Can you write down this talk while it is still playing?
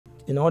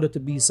in order to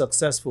be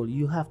successful,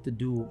 you have to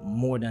do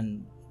more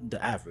than the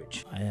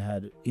average. I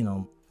had,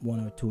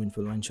 one or two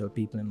influential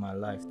people in my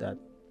life that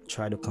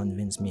tried to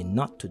convince me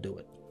not to do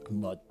it.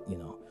 But,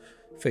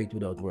 faith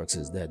without works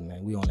is dead,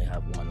 man. We only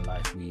have one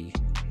life. We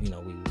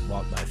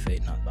walk by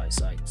faith, not by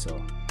sight.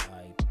 So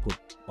I put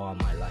all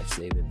my life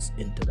savings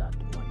into that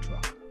one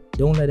truck.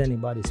 Don't let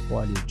anybody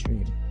spoil your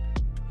dream.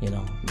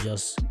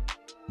 Just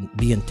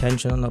be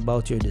intentional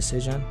about your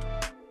decision.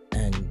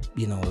 And,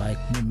 like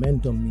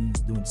momentum means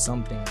doing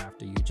something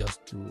after you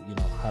just to,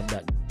 have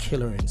that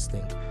killer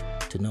instinct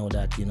to know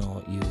that, you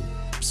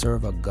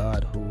serve a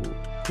God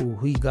who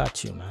he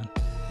got you, man.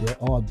 We're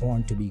all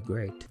born to be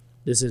great.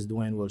 This is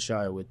Dwayne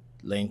Wiltshire with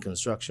LAIN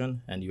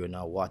Construction, and you're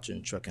now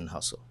watching Truck and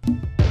Hustle.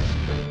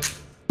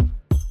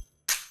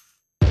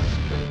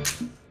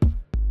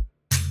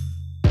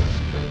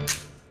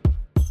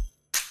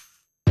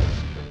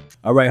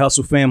 All right,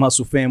 Hustle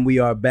fam, we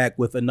are back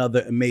with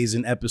another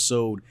amazing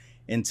episode.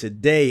 And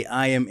today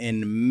I am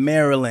in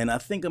Maryland. I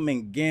think I'm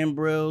in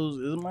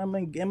Gambrels. Am I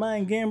in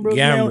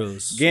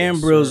Gambrels?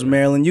 Gambrels, yes,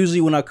 Maryland.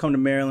 Usually when I come to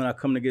Maryland, I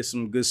come to get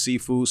some good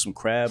seafood, some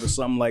crab or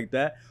something like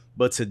that.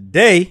 But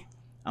today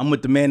I'm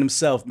with the man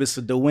himself,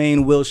 Mr.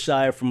 Dwayne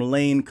Wiltshire from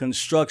LAIN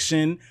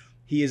Construction.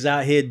 He is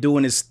out here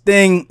doing his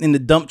thing in the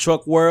dump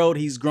truck world.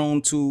 He's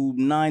grown to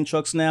 9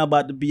 trucks now,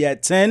 about to be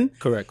at 10.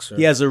 Correct, sir.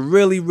 He has a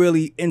really,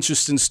 really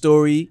interesting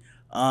story.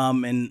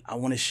 And I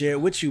want to share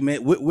it with you,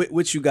 man,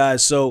 with you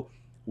guys. So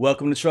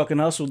welcome to Truck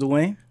and Hustle,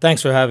 Dwayne.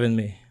 Thanks for having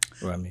me,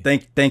 Rami.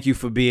 Thank you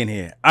for being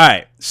here. All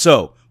right,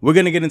 so we're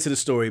gonna get into the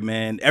story,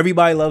 man.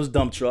 Everybody loves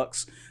dump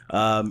trucks.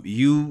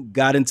 You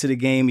got into the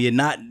game. You're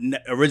not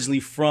originally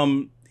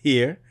from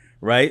here,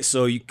 right?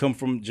 So you come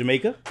from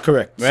Jamaica,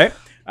 correct? Right.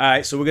 All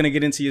right. So we're gonna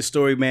get into your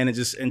story, man, and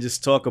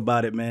just talk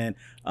about it, man.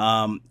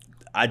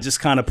 I just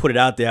kind of put it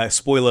out there.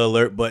 Spoiler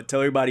alert, but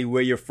tell everybody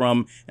where you're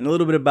from and a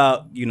little bit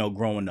about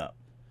growing up.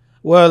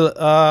 Well,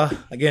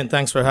 again,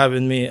 thanks for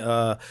having me.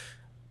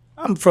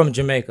 I'm from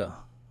Jamaica,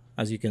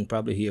 as you can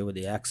probably hear with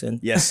the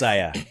accent. Yes,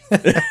 I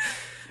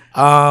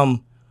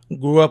am.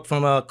 Grew up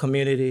from a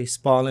community,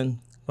 Spalding,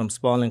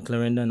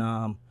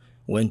 Clarendon.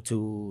 Went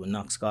to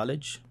Knox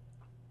College.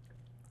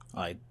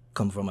 I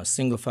come from a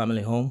single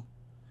family home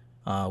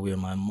where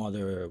my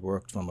mother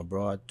worked from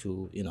abroad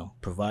to,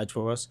 provide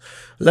for us.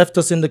 Left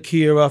us in the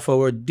care of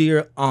our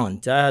dear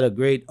aunt. I had a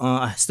great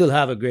aunt. I still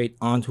have a great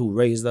aunt who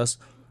raised us,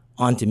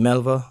 Auntie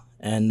Melva.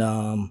 And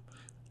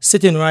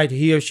sitting right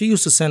here, she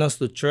used to send us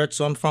to church.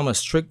 So I'm from a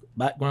strict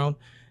background.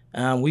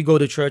 We go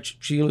to church.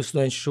 She used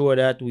to ensure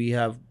that we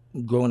have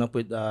grown up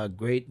with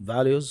great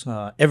values.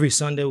 Every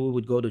Sunday we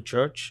would go to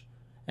church.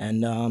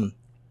 And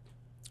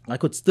I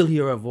could still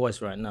hear her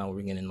voice right now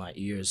ringing in my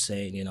ears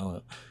saying,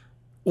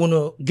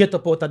 Uno, get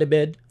up out of the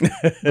bed,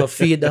 go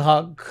feed the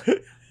hog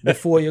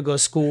before you go to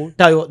school,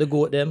 tie out the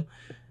goat them.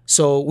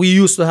 So we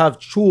used to have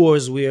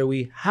chores where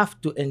we have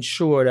to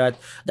ensure that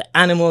the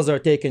animals are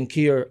taken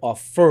care of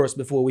first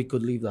before we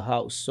could leave the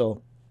house.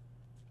 So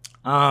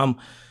I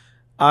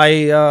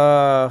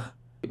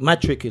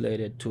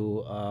matriculated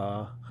to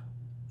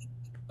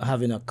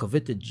having a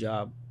coveted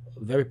job,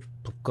 very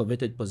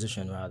coveted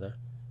position rather,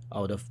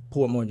 out of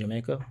Portmore,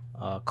 Jamaica,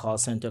 a call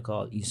center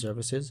called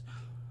E-Services.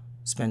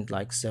 Spent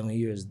like 7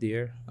 years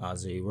there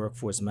as a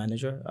workforce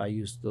manager. I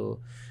used to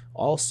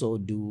also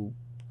do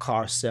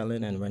car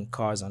selling and rent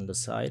cars on the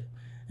side.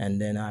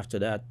 And then after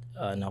that,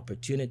 an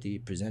opportunity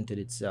presented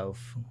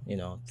itself,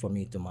 for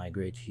me to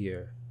migrate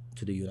here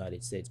to the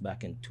United States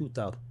back in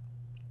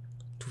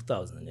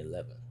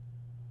 2011.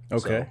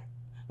 Okay.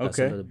 So that's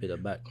a little bit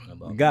of background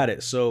about Got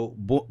it. So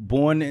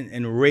born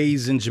and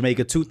raised in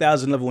Jamaica,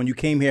 2011. When you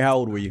came here, how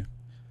old were you?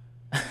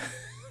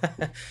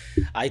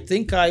 I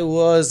think I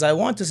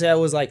want to say I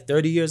was like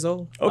 30 years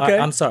old. Okay.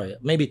 I'm sorry,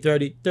 maybe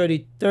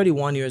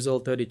 31 years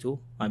old, 32.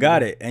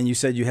 Got it. And you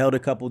said you held a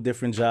couple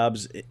different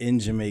jobs in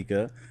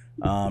Jamaica.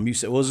 You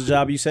said, what was the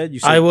job you said?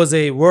 I was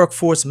a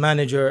workforce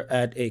manager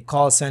at a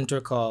call center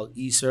called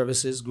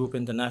E-Services Group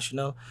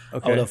International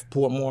out of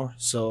Portmore.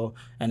 So,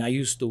 and I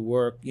used to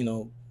work,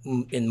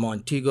 in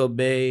Montego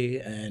Bay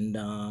and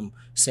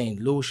St.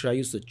 Lucia. I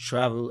used to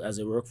travel as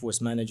a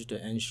workforce manager to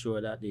ensure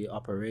that the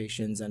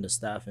operations and the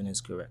staffing is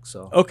correct.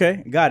 So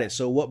okay, got it.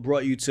 So what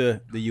brought you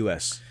to the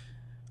U.S.?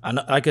 And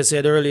like I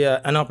said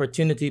earlier, an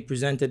opportunity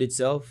presented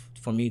itself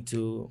for me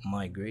to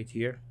migrate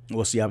here.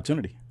 What's the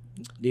opportunity?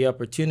 The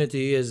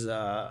opportunity is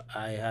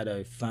I had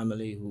a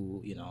family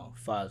who,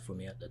 filed for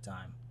me at the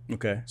time.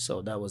 Okay.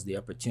 So that was the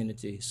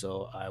opportunity.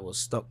 So I was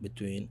stuck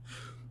between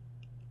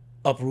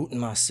uprooting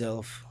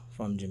myself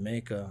from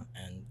Jamaica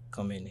and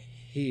coming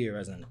here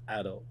as an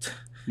adult,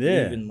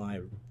 leaving my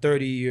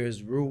 30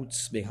 years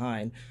roots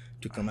behind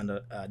to come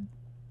and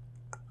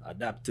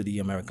adapt to the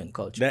American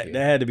culture. That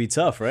had to be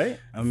tough, right?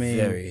 I mean,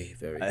 very,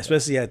 very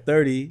especially tough. At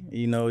 30,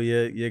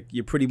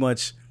 you're pretty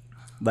much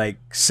like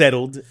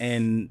settled,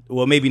 and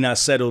well, maybe not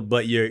settled,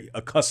 but you're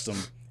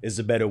accustomed is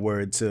a better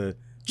word to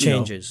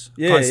changes,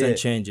 constant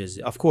changes,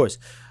 of course.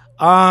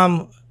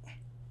 I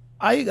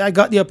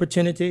got the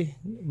opportunity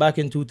back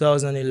in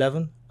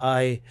 2011.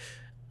 I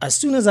as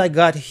soon as I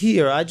got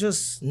here, I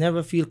just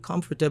never feel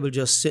comfortable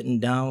just sitting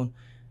down.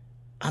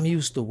 I'm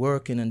used to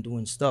working and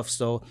doing stuff.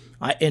 So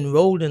I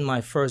enrolled in my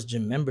first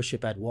gym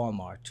membership at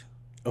Walmart.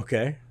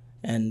 Okay.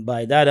 And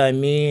by that, I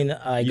mean,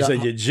 you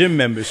said your gym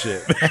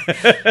membership.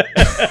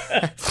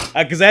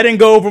 Because that didn't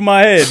go over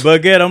my head. But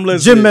again, I'm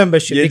listening. Gym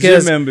membership. Your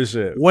because gym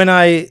membership. When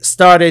I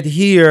started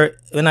here,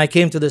 when I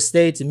came to the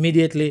States,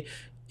 immediately,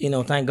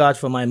 thank God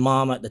for my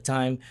mom at the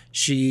time.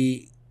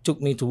 She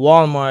took me to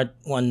Walmart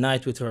one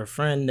night with her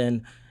friend,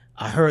 and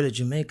I heard a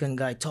Jamaican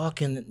guy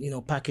talking,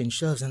 packing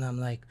shelves, and I'm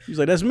like, he's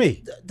like, that's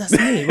me. That's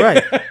me,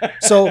 right?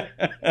 So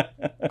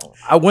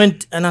I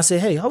went and I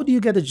said, hey, how do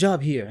you get a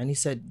job here? And he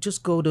said,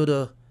 just go to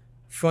the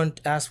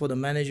front, ask for the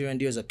manager, and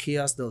there's a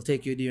kiosk. They'll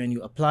take you there, and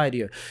you apply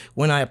there.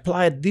 When I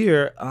applied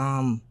there,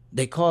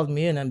 they called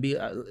me in and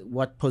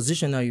what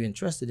position are you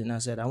interested in? I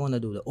said, I want to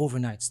do the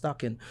overnight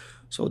stocking.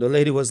 So the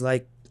lady was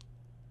like,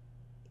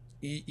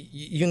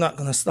 you're not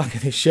gonna stock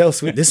any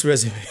shelves with this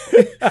resume.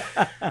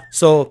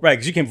 So right,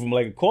 because you came from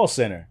like a call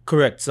center.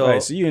 Correct. So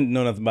right, so you didn't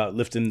know nothing about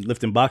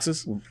lifting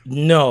boxes.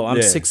 No,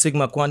 I'm Six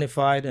Sigma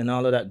qualified and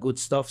all of that good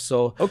stuff.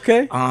 So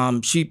okay,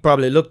 she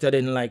probably looked at it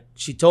and like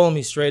she told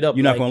me straight up,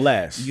 you're not gonna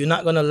last. You're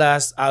not gonna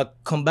last. I'll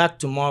come back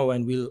tomorrow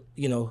and we'll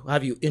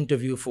have you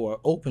interview for an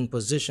open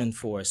position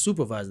for a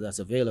supervisor that's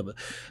available.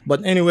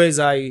 But anyways,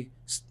 I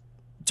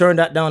turned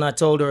that down. I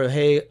told her,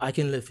 hey, I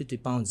can lift 50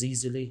 pounds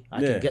easily. I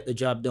can get the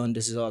job done.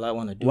 This is all I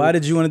want to do. Why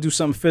did you want to do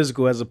something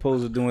physical as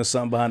opposed to doing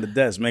something behind the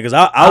desk, man? Because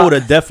I would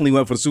have definitely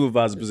went for the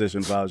supervisor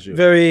position if I was you.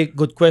 Very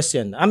good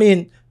question. I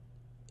mean,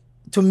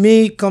 to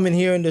me, coming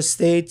here in the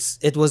States,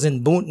 it was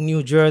in Boonton,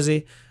 New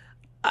Jersey.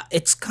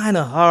 It's kind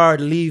of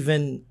hard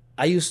leaving.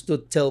 I used to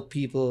tell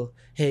people,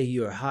 hey,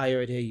 you're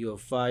hired. Hey, you're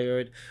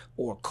fired.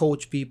 Or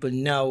coach people.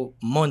 Now,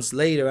 months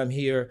later, I'm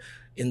here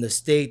in the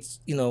States,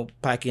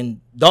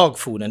 packing dog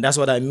food. And that's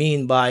what I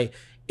mean by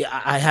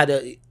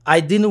I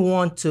didn't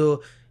want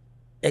to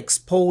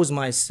expose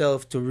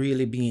myself to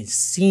really being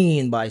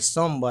seen by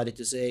somebody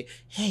to say,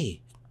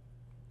 hey,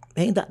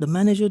 ain't that the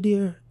manager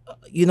there?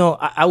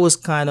 I was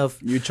kind of...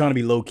 You're trying to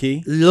be low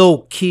key?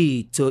 Low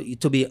key,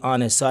 to be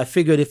honest. So I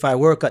figured if I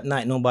work at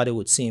night, nobody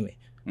would see me.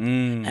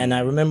 And I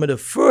remember the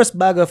first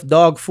bag of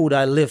dog food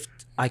I lift,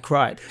 I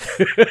cried.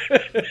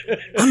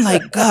 I'm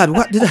like, God,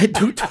 what did I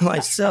do to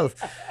myself?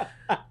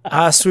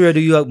 I swear to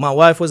you, my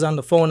wife was on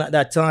the phone at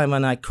that time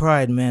and I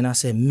cried, man. I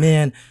said,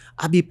 man,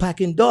 I be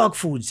packing dog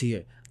foods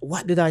here.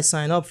 What did I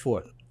sign up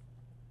for?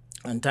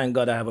 And thank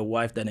God I have a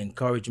wife that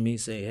encouraged me,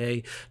 say,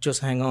 hey,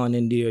 just hang on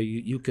in there.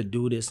 You could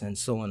do this and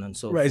so on and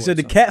so forth. Right, so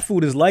the cat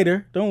food is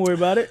lighter. Don't worry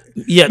about it.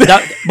 Yeah,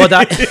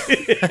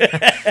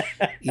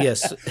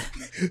 yes.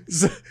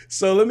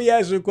 So let me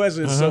ask you a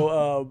question.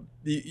 So,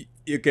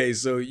 okay,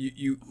 so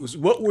you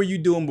what were you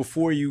doing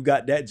before you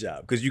got that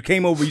job? Because you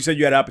came over, you said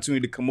you had an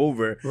opportunity to come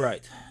over.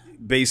 Right.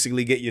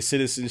 Basically get your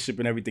citizenship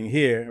and everything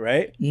here,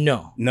 right?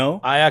 No.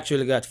 I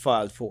actually got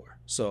filed for.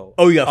 So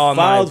you got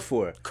filed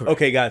for. Correct.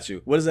 Okay, got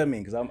you. What does that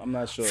mean? Because I'm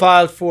not sure.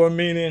 Filed for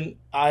meaning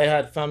I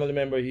had a family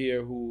member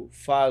here who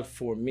filed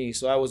for me.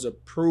 So I was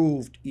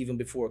approved even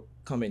before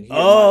coming here.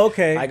 Oh,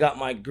 okay. I got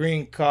my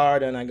green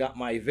card and I got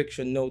my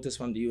eviction notice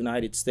from the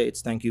United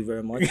States. Thank you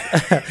very much.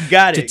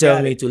 Got it. To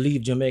tell me to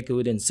leave Jamaica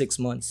within 6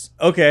 months.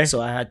 Okay. So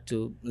I had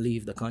to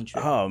leave the country.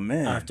 Oh,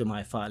 man. After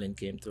my filing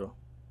came through.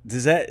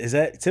 Is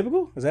that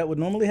typical? Is that what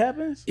normally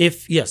happens?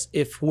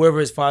 If whoever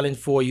is filing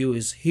for you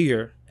is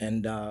here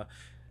and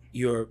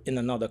you're in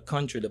another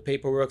country, the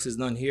paperwork is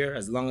done here.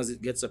 As long as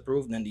it gets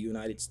approved, then the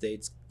United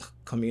States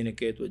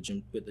communicate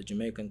with the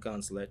Jamaican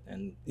consulate.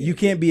 And you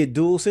can't be a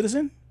dual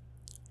citizen?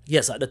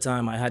 Yes, at the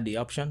time I had the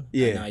option.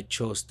 Yeah. And I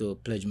chose to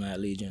pledge my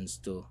allegiance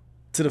to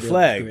the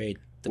flag. Great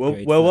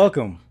flag.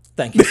 Welcome.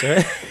 Thank you,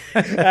 sir.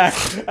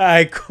 All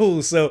right,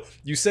 cool. So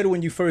you said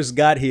when you first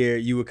got here,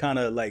 you were kind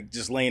of like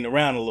just laying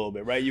around a little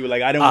bit, right? You were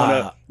like, I don't want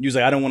to. You was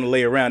like, I don't want to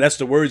lay around. That's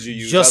the words you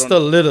used. Just a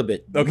little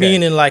bit. Okay.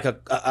 Meaning like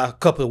a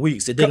couple of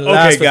weeks. It didn't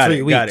last for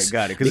 3 weeks.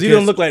 Got it. Because you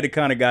don't look like the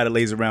kind of guy that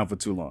lays around for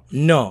too long.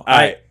 No. All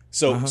right.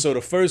 So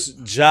the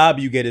first job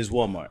you get is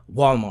Walmart.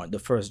 Walmart, the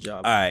first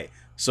job. All right.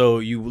 So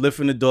you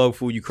lifting the dog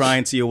food. You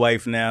crying to your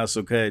wife now.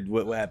 So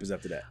what happens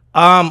after that?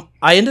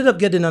 I ended up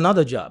getting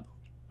another job.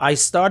 I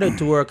started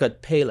to work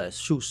at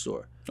Payless shoe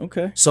store.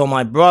 Okay. So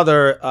my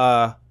brother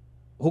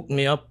hooked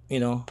me up,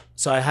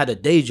 so I had a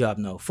day job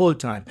now, full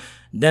time.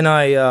 Then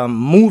I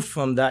moved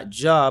from that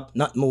job,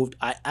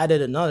 I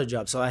added another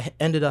job. So I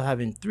ended up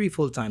having 3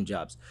 full-time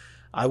jobs.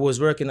 I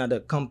was working at a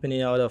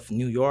company out of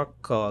New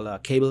York called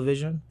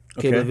Cablevision,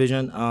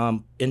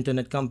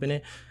 internet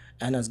company.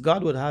 And as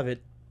God would have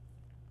it,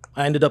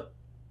 I ended up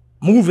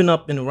moving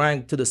up in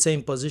rank to the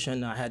same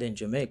position I had in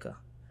Jamaica.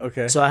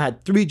 Okay. So I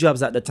had 3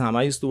 jobs at the time.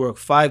 I used to work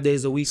 5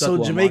 days a week.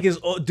 So Jamaicans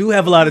do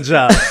have a lot of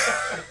jobs.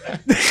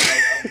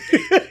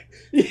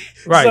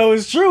 Right. So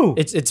it's true.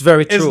 It's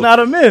very true. It's not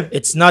a myth.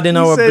 It's not in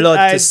our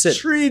blood to sit.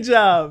 3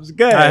 jobs.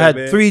 Go ahead, I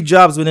had 3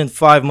 jobs within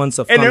 5 months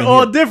of coming and they're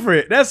all here.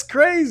 different. That's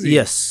crazy.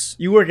 Yes.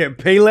 You work at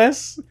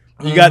Payless.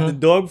 You got the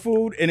dog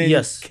food and then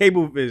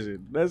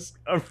Cablevision. That's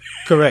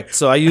correct.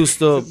 So I used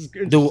to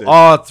do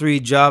all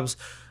 3 jobs.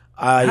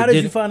 How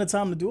did you find the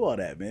time to do all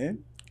that,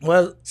 man?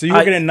 Well, so you're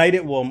working at night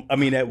at at work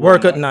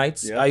Walmart. at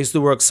nights. Yeah. I used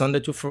to work Sunday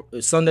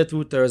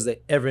through Thursday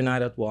every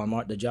night at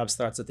Walmart. The job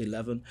starts at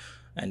 11,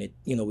 and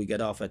we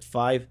get off at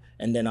 5,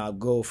 and then I'll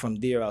go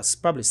from there. I'll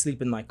probably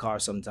sleep in my car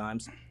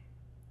sometimes.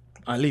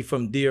 I leave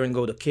from there and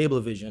go to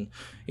Cablevision,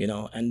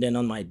 and then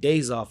on my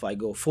days off I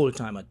go full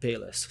time at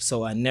Payless.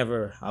 So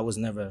I was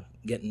never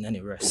getting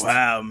any rest.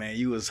 Wow, man,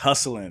 you was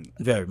hustling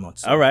very much.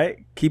 So. All right,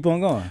 keep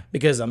on going.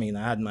 Because I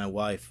had my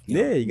wife.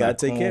 You gotta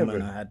take care of her.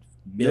 And I had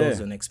bills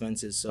and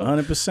expenses. So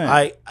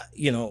 100%.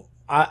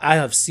 I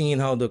have seen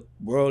how the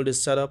world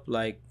is set up.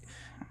 Like,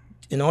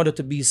 in order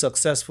to be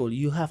successful,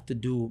 you have to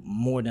do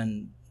more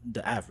than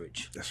the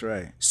average. That's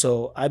right.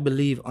 So I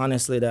believe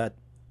honestly that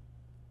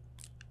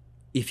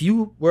if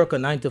you work a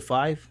 9 to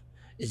 5,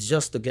 it's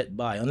just to get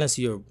by, unless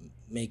you're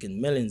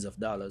making millions of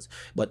dollars.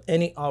 But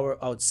any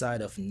hour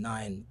outside of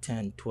 9,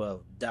 10,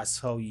 12, that's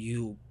how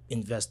you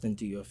invest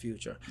into your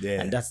future. Yeah.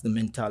 And that's the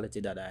mentality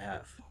that I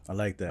have. I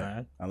like that.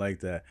 Right? I like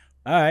that.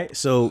 All right.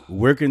 So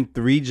working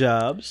 3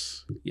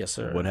 jobs. Yes,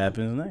 sir. What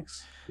happens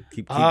next?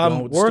 Keep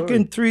going with the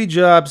working story. 3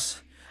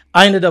 jobs.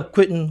 I ended up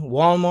quitting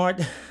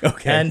Walmart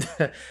and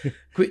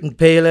quitting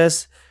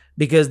Payless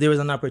because there was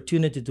an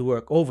opportunity to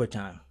work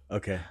overtime.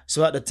 Okay.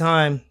 So at the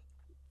time,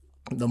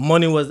 the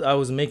money I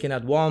was making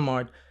at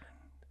Walmart,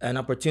 an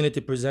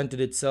opportunity presented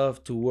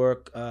itself to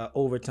work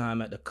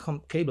overtime at the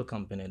cable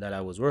company that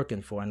I was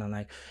working for. And I'm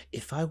like,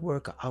 if I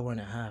work an hour and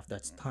a half,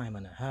 that's time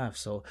and a half.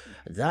 So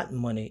that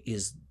money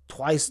is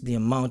twice the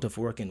amount of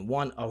working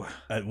 1 hour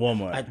at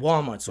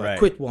Walmart. So I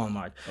quit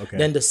Walmart. Okay.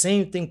 Then the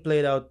same thing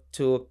played out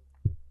to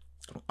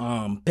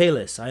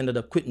Payless. I ended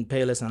up quitting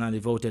Payless and I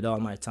devoted all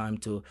my time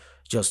to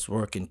just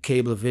working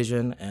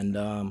Cablevision. And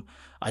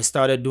I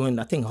started doing,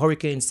 I think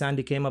Hurricane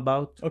Sandy came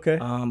about. Okay.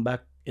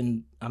 Back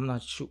in, I'm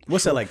not sure.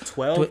 What's that, like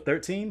 12,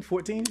 13,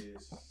 14?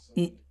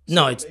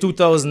 No, it's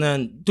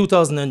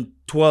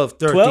 2012,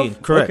 13.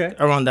 12? Correct. Okay.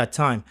 Around that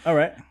time. All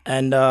right.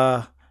 And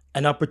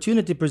an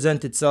opportunity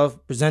presented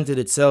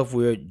itself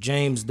where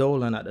James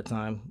Dolan at the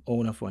time,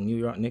 owner for New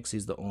York Knicks,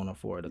 he's the owner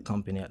for the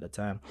company at the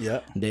time. Yeah.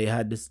 They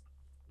had this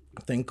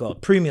thing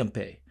called premium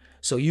pay.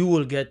 So you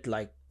will get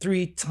like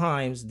 3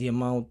 times the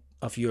amount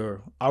of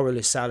your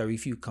hourly salary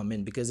if you come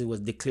in, because it was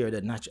declared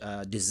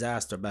a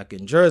disaster back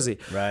in Jersey.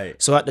 Right.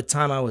 So at the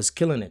time I was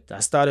killing it.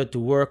 I started to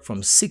work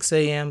from 6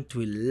 a.m.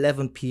 to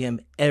 11 p.m.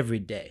 every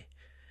day.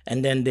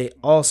 And then they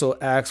also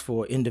asked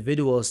for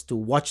individuals to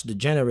watch the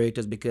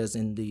generators, because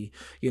in the,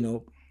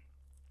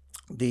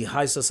 the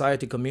high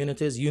society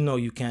communities,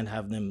 you can't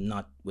have them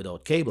not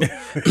without cable.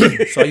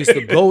 So I used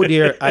to go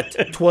there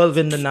at 12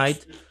 in the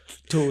night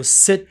to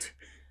sit,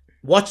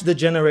 watch the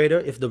generator.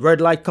 If the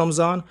red light comes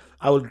on,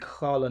 I would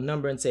call a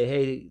number and say,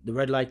 hey, the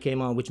red light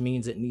came on, which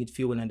means it needs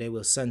fuel, and they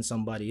will send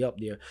somebody up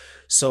there.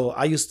 So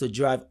I used to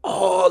drive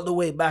all the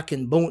way back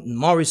in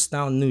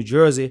Morristown, New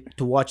Jersey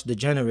to watch the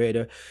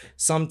generator.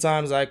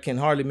 Sometimes I can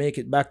hardly make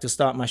it back to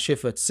start my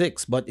shift at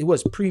 6, but it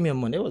was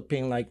premium money. They were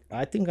paying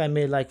I think I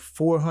made like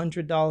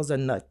 $400 a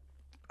night.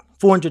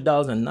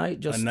 $400 a night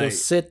just to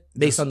sit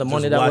based on the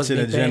money that was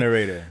being paid.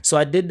 Generator. So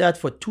I did that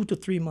for 2 to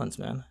 3 months,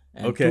 man.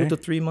 And 2 to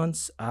 3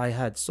 months, I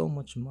had so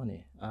much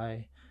money.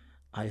 I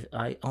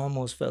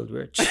almost felt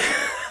rich.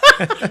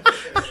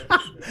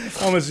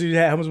 How much do you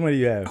have? How much money do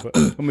you have?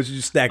 How much did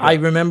you stack up? I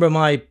remember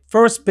my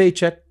first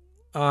paycheck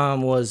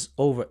was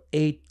over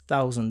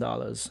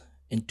 $8,000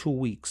 in 2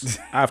 weeks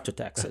after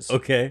taxes.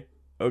 Okay.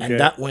 And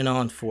that went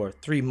on for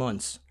 3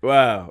 months.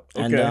 Wow.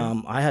 Okay.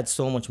 And I had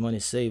so much money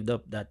saved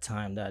up that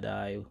time that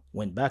I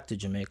went back to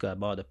Jamaica. I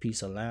bought a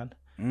piece of land,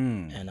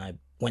 and I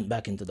went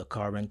back into the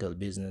car rental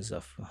business.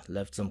 I've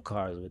left some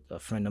cars with a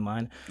friend of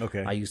mine.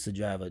 Okay. I used to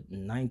drive a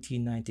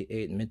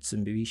 1998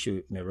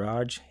 Mitsubishi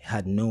Mirage. It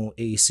had no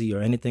AC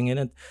or anything in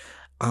it.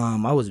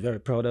 I was very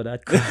proud of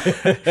that car.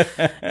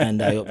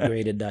 And I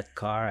upgraded that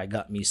car. I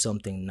got me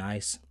something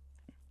nice.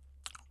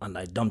 And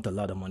I dumped a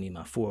lot of money in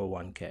my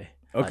 401k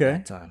at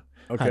that time.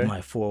 Okay. Had my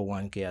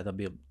 401k at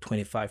about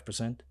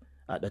 25%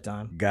 at the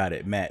time. Got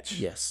it. Match.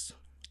 Yes.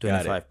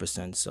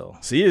 25%. So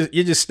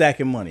you're just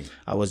stacking money.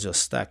 I was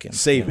just stacking.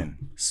 Saving.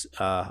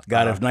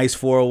 Got a nice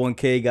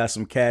 401k, got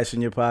some cash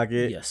in your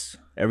pocket. Yes.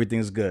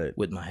 Everything's good.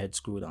 With my head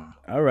screwed on.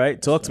 All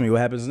right. Talk to me.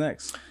 What happens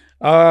next?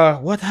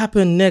 What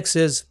happened next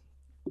is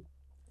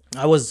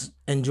I was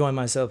enjoying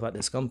myself at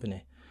this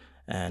company.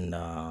 And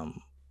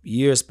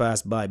years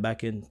passed by.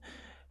 Back in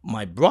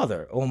my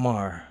brother,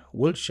 Omar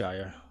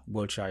Wiltshire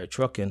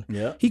Trucking.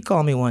 Yeah. He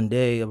called me one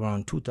day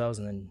around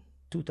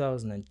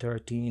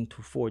 2013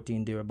 to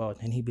 14 thereabout,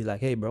 and he'd be like,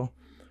 hey bro,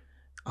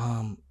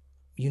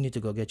 you need to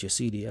go get your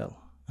CDL.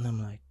 And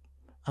I'm like,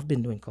 I've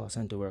been doing call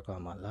center work all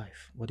my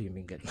life. What do you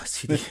mean get my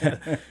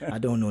CDL? I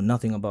don't know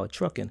nothing about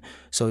trucking.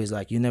 So he's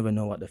like, you never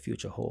know what the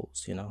future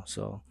holds,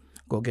 so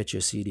go get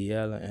your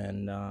CDL.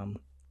 And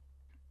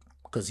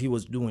because he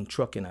was doing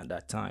trucking at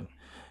that time.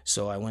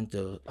 So I went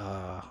to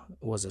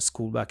was a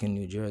school back in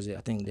New Jersey.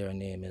 I think their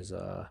name is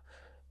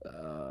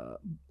a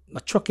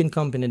trucking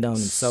company down in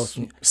South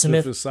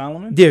Smith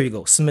Solomon. There you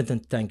go, Smith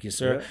and thank you,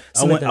 sir. Yeah.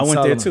 Smith I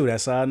went there too.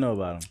 That's how I know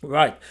about him.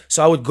 Right.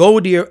 So I would go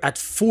there at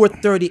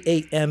 4:30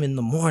 a.m. in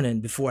the morning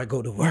before I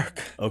go to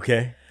work.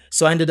 Okay.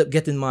 So I ended up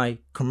getting my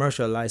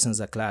commercial license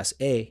at Class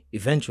A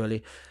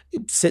eventually.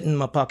 It sat in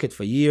my pocket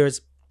for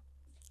years.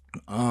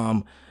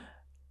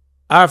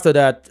 After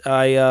that,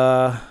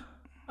 I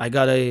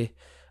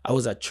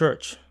was at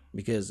church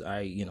because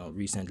I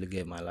recently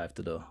gave my life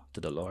to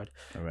the Lord,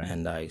 right.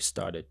 And I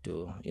started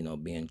to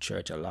be in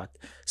church a lot.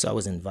 So I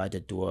was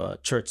invited to a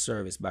church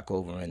service back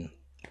over in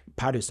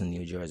Patterson,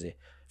 New Jersey.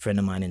 A friend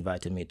of mine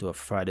invited me to a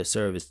Friday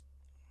service,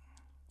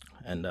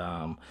 and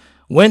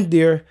went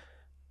there.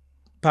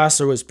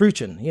 Pastor was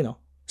preaching,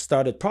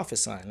 started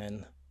prophesying,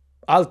 and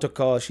altar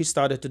call. She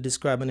started to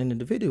describe an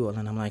individual,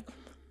 and I'm like,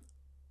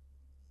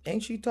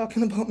 ain't she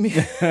talking about me?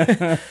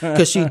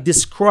 Because she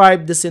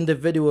described this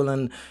individual,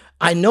 and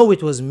I know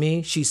it was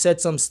me. She said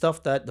some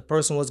stuff that the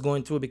person was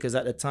going through because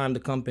at the time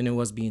the company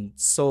was being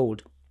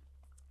sold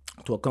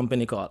to a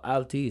company called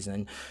Altis,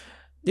 and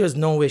there's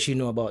no way she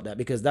knew about that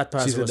because that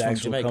person was from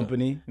Jamaica.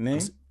 Company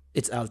name?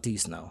 It's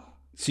Altis now.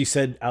 She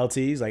said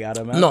Altis, like out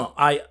of mouth? No,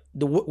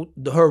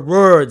 her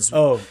words.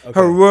 Oh, okay.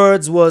 Her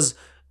words was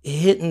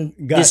hitting,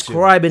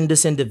 describing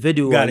this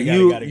individual. Got it.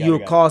 Your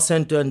call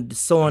center and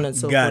so on and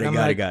so forth. Got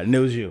it. And it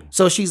was you.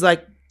 So she's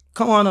like,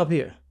 come on up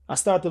here. I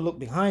started to look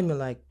behind me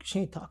like, she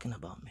ain't talking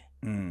about me.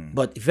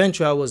 But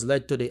eventually I was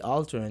led to the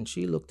altar and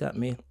she looked at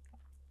me.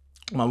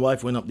 My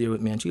wife went up there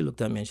with me and she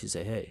looked at me and she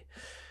said, hey,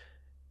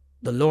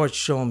 the Lord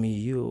showed me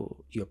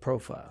your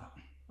profile.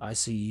 I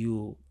see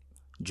you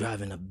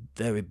driving a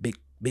very big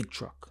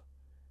truck.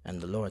 And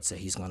the Lord said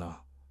he's going to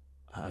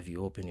have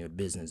you open your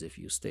business if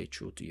you stay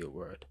true to your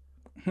word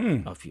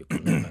of your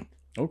commitment.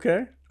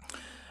 Okay.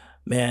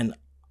 Man,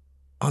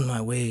 on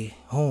my way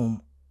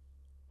home,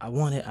 I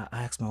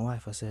asked my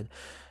wife, I said,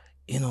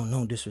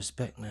 no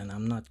disrespect, man.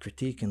 I'm not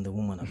critiquing the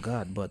woman of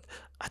God, but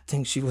I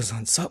think she was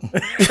on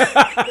something.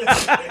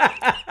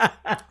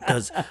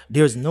 Because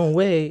there's no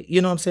way,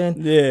 you know what I'm saying?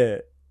 Yeah.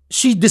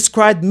 She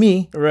described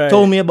me,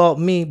 told me about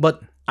me,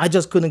 but I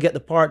just couldn't get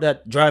the part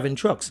that driving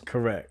trucks.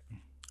 Correct.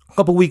 A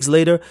couple weeks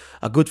later,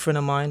 a good friend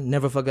of mine,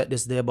 never forget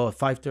this day, about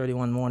 5:30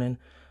 one morning,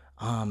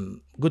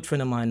 good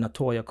friend of mine,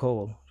 Natoya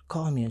Cole,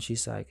 called me and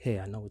she's like, hey,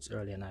 I know it's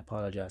early and I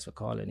apologize for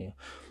calling you,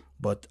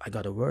 but I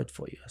got a word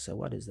for you. I said,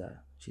 what is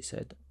that? She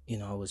said,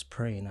 I was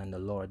praying and the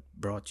Lord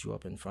brought you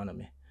up in front of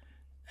me.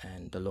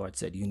 And the Lord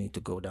said, you need to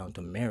go down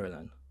to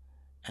Maryland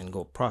and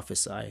go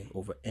prophesy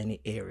over any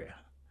area.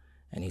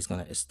 And he's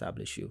going to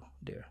establish you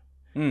there.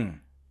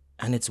 And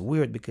it's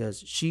weird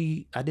because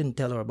I didn't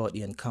tell her about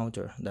the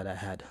encounter that I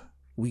had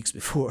weeks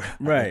before at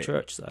the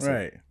church. So I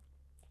said,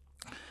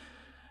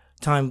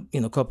 time,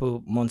 a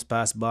couple months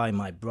passed by,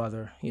 my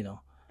brother,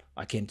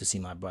 I came to see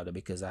my brother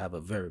because I have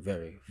a very,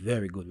 very,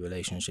 very good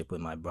relationship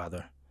with my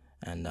brother.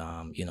 And,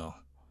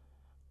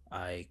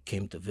 I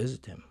came to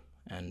visit him.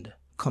 And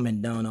coming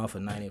down off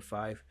of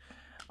 95,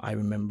 I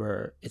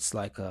remember it's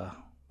like a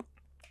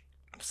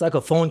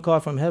phone call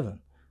from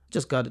heaven.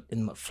 Just got it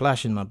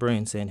flash in my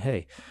brain saying,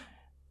 hey,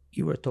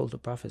 you were told to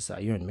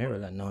prophesy. You're in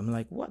Maryland now. I'm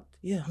like, what?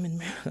 Yeah, I'm in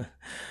Maryland.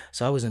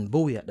 So I was in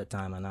Bowie at the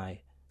time, and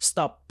I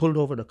stopped, pulled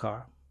over the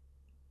car,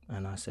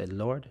 and I said,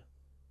 Lord,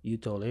 you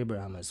told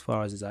Abraham as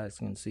far as his eyes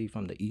can see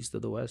from the east to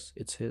the west,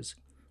 it's his.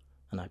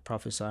 And I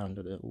prophesy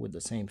with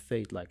the same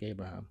faith like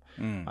Abraham.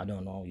 I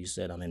don't know. You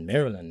said I'm in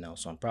Maryland now,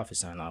 so I'm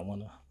prophesying. I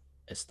want to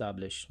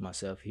establish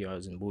myself here. I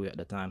was in Bowie at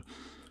the time.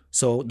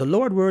 So the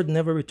Lord word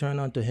never returned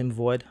unto him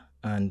void.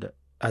 And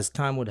as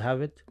time would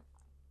have it,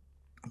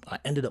 I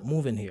ended up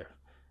moving here.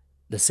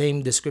 The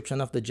same description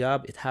of the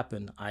job, it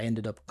happened. I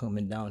ended up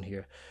coming down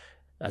here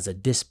as a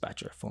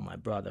dispatcher for my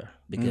brother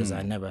because I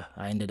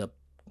ended up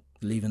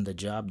leaving the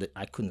job. That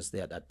I couldn't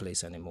stay at that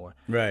place anymore.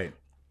 Right.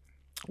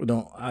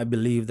 I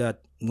believe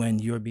that when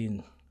you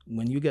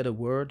get a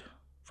word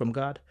from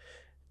God,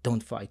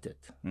 don't fight it.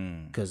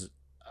 Because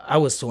I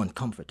was so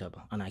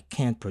uncomfortable and I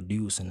can't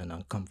produce in an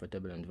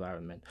uncomfortable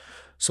environment.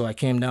 So I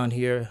came down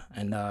here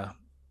and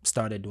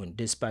started doing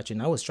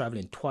dispatching. I was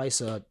traveling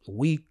twice a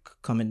week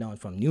coming down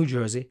from New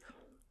Jersey.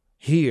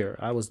 Here,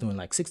 I was doing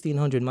like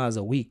 1,600 miles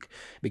a week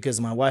because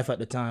my wife at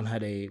the time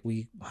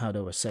we had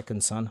our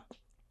second son.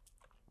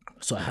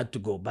 So I had to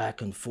go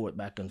back and forth.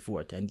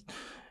 And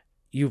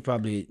you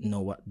probably know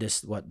what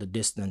the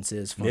distance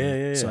is from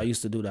me. So I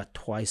used to do that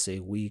twice a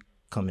week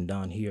coming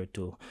down here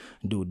to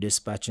do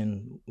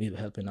dispatching,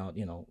 helping out,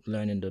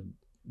 learning the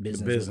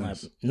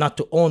business. Not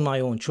to own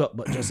my own truck,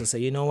 but just to say,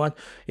 you know what,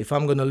 if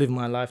I'm going to live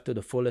my life to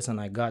the fullest and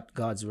I got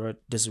God's word,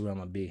 this is where I'm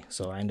going to be.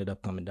 So I ended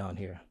up coming down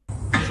here.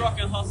 Truck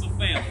and Hustle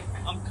family,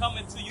 I'm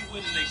coming to you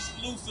with an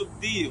exclusive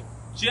deal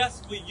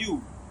just for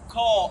you.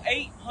 Call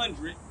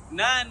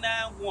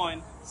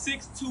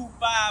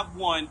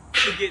 800-991-6251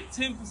 to get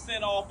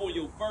 10% off on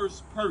your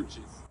first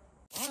purchase.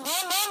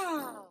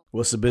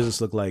 What's the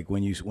business look like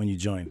when you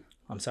join?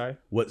 I'm sorry?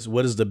 What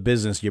does the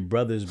business, your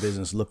brother's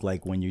business, look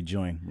like when you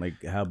join?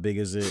 Like, how big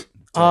is it?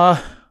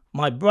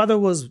 My brother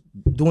was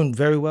doing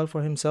very well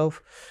for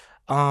himself.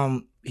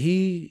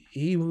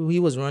 he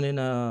was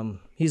running.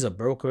 He's a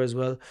broker as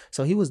well,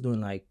 so he was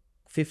doing like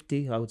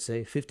 50. I would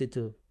say 50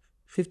 to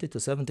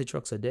 70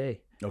 trucks a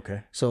day.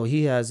 Okay. So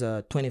he has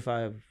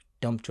 25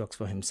 dump trucks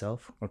for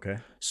himself. Okay.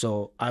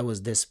 So I was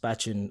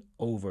dispatching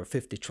over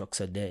 50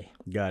 trucks a day.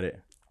 Got it.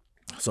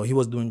 So he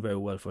was doing very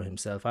well for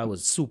himself. I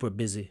was super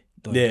busy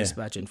doing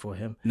dispatching for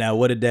him. Now,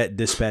 what did that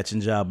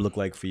dispatching job look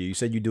like for you? You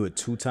said you do it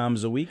 2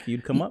 times a week.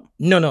 You'd come up?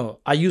 No.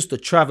 I used to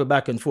travel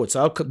back and forth.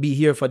 So I'll be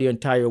here for the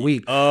entire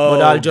week. Oh,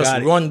 but I'll just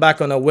run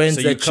back on a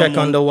Wednesday, So check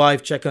on the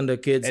wife, check on the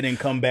kids. And then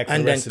come back for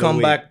and the then rest of the come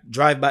week. back,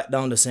 drive back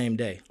down the same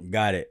day.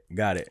 Got it.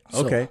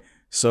 Okay.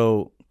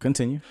 So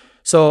continue.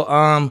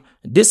 So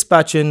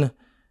dispatching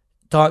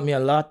taught me a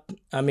lot.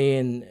 I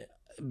mean,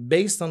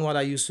 based on what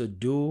I used to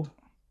do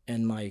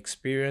and my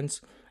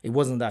experience, it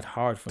wasn't that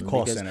hard for me.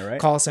 Call center, right?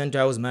 Call center,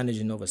 I was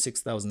managing over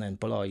 6,000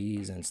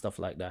 employees and stuff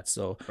like that.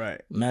 So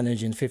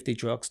managing 50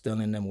 trucks,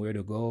 telling them where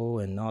to go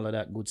and all of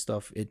that good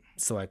stuff,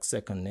 it's like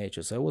second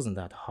nature. So it wasn't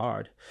that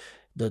hard.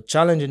 The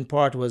challenging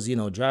part was,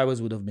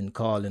 drivers would have been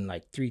calling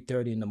like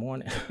 3:30 in the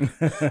morning.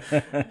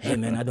 Hey,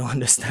 man, I don't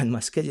understand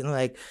my schedule.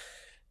 Like,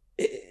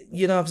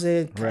 you know what I'm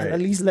saying? Right. At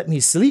least let me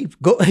sleep.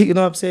 Go, you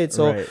know what I'm saying?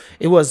 So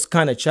it was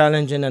kind of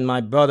challenging. And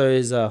my brother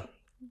is a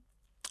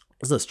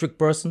strict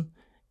person.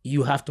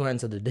 You have to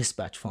answer the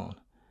dispatch phone.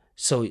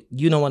 So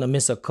you don't want to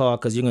miss a call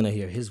because you're going to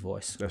hear his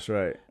voice. That's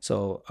right.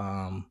 So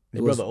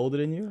your brother older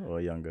than you or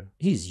younger?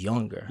 He's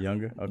younger.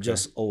 Younger? Okay.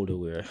 Just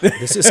older.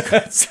 This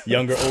is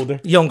Younger, older?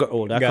 Younger,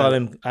 older.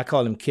 I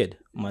call him kid,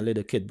 my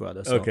little kid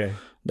brother. So okay.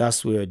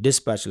 That's where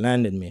dispatch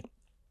landed me.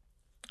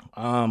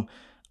 I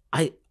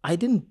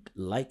didn't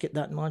like it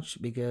that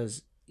much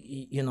because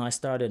I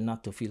started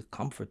not to feel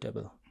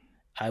comfortable.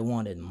 I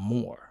wanted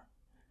more.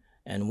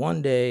 And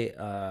one day,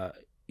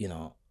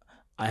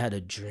 I had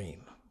a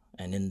dream,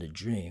 and in the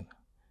dream,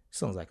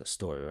 sounds like a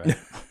story, right?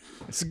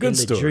 It's a good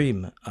story.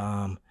 In the dream,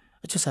 I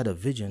just had a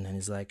vision, and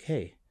it's like,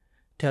 hey,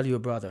 tell your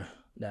brother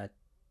that,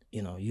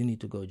 you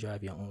need to go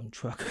drive your own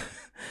truck.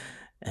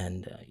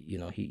 And, you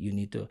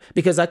need to,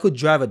 because I could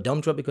drive a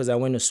dump truck because I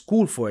went to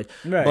school for it.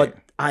 Right. But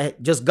I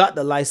just got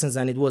the license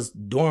and it was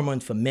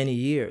dormant for many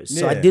years.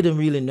 So I didn't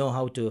really know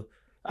how to,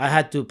 I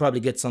had to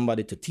probably get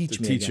somebody to teach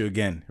me teach you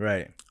again,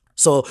 right.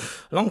 So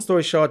long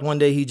story short, one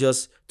day he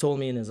just told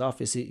me in his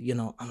office,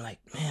 I'm like,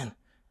 man,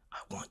 I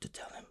want to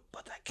tell him,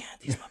 but I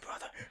can't. He's my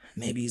brother.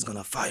 Maybe he's going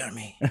to fire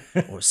me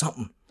or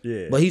something.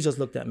 Yeah. But he just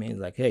looked at me and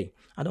was like, hey,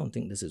 I don't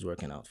think this is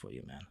working out for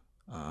you,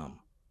 man.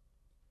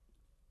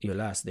 Your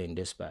last day in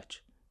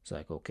dispatch. It's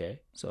like,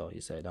 okay. So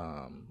he said,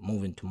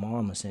 moving tomorrow,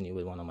 I'm going to send you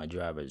with one of my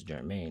drivers,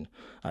 Jermaine,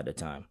 at the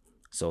time.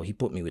 So he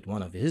put me with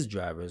one of his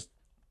drivers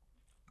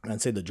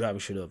and said the driver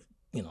should have,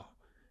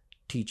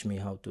 teach me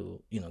how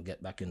to,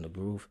 get back in the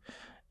groove.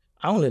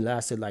 I only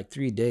lasted like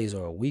 3 days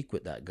or a week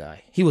with that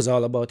guy. He was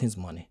all about his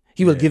money.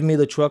 He will give me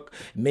the truck.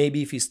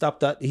 Maybe if he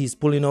stopped he's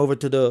pulling over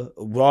to the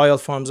Royal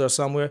Farms or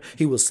somewhere,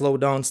 he will slow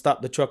down,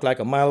 stop the truck like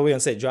a mile away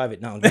and say, drive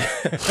it now.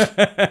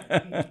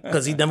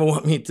 Because he never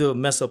want me to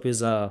mess up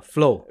his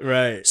flow.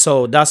 Right.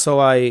 So that's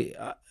how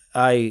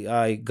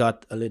I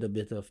got a little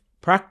bit of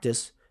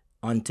practice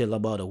until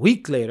about a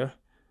week later.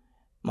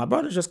 My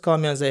brother just called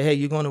me and said, hey,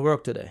 you're going to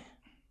work today.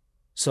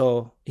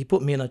 So he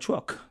put me in a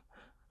truck.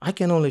 I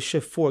can only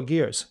shift 4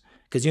 gears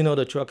because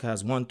the truck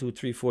has 1, 2,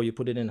 3, 4. You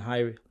put it in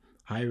high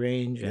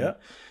range. Yeah.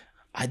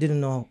 I didn't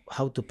know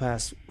how to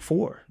pass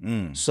 4.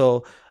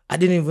 So I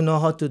didn't even know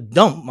how to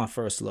dump my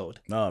first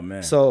load. Oh,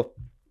 man. So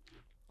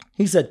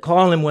he said,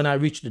 call him when I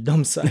reach the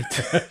dump site.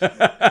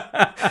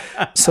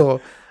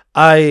 So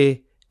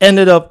I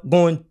ended up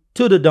going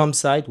to the dump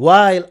site.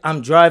 While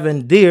I'm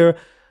driving there,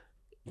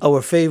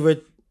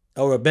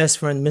 our best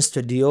friend,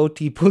 Mr.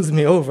 DOT, pulls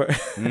me over.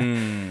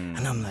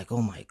 And I'm like,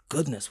 oh my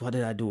goodness, what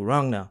did I do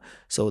wrong now?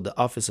 So the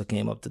officer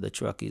came up to the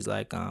truck. He's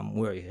like,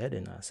 where are you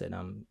heading? I said,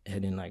 I'm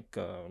heading like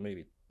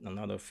maybe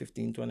another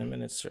 15, 20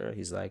 minutes, sir.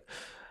 He's like,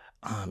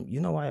 you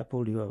know why I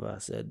pulled you over? I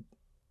said,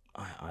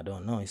 I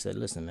don't know. He said,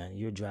 listen, man,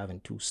 you're driving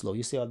too slow.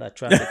 You see all that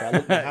traffic? I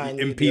look behind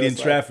me. Impeding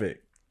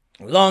traffic.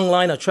 Long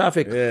line of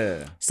traffic.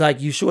 Yeah. It's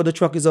like, you sure the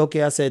truck is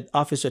okay? I said,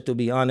 officer, to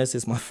be honest,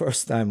 it's my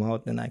first time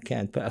out and I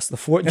can't pass the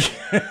 4th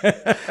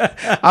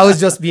gear. I was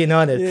just being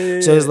honest.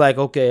 Yeah. So it's like,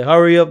 okay,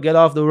 hurry up, get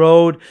off the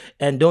road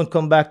and don't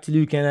come back till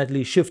you can at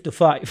least shift to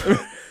 5.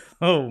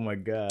 Oh my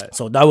God.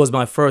 So that was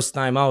my first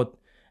time out.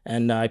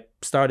 And I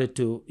started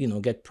to,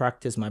 get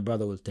practice. My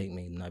brother will take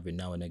me every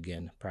now and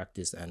again,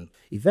 practice. And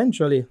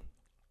eventually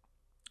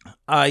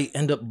I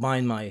end up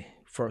buying my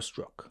first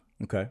truck.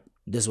 Okay.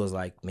 This was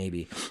like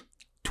maybe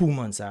 2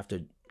 months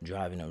after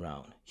driving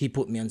around. He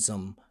put me on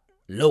some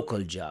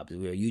local jobs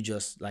where you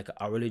just, like an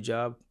hourly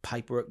job,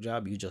 pipework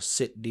job, you just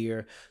sit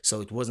there.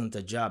 So it wasn't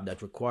a job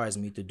that requires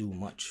me to do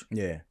much.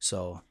 Yeah.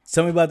 So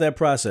tell me about that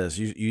process.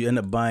 You end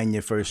up buying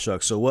your first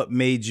truck. So what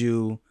made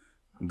you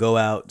go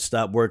out,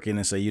 stop working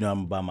and say, I'm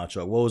gonna buy my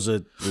truck? What was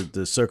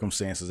the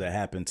circumstances that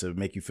happened to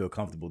make you feel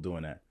comfortable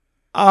doing that?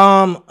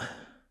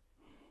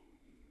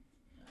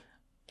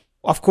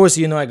 Of course,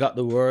 I got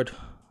the word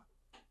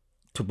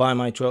to buy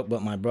my truck,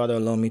 but my brother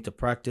allowed me to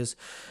practice.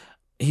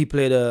 he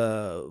played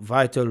a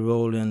vital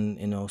role in,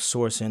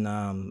 sourcing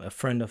a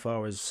friend of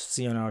ours,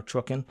 CNR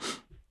Trucking.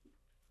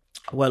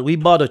 Well, we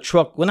bought a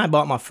truck. When I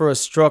bought my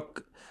first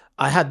truck,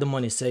 I had the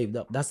money saved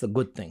up. That's the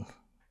good thing.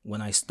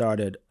 When I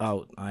started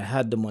out, I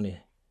had the money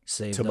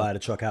saved To up. buy the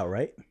truck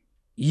outright?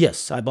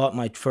 Yes, I bought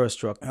my first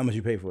truck. How much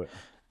you pay for it?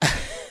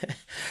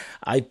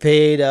 I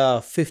paid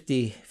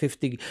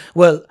 50.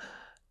 Well,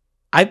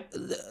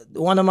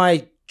 one of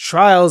my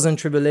trials and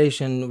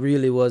tribulation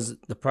really was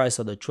the price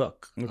of the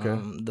truck. Okay.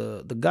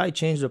 The guy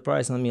changed the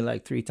price on me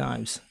like 3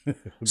 times.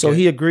 Okay. So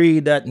he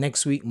agreed that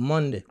next week,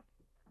 Monday,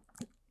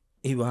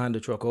 he will hand the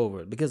truck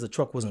over because the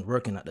truck wasn't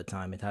working at the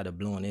time. It had a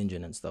blown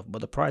engine and stuff.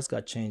 But the price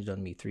got changed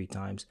on me 3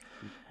 times.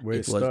 Where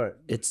did it start?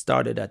 It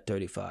started at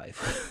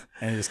 35.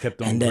 And it just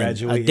kept on and then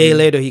graduating. A day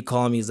later, he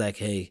called me. He's like,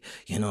 hey,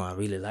 I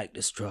really like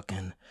this truck.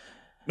 And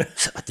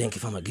I think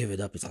if I'm going to give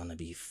it up, it's going to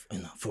be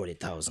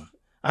 40,000.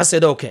 I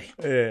said, okay.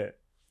 Yeah.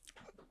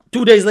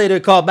 2 days later, he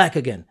called back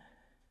again.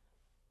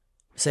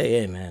 Say,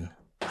 hey, man,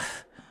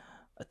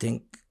 I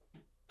think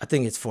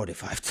it's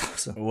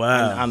 45,000.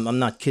 Wow. And I'm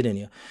not kidding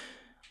you.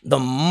 The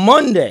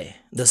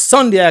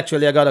Sunday,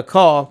 actually, I got a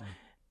call.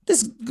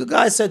 This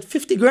guy said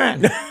 50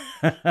 grand.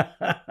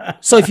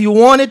 So if you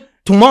want it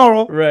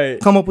tomorrow, right,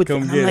 come up with it.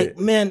 I'm like,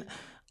 man,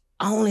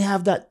 I only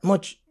have that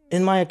much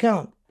in my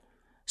account.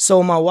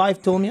 So my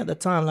wife told me at the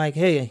time, like,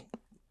 hey,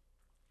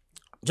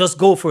 just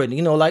go for it.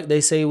 Like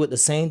they say with the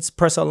saints,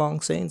 press along,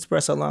 saints,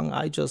 press along.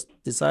 I just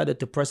decided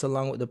to press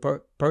along with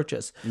the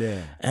purchase.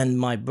 Yeah. And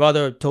my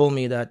brother told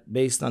me that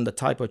based on the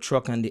type of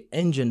truck and the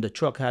engine the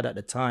truck had at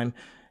the time,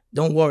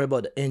 don't worry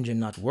about the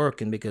engine not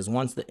working, because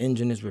once the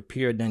engine is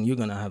repaired, then you're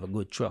going to have a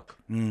good truck.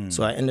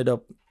 So I ended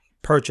up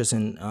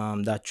purchasing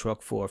that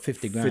truck for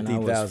 50 grand. I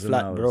was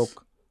flat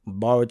broke,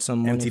 borrowed some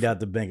money. Emptied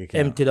out the bank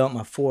account. Emptied out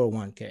my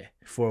 401k.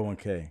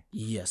 401k.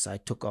 Yes, I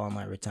took all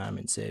my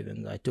retirement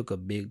savings. I took a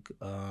big,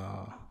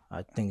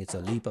 I think it's a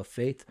leap of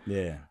faith.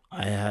 Yeah.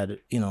 I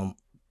had, 1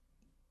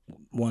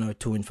 or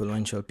 2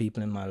 influential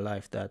people in my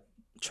life that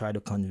tried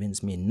to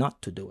convince me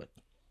not to do it.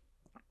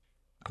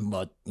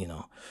 But,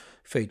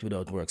 faith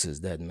without works is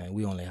dead, man.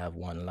 We only have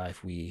one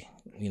life. We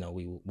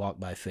walk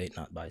by faith,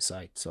 not by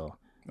sight. So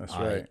that's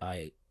right.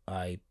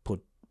 I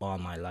put all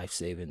my life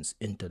savings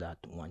into that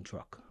one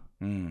truck.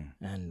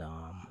 And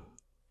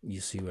you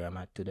see where I'm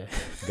at today.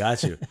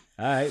 Got you.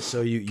 All right.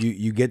 So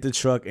you get the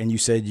truck, and you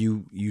said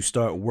you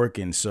start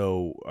working.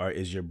 So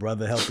is your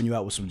brother helping you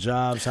out with some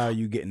jobs? How are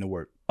you getting to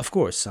work? Of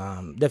course,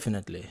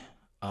 definitely.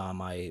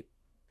 I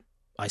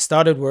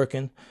started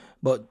working,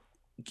 but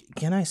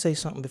can I say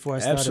something before I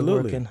started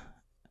working?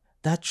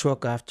 That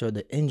truck, after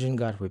the engine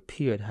got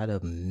repaired, had a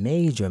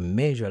major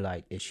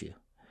light issue.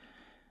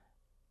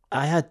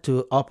 I had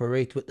to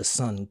operate with the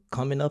sun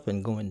coming up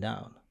and going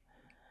down.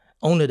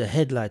 Only the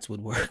headlights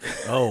would work.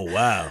 Oh,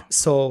 wow.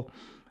 So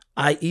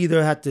I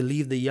either had to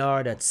leave the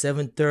yard at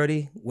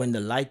 7:30 when the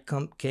light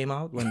came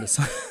out, when the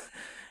sun,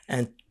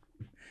 and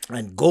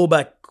go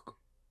back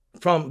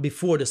from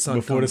before the sun.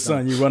 Before the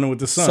sun, you're running with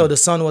the sun. So the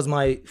sun was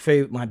my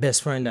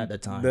best friend at the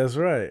time. That's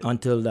right.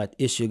 Until that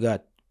issue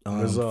got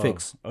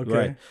fixed. Okay.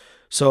 Right.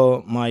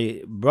 So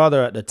my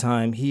brother at the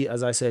time,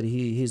 as I said,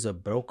 he's a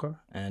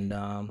broker, and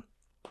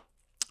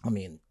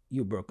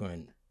you're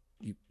brokering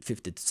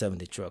 50 to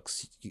 70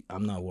 trucks.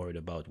 I'm not worried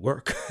about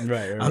work.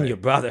 Right. I'm your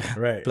brother.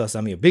 Right. Plus,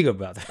 I'm your bigger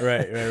brother.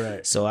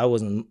 Right. So I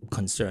wasn't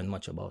concerned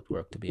much about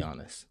work, to be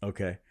honest.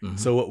 Okay.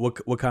 So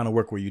what kind of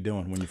work were you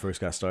doing when you first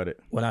got started?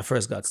 When I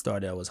first got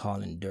started, I was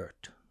hauling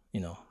dirt.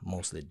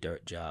 Mostly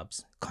dirt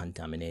jobs,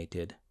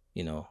 contaminated.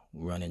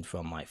 Running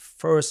from my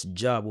first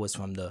job was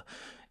from the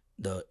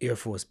Air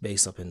Force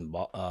base up in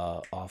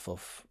off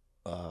of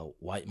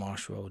White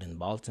Marsh Road in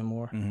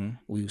Baltimore.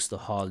 We used to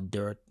haul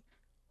dirt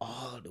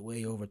all the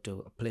way over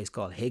to a place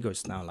called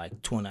Hagerstown,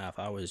 like 2.5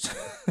 hours.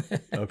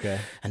 Okay.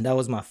 And that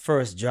was my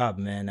first job,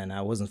 man. And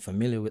I wasn't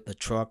familiar with the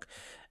truck.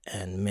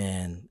 And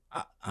man,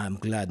 I'm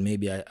glad.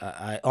 Maybe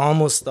I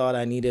almost thought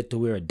I needed to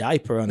wear a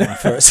diaper on my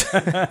first.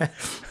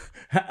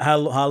 How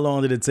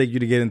long did it take you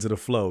to get into the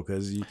flow?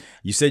 Because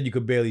you said you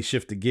could barely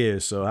shift the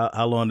gears. So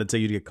how long did it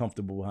take you to get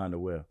comfortable behind the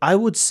wheel? I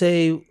would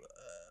say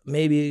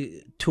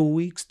maybe 2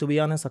 weeks, to be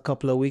honest, a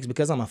couple of weeks,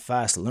 because I'm a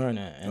fast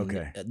learner. And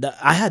okay.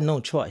 I had no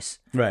choice.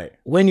 Right.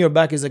 When your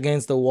back is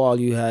against the wall,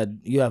 you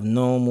have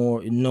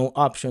no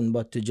option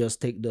but to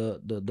just take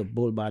the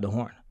bull by the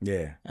horn.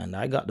 Yeah. And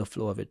I got the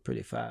flow of it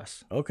pretty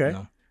fast. Okay.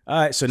 All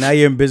right, so now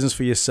you're in business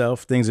for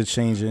yourself. Things are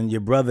changing.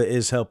 Your brother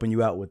is helping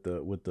you out with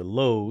the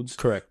loads.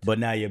 Correct. But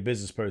now you're a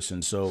business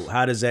person. So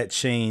how does that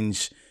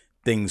change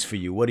things for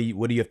you? What do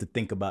you have to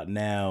think about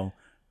now,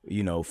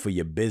 for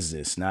your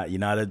business? You're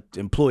not an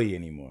employee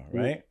anymore,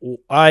 right?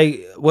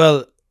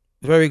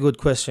 Very good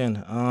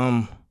question.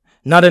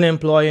 Not an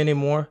employee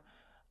anymore.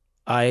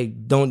 I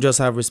don't just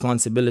have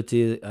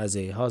responsibility as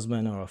a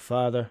husband or a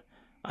father.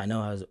 I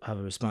now have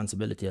a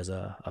responsibility as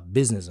a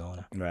business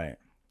owner. Right.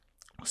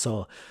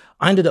 So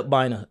I ended up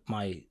buying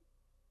my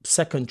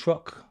second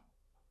truck,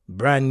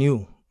 brand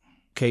new,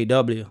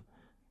 KW,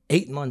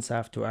 8 months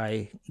after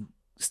I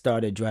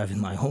started driving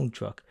my own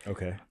truck.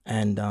 Okay.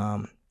 And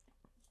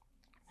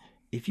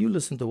if you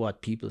listen to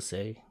what people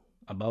say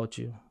about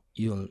you,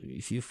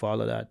 if you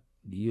follow that,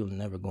 you'll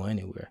never go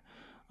anywhere.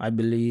 I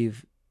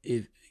believe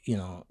if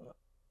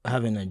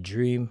having a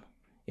dream,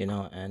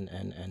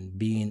 and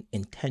being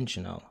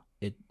intentional,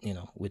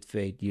 with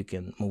faith you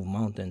can move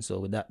mountains. So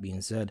with that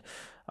being said,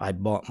 I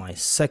bought my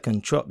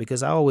second truck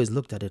because I always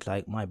looked at it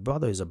like my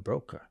brother is a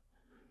broker.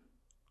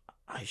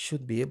 I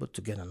should be able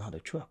to get another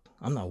truck.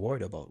 I'm not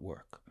worried about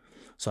work.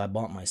 So I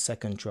bought my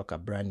second truck, a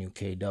brand new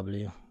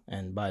KW.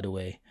 And by the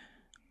way,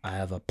 I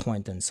have a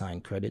point and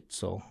sign credit,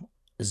 so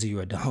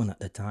 0 down at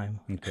the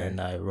time. Okay.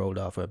 And I rolled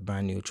off a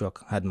brand new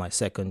truck, had my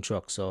second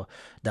truck. So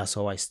that's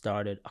how I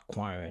started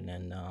acquiring.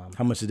 And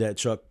how much did that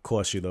truck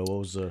cost you though?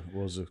 What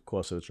was the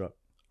cost of the truck?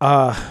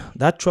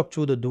 That truck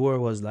through the door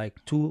was like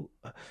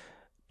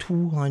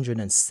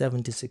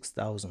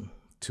 $276,000.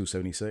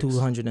 276.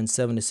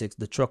 276.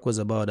 The truck was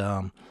about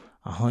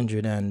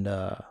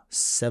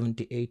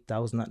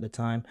 178,000 at the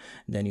time.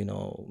 Then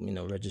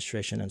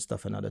registration and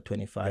stuff, another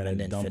 25, and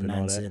then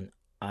financing.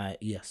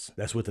 Yes.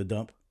 That's with the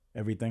dump,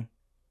 everything.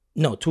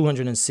 No,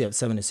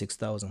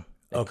 276,000.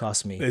 It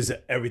cost me. Is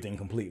everything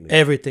completely?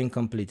 Everything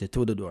completed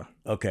to the door.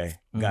 Okay,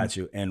 got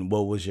you. And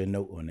what was your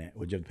note on that?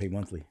 Would you have to pay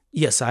monthly?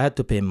 Yes, I had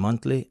to pay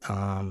monthly.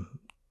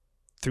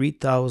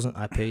 $3,000.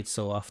 I paid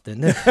so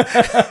often. I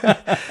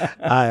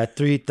had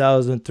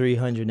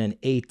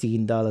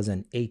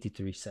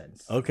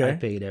 $3,318.83. Okay, I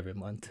paid every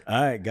month.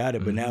 All right, got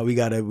it. But now we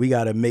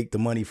gotta make the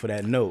money for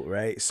that note,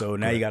 right? So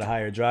now you gotta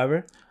hire a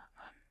driver.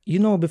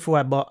 Before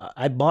I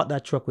bought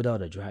that truck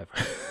without a driver.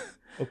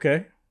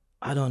 Okay.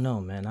 I don't know,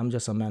 man. I'm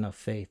just a man of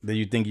faith. Do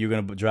you think you're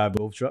gonna drive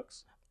both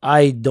trucks?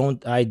 I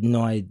didn't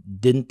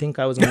think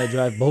I was gonna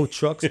drive both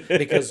trucks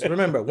because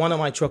remember, one of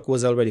my truck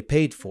was already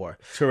paid for.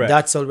 Correct.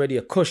 That's already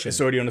a cushion.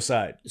 It's already on the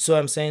side. So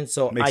I'm saying,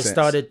 Makes sense.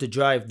 started to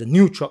drive the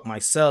new truck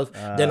myself.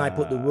 Then I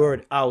put the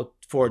word out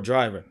for a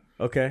driver.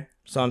 Okay.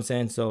 So I'm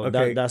saying,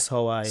 okay. That's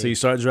how I. So you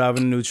start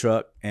driving a new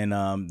truck, and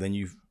then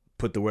you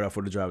put the word out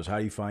for the drivers. How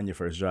do you find your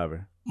first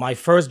driver? My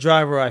first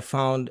driver I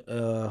found,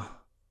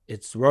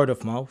 it's word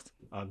of mouth.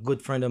 A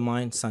good friend of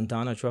mine,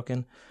 Santana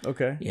Trucking.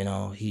 Okay.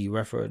 He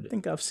referred. I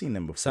think I've seen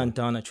them before.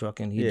 Santana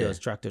Trucking. He does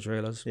tractor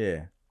trailers.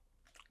 Yeah.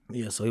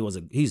 Yeah. So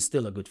he's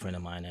still a good friend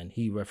of mine, and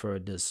he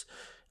referred this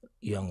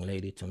young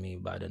lady to me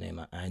by the name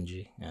of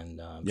Angie.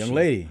 And young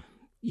lady.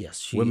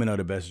 Yes. Women are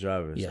the best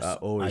drivers. Yes. I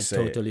always say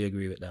totally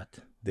agree with that.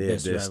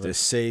 They're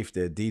safe.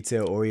 They're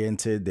detail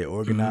oriented. They're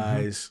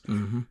organized.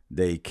 Mm-hmm.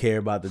 They care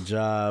about the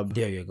job.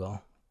 There you go.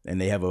 And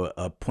they have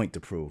a point to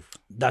prove.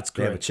 That's correct.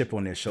 They have a chip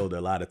on their shoulder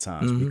a lot of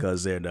times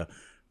because they're the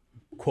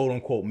quote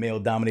unquote male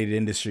dominated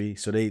industry.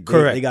 So they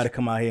got to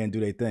come out here and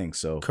do their thing.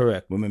 So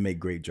correct. Women make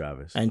great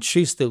drivers. And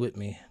she's still with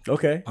me.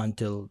 Okay.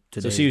 Until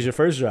today. So she was your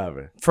first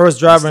driver.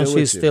 First driver, and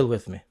she's still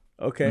with me.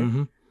 Okay.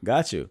 Mm-hmm.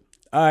 Got you.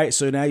 All right.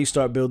 So now you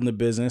start building the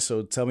business.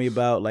 So tell me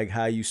about like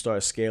how you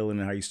start scaling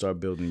and how you start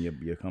building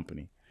your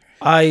company.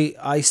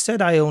 I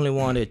said I only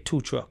wanted 2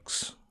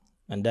 trucks,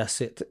 and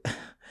that's it.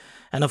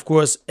 And of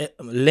course,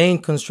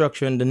 LAIN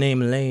Construction, the name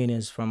LAIN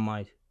is from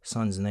my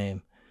son's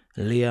name.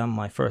 Liam,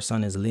 my first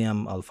son is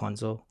Liam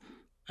Alfonso,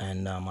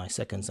 and my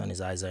second son is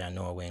Isaiah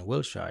Norway in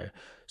Wiltshire.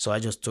 So I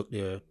just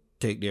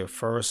take their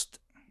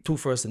two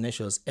first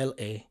initials,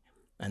 LA,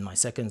 and my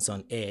second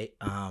son,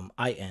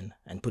 IN,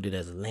 and put it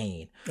as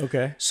LAIN.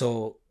 Okay.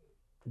 So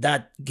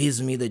that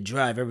gives me the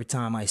drive. Every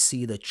time I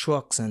see the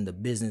trucks and the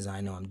business,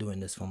 I know I'm doing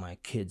this for my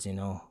kids,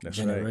 That's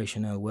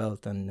generational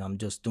wealth, and I'm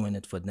just doing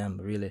it for them,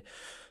 really.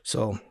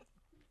 So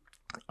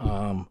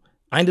I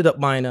ended up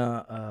buying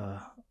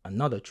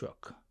another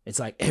truck. It's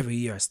like every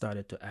year I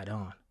started to add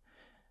on.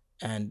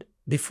 And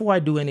before I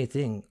do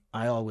anything,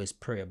 I always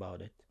pray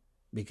about it,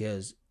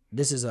 because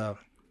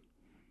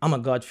I'm a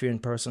God-fearing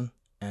person,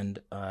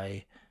 and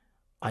I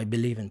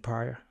believe in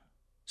prayer.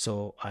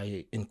 So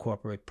I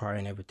incorporate prayer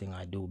in everything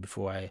I do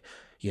before I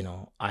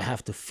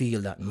have to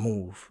feel that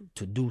move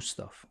to do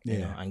stuff,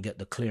 and get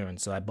the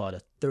clearance. So I bought a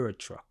 3rd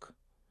truck.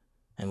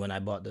 And when I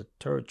bought the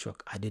 3rd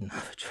truck, I didn't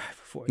have a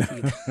driver for it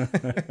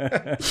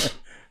either.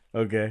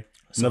 Okay.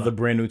 So, another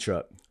brand new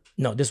truck.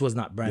 No, this was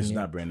not brand new. This is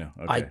not brand new.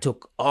 Okay. I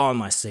took all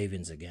my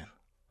savings again.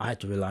 I had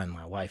to rely on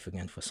my wife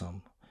again for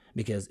some,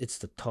 because it's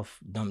the tough.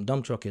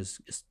 Dump truck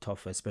is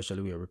tough,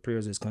 especially where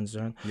repairs is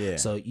concerned. Yeah.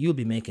 So you'll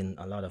be making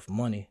a lot of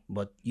money,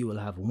 but you will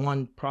have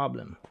one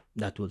problem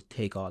that will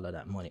take all of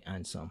that money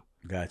and some.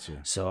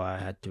 Gotcha. So I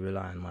had to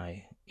rely on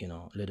my,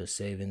 little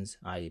savings.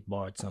 I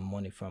borrowed some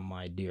money from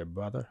my dear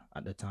brother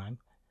at the time,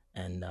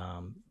 and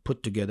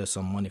put together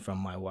some money from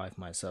my wife,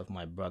 myself,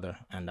 my brother,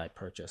 and I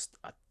purchased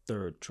a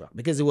 3rd truck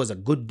because it was a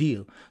good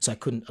deal. So I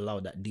couldn't allow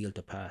that deal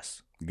to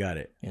pass. Got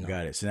it.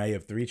 Got it. So now you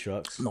have 3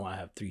 trucks. No, I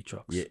have 3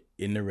 trucks. Yeah,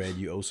 in the red.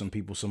 You owe some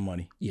people some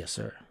money. Yes,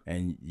 sir.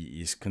 And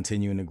you're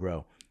continuing to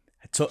grow.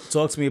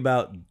 Talk to me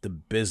about the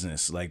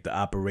business, like the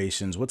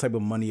operations. What type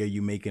of money are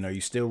you making? Are you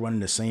still running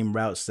the same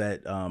routes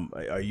that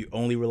are you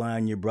only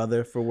relying on your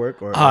brother for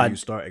work, or you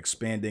start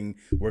expanding,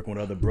 working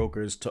with other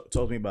brokers? Talk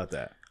to me about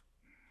that.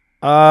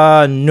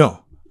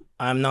 No,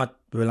 I'm not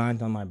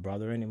reliant on my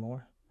brother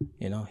anymore.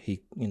 You know,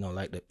 he, you know,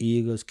 like the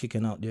eagles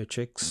kicking out their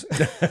chicks.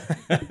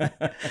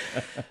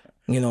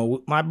 You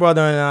know, my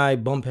brother and I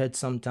bump heads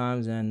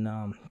sometimes,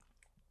 and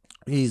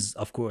he's,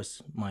 of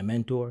course, my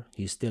mentor.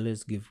 He still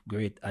is, give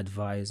great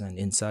advice and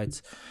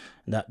insights.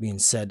 That being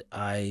said,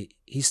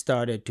 he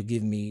started to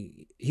give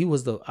me, he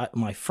was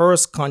my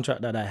first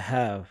contract that I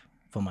have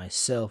for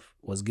myself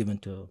was given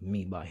to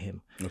me by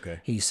him. Okay.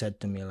 He said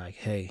to me like,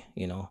 hey,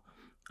 you know,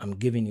 I'm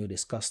giving you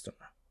this customer.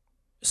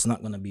 It's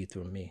not going to be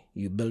through me.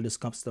 You build this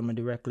customer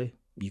directly,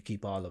 you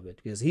keep all of it.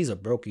 Because he's a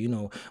broker. You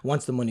know,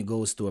 once the money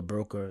goes to a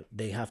broker,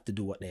 they have to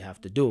do what they have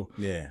to do.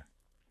 Yeah.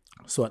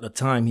 So at the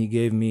time, he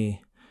gave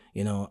me,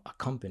 you know, a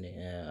company,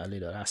 a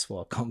little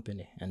asphalt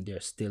company, and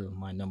they're still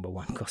my number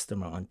one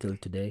customer until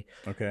today.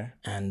 Okay.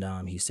 And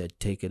he said,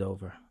 take it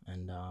over.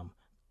 And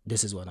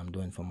this is what I'm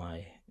doing for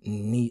my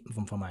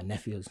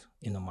nephews,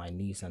 you know, my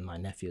niece and my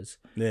nephews.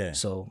 Yeah.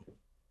 So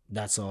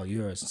that's all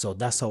yours. So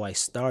that's how I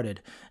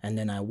started. And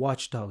then I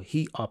watched how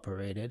he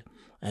operated.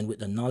 And with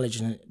the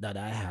knowledge that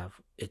I have,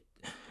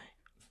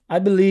 I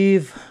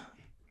believe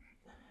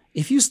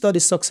if you study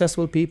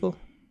successful people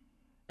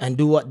and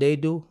do what they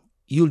do,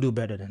 you'll do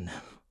better than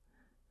them.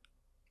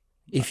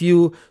 If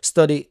you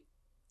study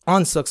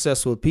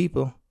unsuccessful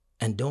people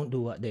and don't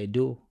do what they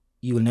do,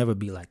 you will never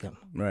be like them.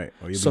 Right.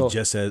 Or you'll be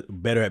just as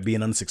better at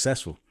being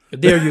unsuccessful.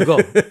 There you go.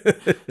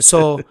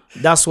 So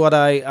that's what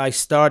I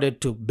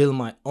started to build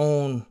my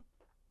own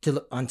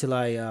until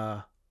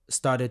I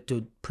started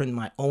to print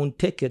my own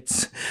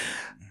tickets.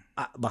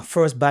 My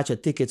first batch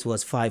of tickets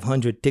was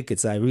 500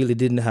 tickets. I really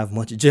didn't have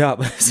much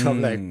job. So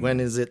I'm like, when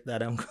is it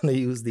that I'm going to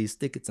use these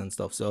tickets and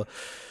stuff? So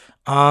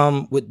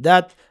with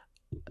that,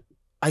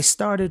 I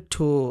started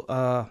to,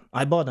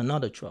 I bought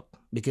another truck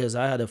because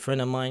I had a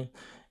friend of mine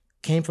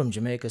came from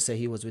Jamaica, say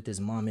he was with his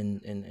mom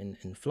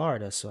in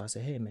Florida. So I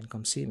said, hey man,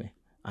 come see me.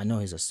 I know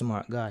he's a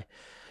smart guy.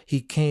 He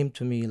came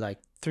to me like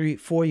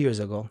 3-4 years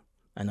ago,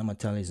 and I'm gonna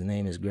tell you his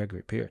name is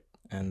Gregory Peart.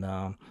 And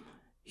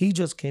he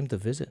just came to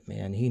visit me,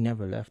 and he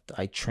never left.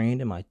 I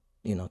trained him. I,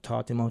 you know,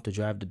 taught him how to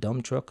drive the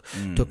dump truck,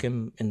 took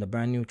him in the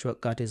brand new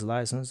truck, got his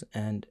license,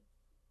 and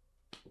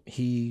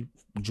he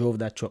drove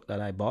that truck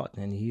that I bought,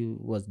 and he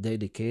was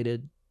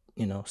dedicated,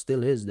 you know,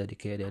 still is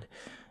dedicated.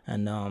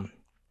 And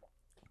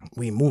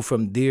we moved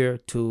from there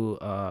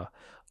to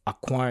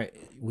acquire.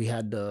 We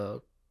had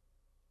the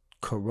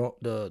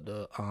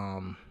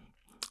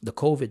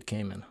COVID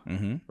came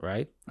in,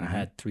 right? I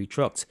had 3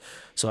 trucks.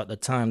 So at the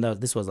time,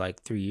 this was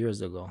like 3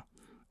 years ago,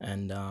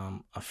 and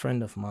a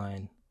friend of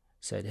mine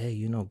said, hey,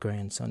 you know,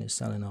 grandson is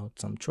selling out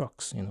some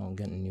trucks, you know,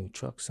 getting new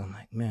trucks. I'm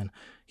like, man,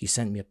 he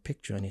sent me a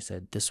picture and he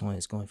said, this one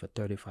is going for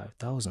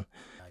 $35,000.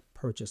 I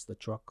purchased the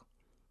truck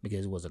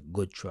because it was a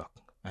good truck,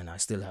 and I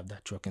still have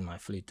that truck in my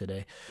fleet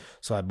today.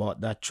 So I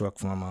bought that truck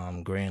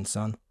from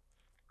grandson.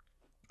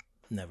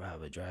 Never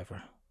have a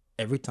driver.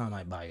 Every time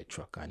I buy a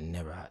truck, I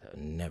never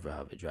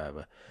have a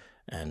driver.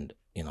 And,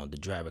 you know, the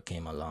driver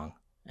came along,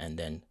 and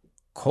then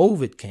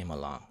COVID came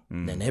along.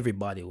 Then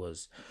everybody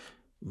was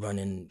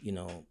running, you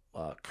know,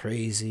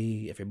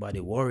 crazy. Everybody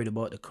worried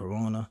about the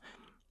corona.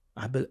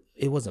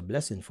 It was a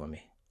blessing for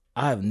me.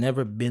 I have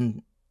never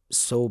been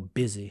so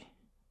busy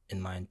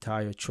in my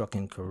entire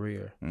trucking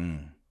career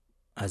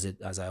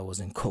as I was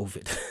in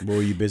COVID. What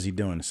were you busy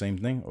doing? The same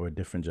thing or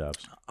different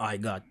jobs? I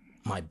got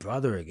my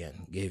brother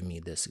again gave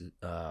me this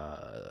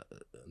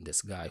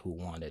this guy who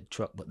wanted a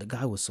truck, but the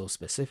guy was so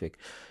specific.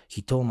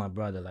 He told my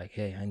brother like,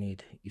 hey,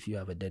 if you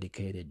have a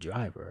dedicated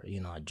driver,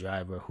 you know, a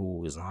driver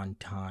who is on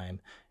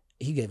time.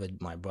 He gave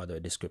my brother a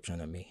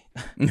description of me.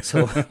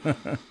 So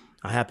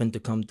I happened to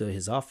come to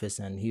his office,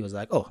 and he was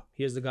like, oh,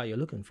 here's the guy you're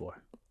looking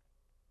for.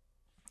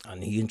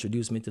 And he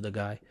introduced me to the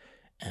guy,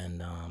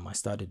 and I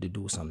started to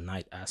do some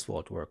night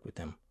asphalt work with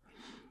him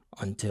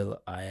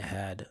until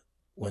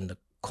when the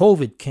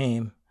COVID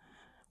came,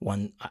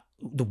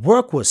 the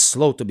work was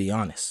slow, to be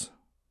honest.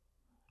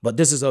 But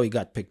this is how he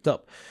got picked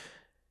up.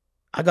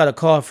 I got a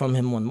call from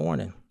him one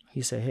morning.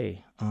 He said,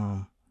 hey,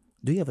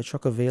 do you have a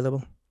truck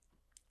available?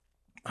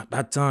 At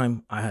that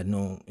time, I had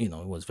no, you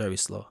know, it was very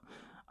slow.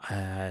 I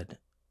had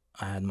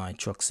my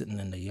truck sitting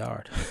in the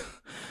yard,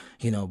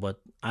 you know,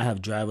 but I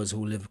have drivers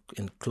who live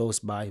close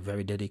by,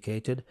 very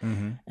dedicated.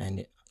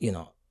 And, you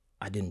know,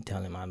 I didn't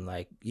tell him. I'm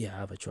like, yeah, I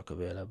have a truck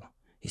available.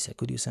 He said,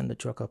 could you send the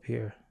truck up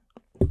here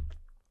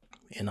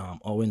in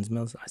Owens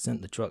Mills? I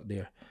sent the truck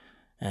there,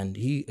 and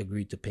he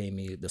agreed to pay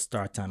me the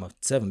start time of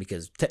 7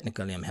 because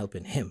technically I'm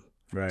helping him.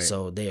 Right.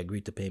 So they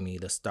agreed to pay me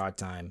the start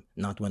time,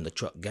 not when the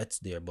truck gets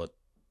there, but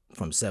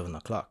from 7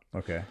 o'clock.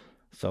 Okay.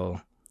 So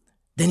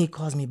then he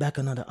calls me back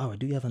another hour.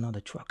 Do you have another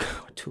truck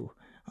or 2?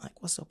 I'm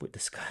like, what's up with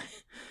this guy?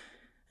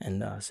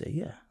 And I say,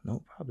 yeah,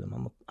 no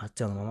problem. I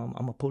tell him I'm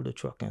gonna pull the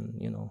truck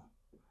and, you know,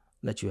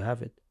 let you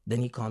have it.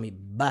 Then he called me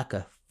back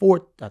a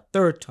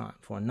 3rd time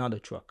for another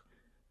truck.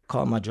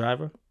 Called my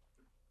driver.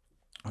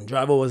 And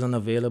driver wasn't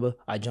available.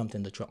 I jumped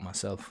in the truck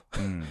myself.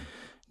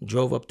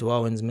 Drove up to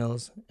Owens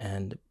Mills,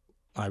 and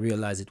I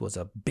realized it was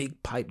a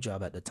big pipe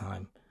job at the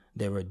time.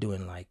 They were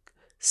doing like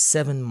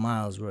 7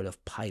 miles worth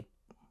of pipe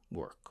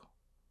work.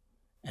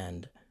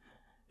 And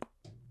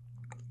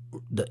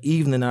the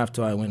evening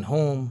after I went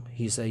home,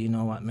 he said, you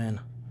know what,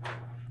 man,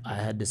 I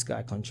had this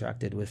guy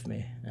contracted with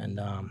me, and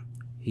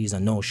he's a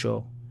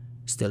no-show.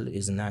 Still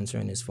isn't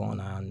answering his phone.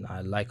 And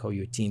I like how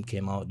your team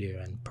came out there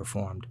and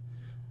performed.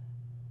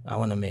 I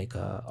want to make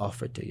an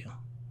offer to you.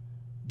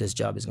 This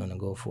job is going to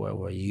go for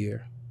over a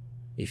year.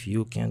 If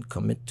you can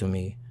commit to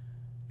me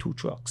 2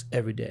 trucks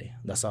every day,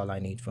 that's all I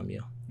need from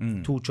you.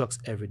 2 trucks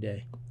every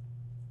day.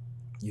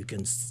 You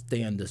can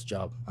stay on this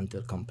job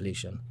until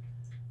completion.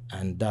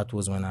 And that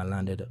was when I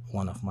landed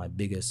one of my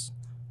biggest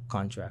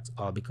contracts,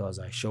 all because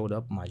I showed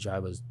up, my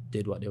drivers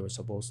did what they were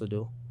supposed to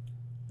do,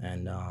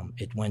 and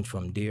it went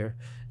from there.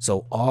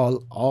 So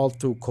all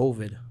through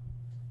COVID,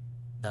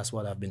 that's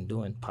what I've been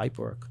doing, pipe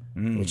work,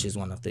 which is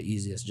one of the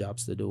easiest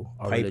jobs to do.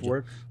 Pipe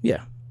work?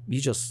 Yeah. You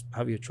just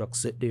have your truck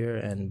sit there,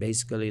 and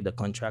basically the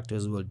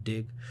contractors will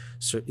dig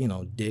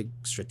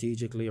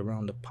strategically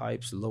around the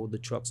pipes, load the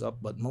trucks up,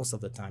 but most of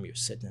the time you're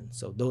sitting.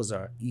 So those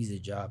are easy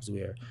jobs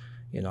where,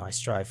 I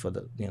strive for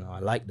I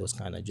like those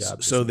kind of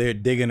jobs. So they're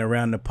digging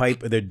around the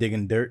pipe, or they're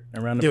digging dirt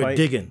around the pipe? They're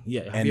digging,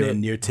 yeah. And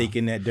then you're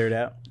taking that dirt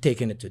out?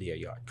 Taking it to their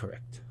yard,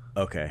 correct.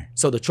 Okay.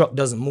 So the truck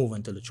doesn't move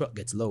until the truck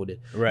gets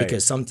loaded. Right.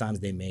 Because sometimes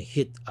they may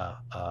hit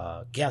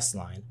a gas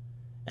line,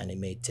 and it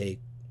may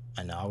take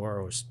an hour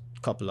or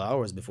couple of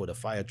hours before the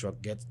fire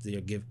truck gets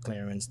there, give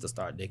clearance to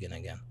start digging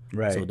again.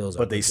 Right. So those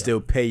but they still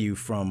pay you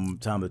from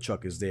time the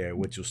truck is there,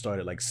 which will start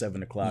at like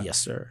 7 o'clock. Yes,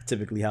 sir.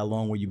 Typically, how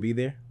long will you be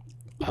there?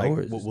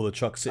 Hours. Will the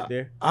truck sit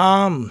there?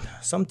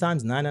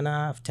 Sometimes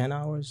 9.5, 10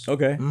 hours.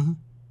 Okay.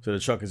 So the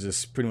truck is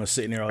just pretty much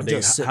sitting there all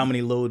day. How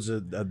many loads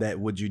of that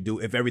would you do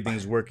if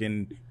everything's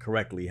working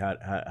correctly?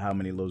 How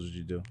many loads would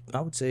you do?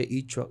 I would say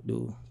each truck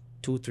do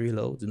 2-3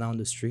 loads down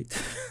the street.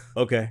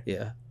 Okay.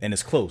 Yeah. And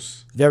it's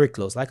close. Very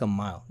close, like a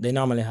mile. They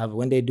normally have,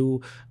 when they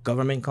do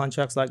government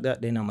contracts like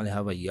that, they normally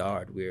have a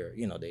yard where,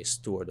 they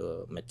store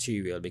the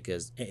material,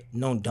 because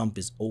no dump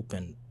is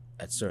open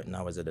at certain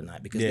hours of the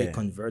night, because they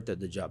converted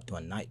the job to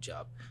a night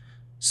job.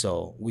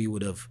 So we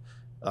would have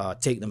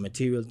take the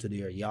material to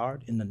their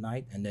yard in the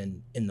night, and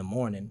then in the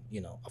morning,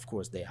 of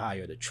course, they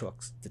hire the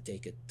trucks to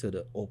take it to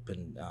the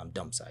open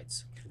dump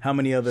sites. How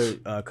many other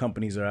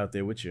companies are out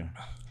there with you?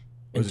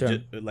 Was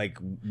it just, like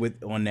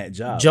on that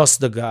job? Just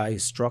the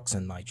guy's trucks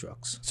and my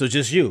trucks. So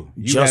just you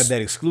have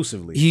that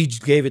exclusively. He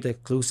gave it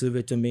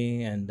exclusively to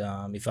me, and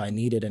if I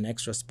needed an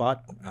extra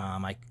spot,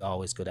 I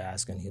always could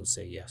ask, and he'll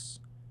say yes.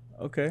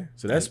 Okay,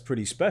 so that's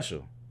pretty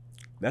special.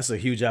 That's a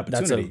huge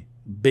opportunity.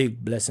 That's a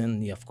big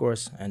blessing, yeah, of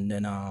course. And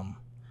then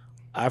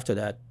after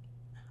that,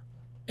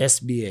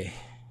 SBA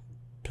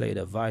played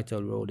a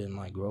vital role in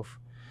my growth.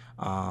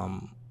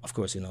 Of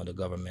course, the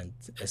government,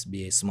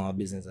 SBA, Small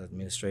Business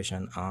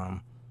Administration.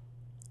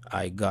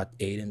 I got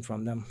aid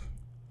from them,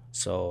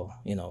 so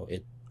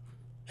it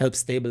helped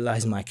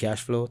stabilize my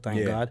cash flow,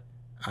 thank God.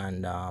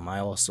 And I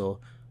also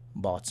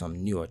bought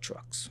some newer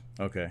trucks.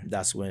 Okay,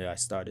 that's when I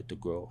started to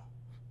grow,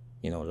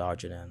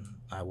 larger than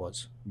I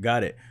was.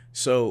 Got it.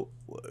 So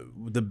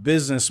the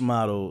business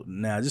model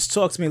now, just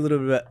talk to me a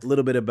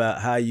little bit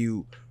about how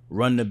you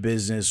run the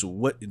business.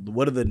 What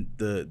are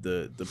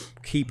the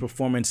key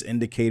performance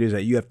indicators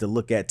that you have to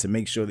look at to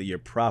make sure that you're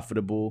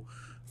profitable?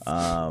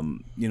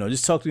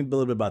 Just talk to me a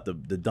little bit about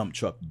the dump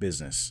truck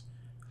business.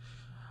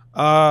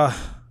 My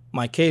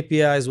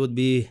KPIs would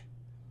be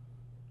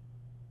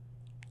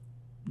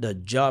the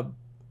job.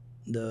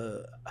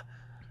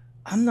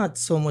 I'm not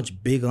so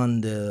much big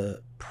on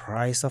the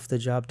price of the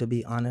job, to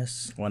be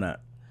honest. Why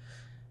not?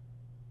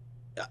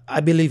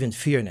 I believe in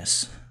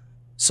fairness.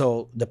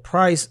 So the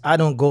price, I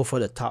don't go for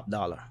the top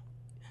dollar.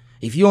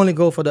 If you only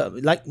go for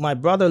like my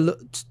brother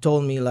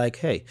told me, like,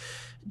 hey,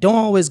 don't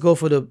always go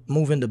for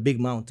moving the big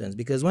mountains,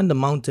 because when the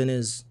mountain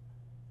is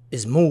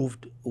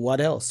moved,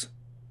 what else?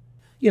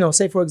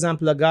 Say for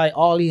example, a guy,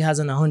 all he has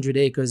in 100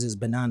 acres is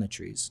banana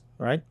trees,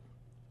 right?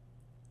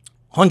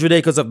 100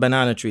 acres of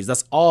banana trees.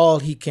 That's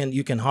all you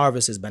can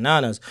harvest is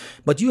bananas.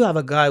 But you have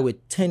a guy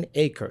with 10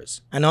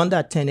 acres. And on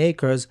that 10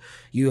 acres,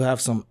 you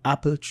have some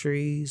apple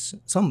trees,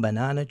 some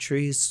banana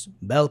trees,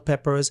 bell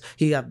peppers.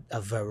 He have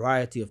a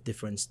variety of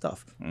different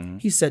stuff. Mm-hmm.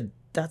 He said,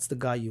 that's the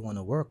guy you want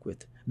to work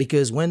with.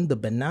 Because when the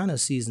banana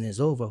season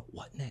is over,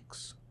 what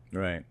next?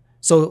 Right.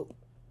 So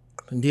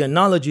the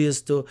analogy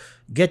is to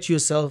get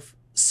yourself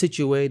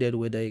situated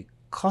with a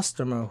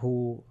customer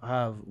who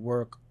have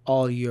work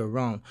all year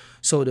round.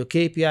 So the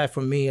KPI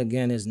for me,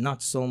 again, is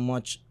not so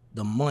much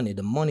the money.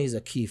 The money is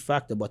a key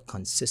factor, but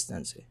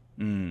consistency.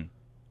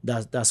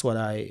 That's what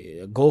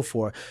I go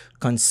for.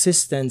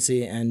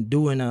 Consistency and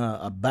doing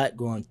a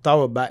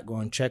thorough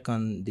background check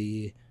on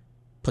the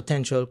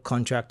potential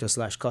contractor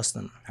 /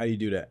 customer. How do you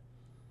do that?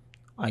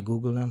 I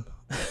Google them.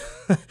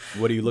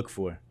 What do you look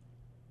for?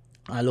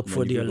 I look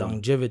for their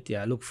longevity.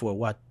 I look for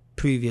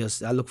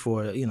I look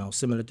for,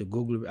 similar to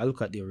Google, I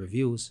look at their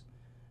reviews.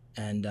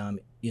 And,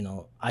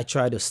 I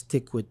try to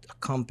stick with a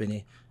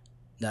company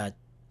that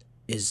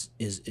is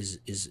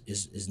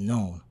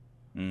known.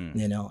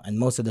 You know, and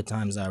most of the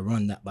times I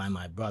run that by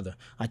my brother.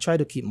 I try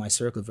to keep my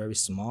circle very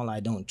small. I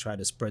don't try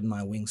to spread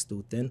my wings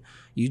too thin.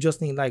 You just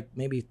need like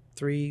maybe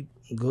 3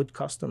 good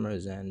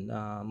customers, and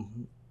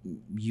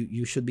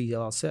you should be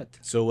all set.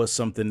 So what's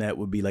something that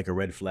would be like a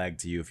red flag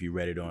to you if you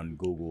read it on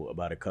Google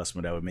about a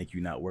customer that would make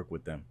you not work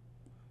with them?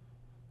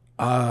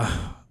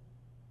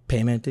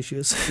 Payment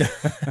issues.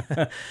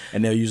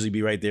 And they'll usually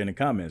be right there in the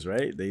comments,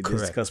 right? This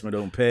Correct. customer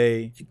don't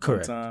pay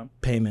Correct. on time.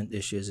 Payment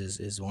issues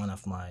is one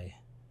of my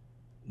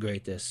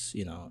greatest,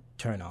 you know,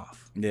 turn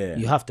off. Yeah.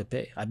 You have to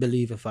pay. I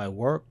believe if I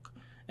work,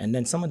 and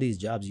then some of these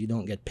jobs you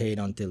don't get paid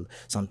until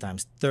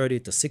sometimes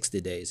 30 to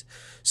 60 days.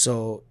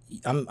 So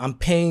I'm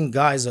paying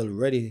guys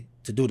already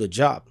to do the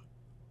job,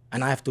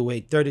 and I have to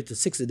wait 30 to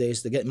 60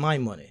 days to get my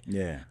money.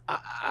 Yeah.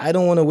 I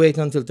don't want to wait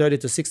until 30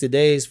 to 60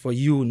 days for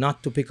you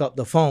not to pick up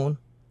the phone,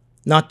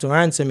 not to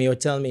answer me or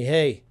tell me,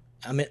 hey,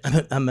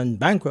 I'm in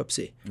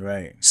bankruptcy.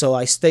 Right. So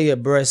I stay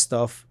abreast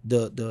of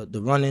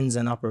the run-ins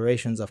and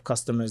operations of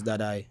customers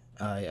that I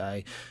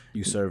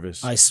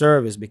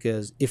service,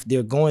 because if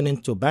they're going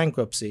into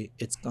bankruptcy,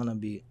 it's gonna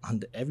be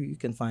you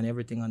can find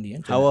everything on the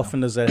internet. How often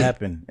does that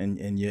happen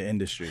in your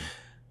industry?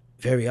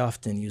 Very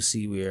often. You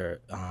see where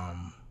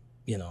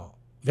you know,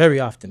 very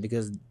often,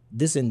 because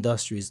this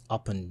industry is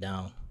up and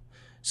down.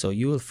 So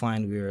you will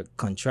find where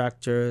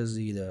contractors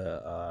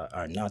either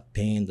are not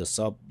paying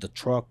the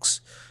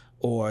trucks,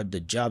 or the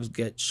jobs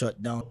get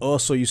shut down.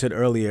 Also, you said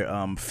earlier,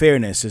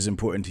 fairness is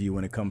important to you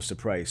when it comes to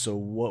price. So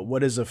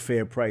what is a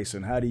fair price,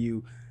 and how do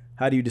you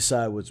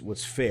decide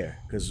what's fair?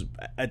 Because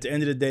at the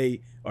end of the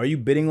day, are you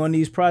bidding on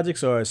these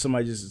projects, or is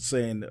somebody just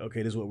saying,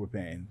 okay, this is what we're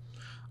paying?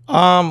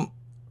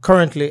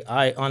 Currently,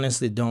 I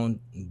honestly don't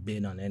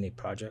bid on any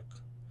project,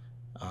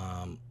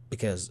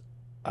 because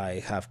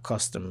I have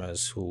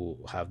customers who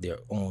have their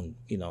own,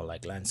 you know,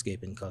 like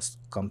landscaping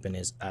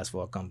companies,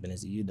 asphalt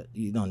companies.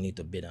 You don't need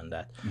to bid on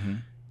that. Mm-hmm.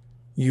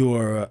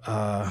 Your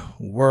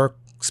work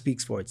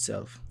speaks for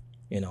itself.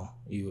 You know,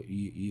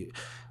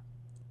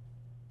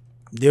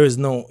 there is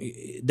no,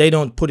 they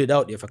don't put it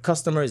out there. If a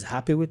customer is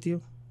happy with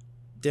you,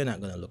 they're not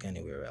going to look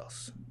anywhere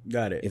else.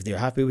 Got it. If they're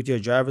happy with your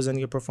drivers and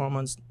your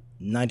performance,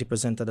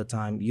 90% of the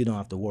time, you don't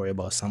have to worry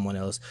about someone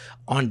else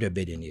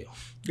underbidding you.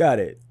 Got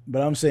it.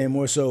 But I'm saying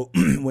more so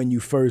when you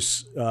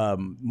first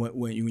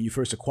when you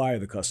first acquire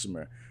the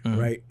customer,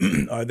 right?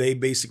 Are they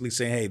basically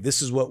saying, hey,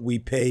 this is what we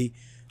pay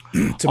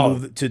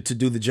to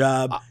do the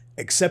job,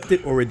 accept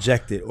it or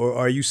reject it? Or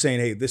are you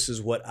saying, hey, this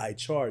is what I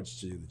charge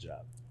to do the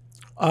job?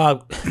 I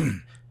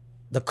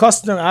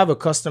have a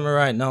customer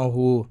right now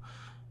who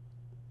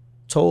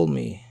told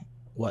me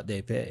what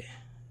they pay.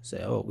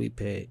 Say, oh, we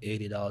pay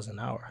 $80 an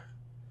hour.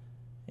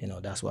 You know,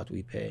 that's what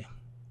we pay.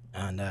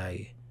 And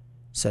I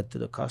said to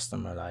the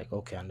customer, like,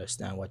 okay, I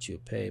understand what you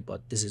pay,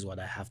 but this is what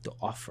I have to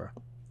offer.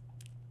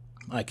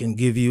 I can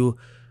give you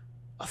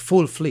a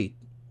full fleet.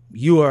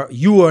 You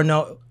are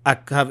now, I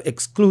have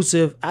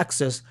exclusive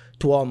access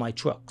to all my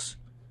trucks.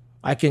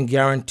 I can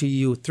guarantee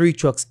you 3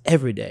 trucks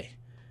every day.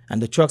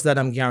 And the trucks that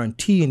I'm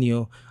guaranteeing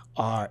you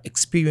are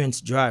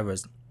experienced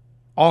drivers.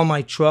 All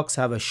my trucks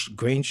have a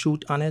grain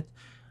chute on it.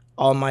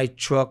 All my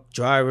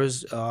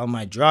drivers,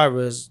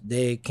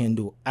 they can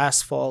do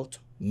asphalt,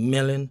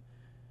 milling.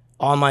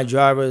 All my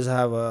drivers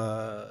have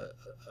a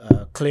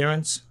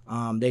clearance.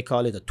 They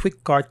call it a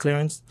TWIC card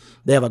clearance.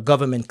 They have a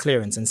government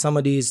clearance. And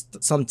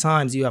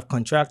sometimes you have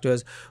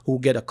contractors who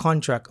get a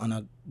contract on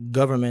a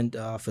government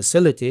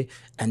facility,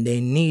 and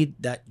they need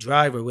that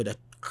driver with a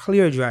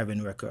clear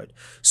driving record.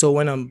 So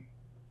when I'm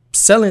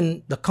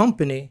selling the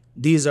company,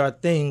 these are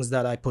things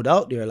that I put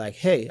out there, like,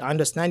 hey, I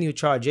understand you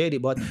charge 80,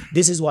 but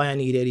this is why I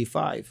need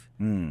 85.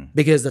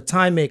 Because the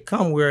time may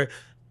come where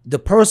the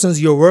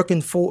persons you're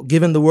working for,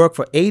 given the work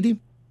for 80,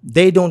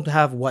 they don't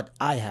have what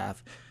I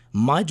have.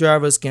 My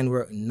drivers can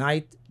work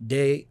night,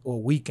 day,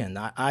 or weekend.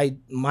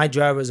 My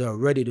drivers are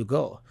ready to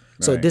go.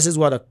 So this is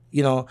what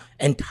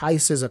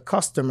entices a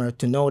customer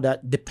to know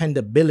that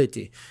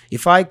dependability.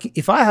 If I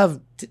have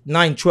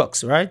 9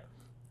 trucks, right,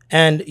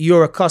 and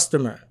you're a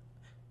customer,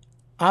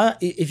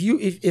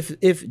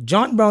 if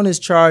John Brown is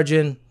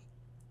charging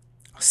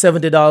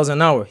 $70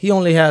 an hour, he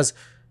only has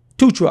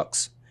 2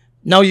 trucks.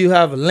 Now you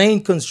have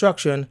LAIN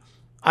construction.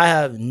 I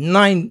have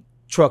 9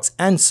 trucks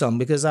and some,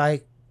 because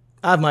I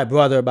have my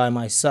brother by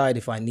my side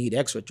if I need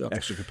extra trucks.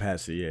 Extra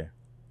capacity, yeah.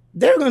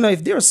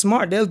 If they're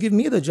smart, they'll give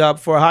me the job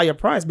for a higher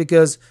price,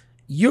 because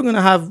you're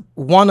gonna have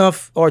 1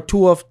 or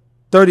 2 of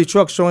 30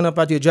 trucks showing up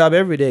at your job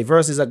every day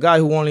versus a guy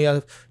who only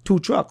has 2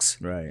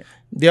 trucks. Right.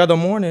 The other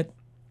morning,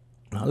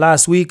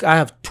 last week, I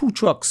have 2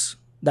 trucks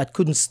that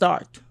couldn't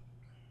start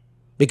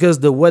because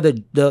the weather,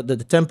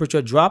 the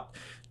temperature dropped.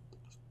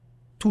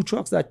 2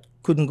 trucks that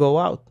couldn't go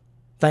out.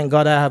 Thank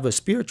God I have a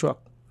spare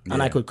truck,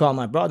 and I could call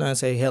my brother and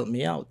say, help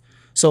me out.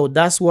 So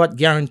that's what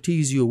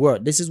guarantees you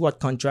work. This is what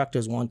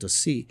contractors want to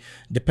see,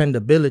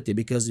 dependability,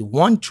 because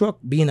 1 truck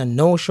being a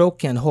no-show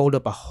can hold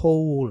up a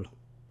whole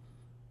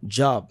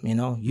job.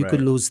 You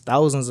could lose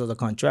thousands of the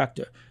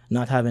contractor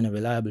not having a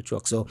reliable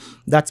truck. So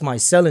that's my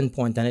selling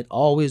point, and it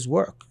always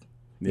works.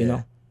 You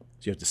know.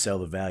 So you have to sell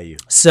the value.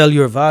 Sell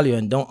your value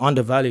and don't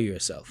undervalue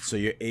yourself. So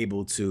you're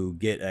able to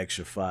get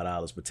extra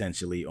 $5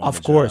 potentially on Of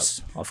the course,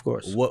 job. of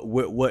course.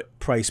 What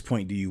price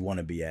point do you want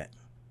to be at?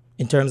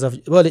 In terms of,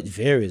 well, it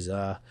varies.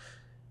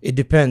 It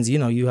depends. You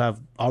know, you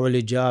have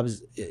hourly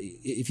jobs.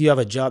 If you have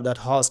a job that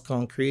hauls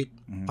concrete,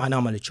 I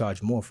normally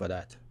charge more for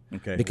that.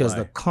 Okay. Because why?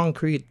 the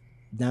concrete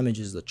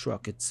damages the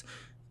truck. It's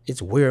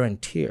wear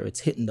and tear. It's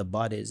hitting the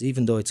bodies.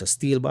 Even though it's a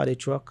steel body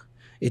truck,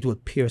 it will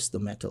pierce the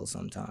metal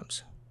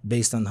sometimes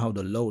based on how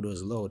the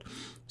loaders load.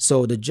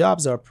 So the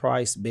jobs are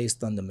priced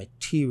based on the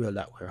material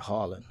that we're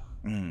hauling.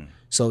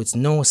 So it's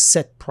no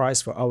set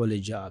price for hourly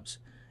jobs.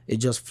 It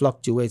just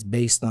fluctuates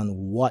based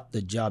on what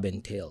the job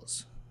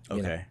entails.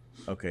 you know. Okay.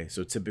 Okay.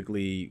 So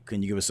typically,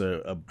 can you give us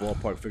a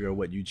ballpark figure of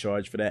what you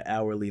charge for that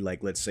hourly?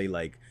 Like, let's say,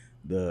 like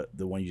the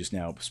one you just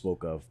now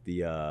spoke of.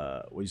 The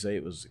what you say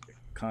it was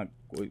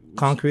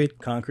Concrete.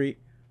 Concrete.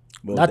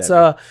 What would That's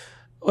that be?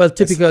 well,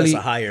 typically that's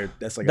a higher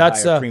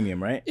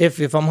premium, right?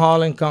 If I'm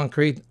hauling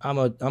concrete, I'm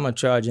a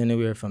charge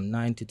anywhere from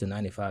 $90 to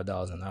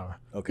 $95 an hour.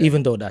 Okay.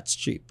 Even though that's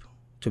cheap,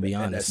 to be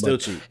And honest. that's still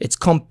But cheap. It's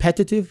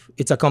competitive.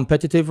 It's a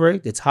competitive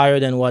rate. It's higher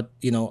than what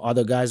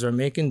other guys are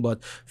making,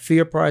 but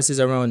fair price is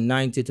around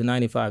 $90 to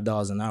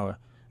 $95 an hour.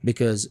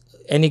 Because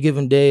any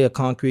given day, a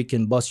concrete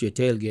can bust your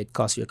tailgate,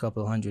 cost you a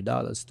couple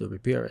 $100 to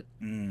repair it.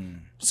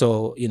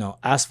 So,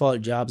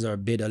 asphalt jobs are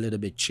bid a little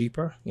bit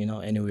cheaper,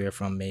 anywhere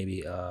from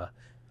maybe,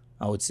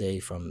 I would say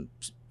from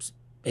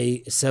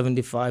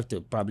 75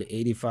 to probably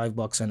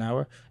 $85 an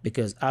hour,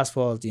 because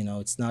asphalt,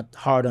 it's not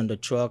hard on the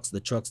trucks.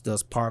 The trucks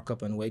does park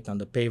up and wait on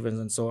the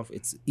pavements and so forth.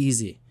 It's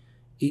easy.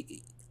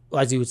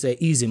 As you would say,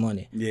 easy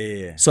money.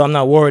 Yeah. So I'm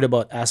not worried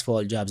about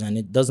asphalt jobs, and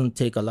it doesn't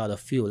take a lot of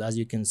fuel. As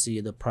you can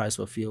see, the price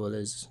for fuel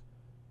is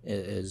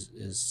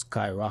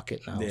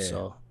skyrocket now. Yeah.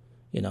 So,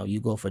 you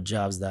go for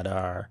jobs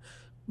that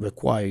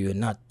require you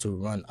not to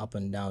run up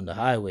and down the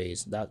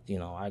highways. That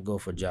I go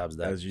for jobs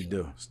that As you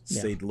do.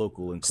 Stay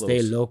local and close.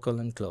 Stay local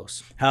and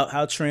close.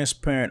 How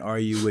transparent are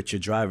you with your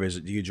drivers?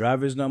 Do your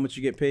drivers know how much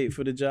you get paid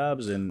for the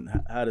jobs, and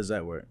how does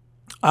that work?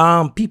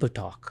 People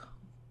talk,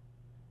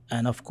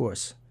 and of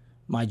course,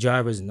 my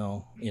drivers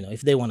know,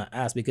 if they want to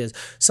ask, because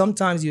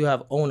sometimes you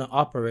have owner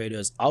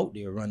operators out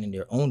there running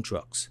their own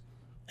trucks,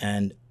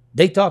 and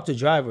they talk to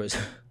drivers,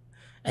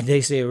 and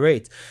they say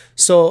rates.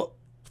 So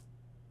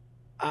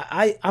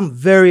I'm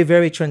very,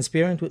 very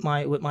transparent with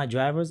my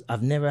drivers.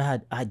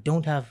 I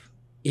don't have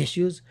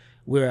issues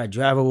where a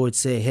driver would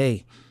say,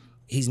 hey,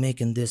 he's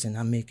making this and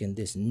I'm making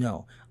this.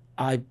 No,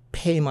 I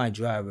pay my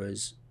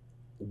drivers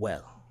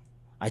well.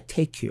 I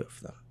take care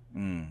of them.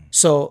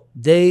 So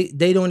they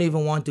don't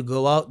even want to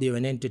go out there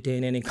and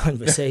entertain any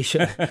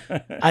conversation.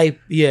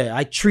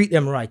 I treat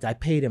them right. I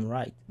pay them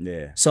right.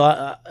 Yeah.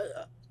 So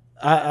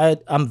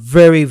I'm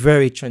very,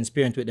 very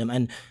transparent with them,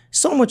 and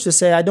so much to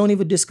say I don't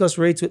even discuss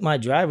rates with my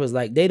drivers.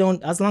 Like, they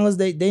don't, as long as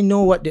they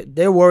know what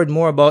they're worried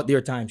more about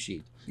their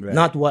timesheet,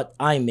 not what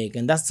I make.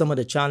 And that's some of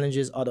the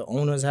challenges other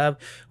owners have,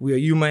 where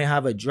you might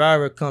have a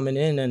driver coming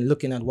in and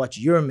looking at what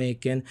you're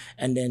making,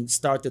 and then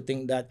start to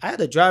think that. I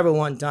had a driver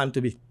one time,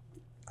 to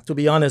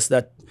be honest,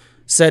 that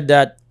said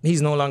that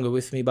he's no longer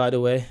with me, by the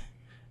way,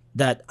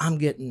 that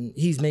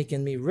he's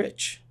making me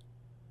rich.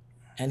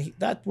 And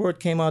that word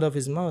came out of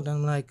his mouth. And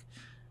I'm like,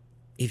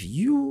 if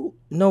you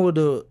know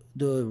the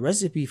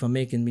recipe for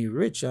making me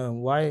rich,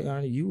 why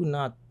are you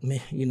not,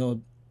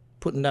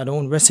 putting that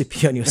own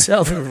recipe on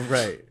yourself?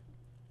 Right.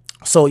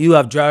 So you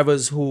have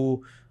drivers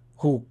who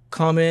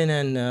come in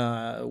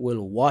and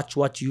will watch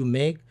what you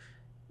make,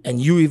 and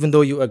even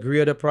though you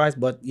agree on the price,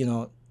 but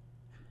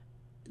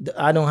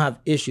I don't have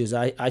issues.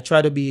 I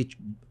try to be.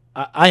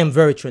 I am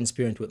very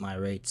transparent with my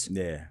rates.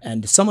 Yeah.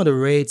 And some of the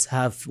rates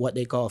have what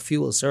they call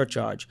fuel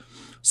surcharge.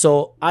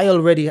 So I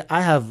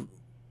have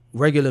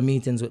regular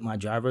meetings with my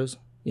drivers,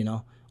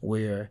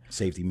 where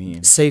Safety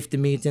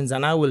meetings,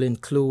 and I will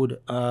include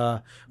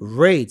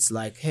rates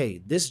like,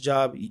 hey, this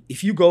job,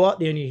 if you go out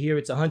there and you hear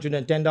it's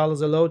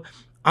 $110 a load,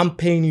 I'm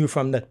paying you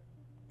from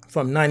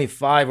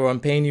 95, or I'm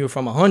paying you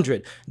from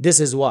 100. This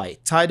is why.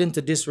 Tied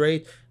into this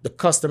rate, the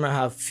customer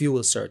have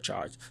fuel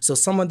surcharge. So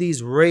some of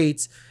these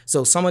rates,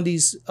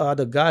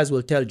 the guys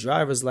will tell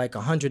drivers like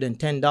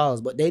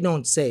 $110, but they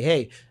don't say,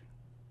 hey,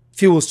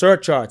 fuel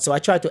surcharge. So I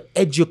try to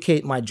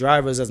educate my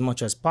drivers as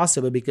much as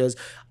possible, because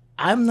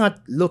I'm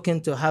not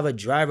looking to have a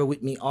driver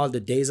with me all the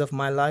days of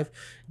my life.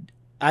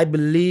 I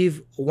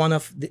believe one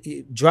of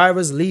the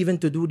drivers leaving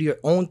to do their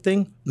own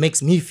thing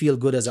makes me feel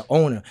good as an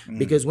owner.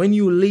 Because when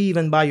you leave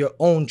and buy your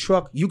own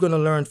truck, you're going to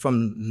learn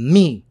from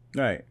me.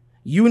 right?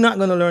 You're not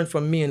going to learn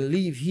from me and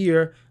leave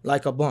here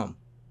like a bum.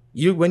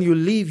 When you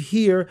leave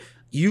here,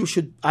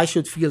 I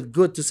should feel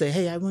good to say,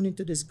 hey, I run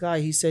into this guy.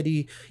 He said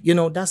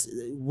that's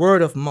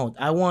word of mouth.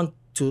 I want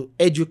to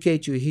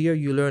educate you here.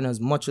 You learn as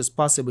much as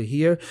possible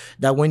here,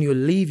 that when you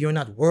leave, you're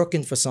not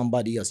working for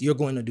somebody else. You're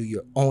going to do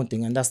your own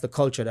thing. And that's the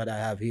culture that I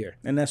have here.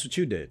 And that's what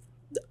you did.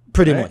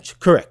 Pretty Right. much.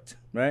 Correct.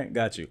 Right,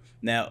 got you.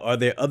 Now, are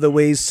there other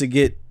ways to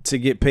get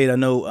paid? I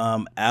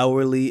know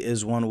hourly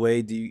is one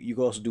way. Do you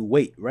also do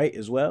weight, right,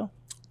 as well?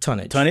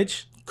 Tonnage.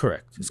 Tonnage.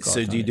 Correct. It's called So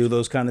do you tonnage. do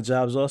those kind of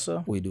jobs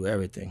also? We do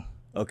everything.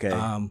 Okay.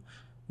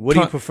 What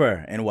do you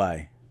prefer and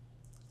why?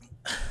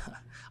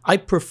 I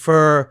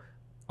prefer,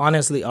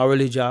 honestly,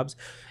 hourly jobs.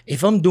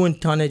 If I'm doing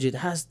tonnage,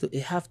 that's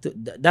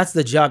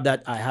the job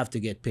that I have to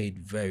get paid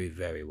very,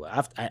 very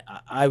well.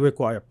 I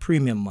require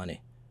premium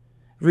money.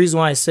 The reason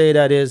why I say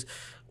that is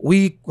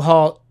we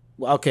haul,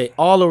 okay,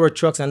 all our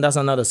trucks, and that's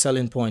another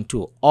selling point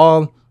too.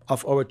 All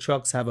of our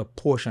trucks have a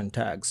portion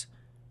tags.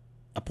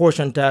 A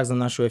portion tags, I'm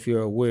not sure if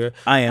you're aware.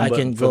 I am,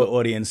 but for the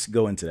audience,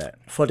 go into that.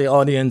 For the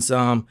audience,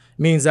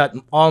 means that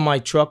all my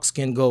trucks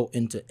can go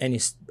into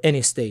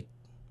any state.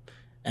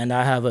 And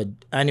I have an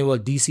annual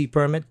DC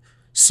permit.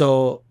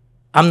 So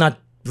I'm not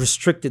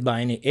restricted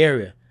by any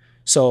area.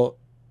 So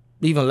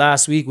even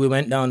last week, we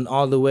went down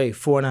all the way,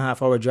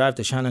 4.5-hour drive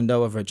to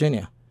Shenandoah,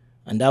 Virginia.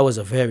 And that was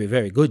a very,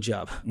 very good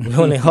job. We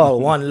only haul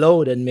one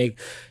load and make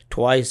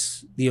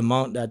twice the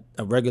amount that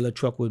a regular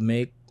truck would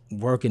make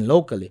working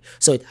locally.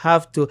 So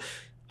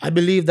I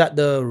believe that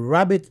the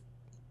rabbit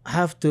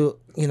have to,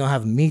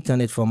 have meat on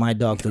it for my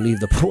dog to leave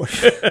the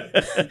porch.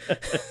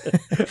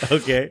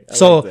 Okay.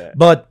 So, like that.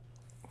 But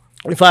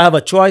if I have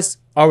a choice,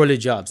 hourly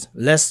jobs,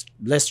 less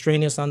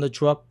strenuous on the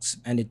trucks,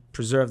 and it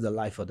preserves the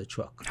life of the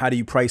truck. How do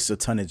you price the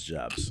tonnage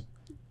jobs?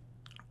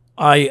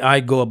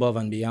 I go above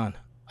and beyond.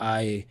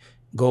 I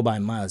go by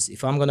miles.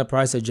 If I'm gonna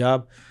price a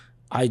job,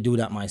 I do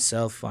that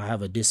myself. I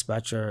have a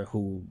dispatcher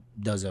who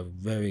does a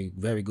very,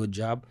 very good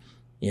job,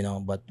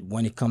 but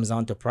when it comes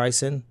down to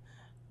pricing,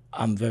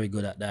 I'm very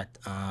good at that.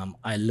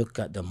 I look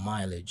at the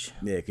mileage.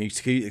 Yeah, can you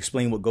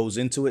explain what goes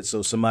into it?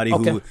 So somebody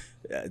Okay. who,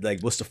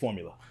 what's the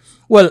formula?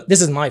 Well,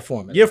 this is my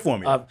formula. Your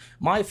formula.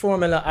 My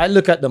formula, I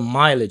look at the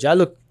mileage.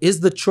 Is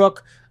the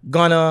truck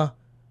gonna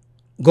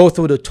go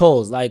through the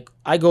tolls? Like,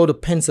 I go to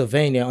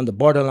Pennsylvania on the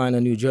borderline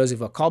of New Jersey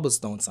for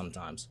cobblestone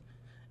sometimes.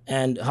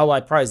 And how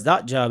I price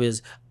that job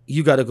is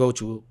you got to go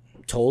to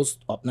tolls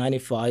up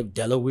 95,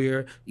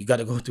 Delaware. You got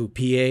to go through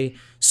PA.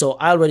 So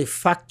I already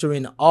factor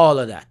in all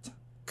of that.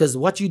 Because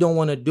what you don't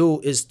want to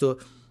do is to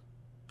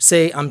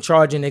say I'm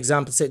charging,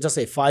 just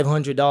say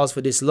 $500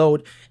 for this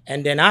load.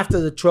 And then after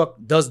the truck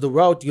does the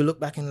route, you look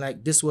back and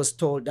like, this was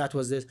toll, that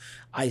was this.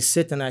 I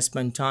sit and I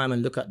spend time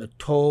and look at the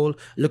toll,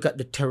 look at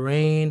the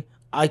terrain.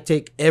 I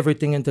take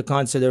everything into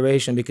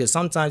consideration because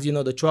sometimes,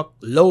 the truck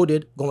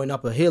loaded going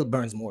up a hill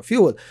burns more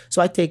fuel.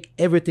 So I take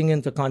everything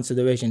into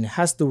consideration. It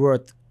has to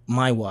worth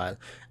my while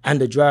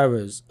and the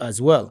drivers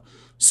as well.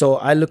 So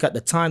I look at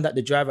the time that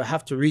the driver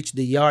have to reach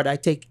the yard. I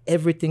take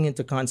everything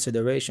into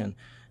consideration.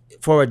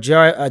 For a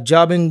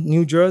job in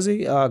New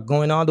Jersey,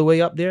 going all the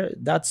way up there,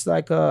 that's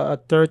like a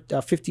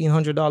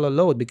 $1,500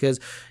 load because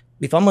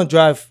if I'm going to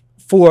drive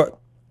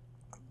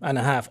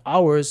 4.5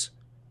 hours,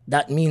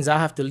 that means I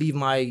have to leave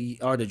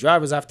the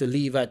drivers have to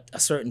leave at a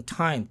certain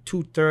time,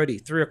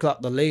 2:30, 3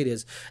 o'clock the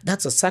latest.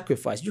 That's a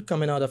sacrifice. You're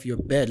coming out of your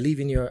bed,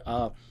 leaving your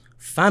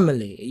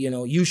family.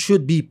 You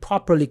should be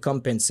properly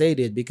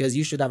compensated because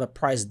you should have a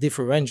price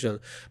differential.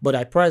 But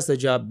I price the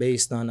job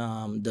based on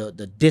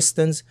the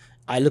distance.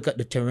 I look at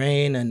the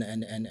terrain and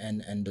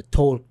the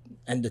toll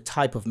and the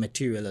type of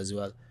material as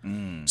well.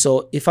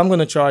 So if I'm going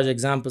to charge,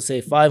 example,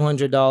 say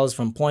 $500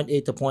 from point A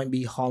to point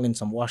B hauling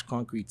some washed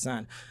concrete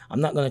sand,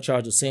 I'm not going to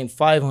charge the same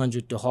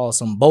 $500 to haul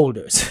some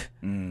boulders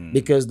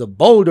because the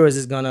boulders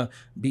is going to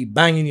be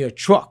banging your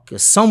truck.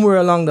 'Cause somewhere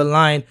along the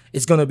line,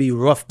 it's going to be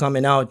rough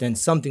coming out and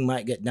something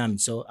might get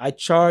damaged. So I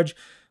charge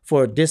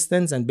for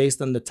distance and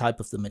based on the type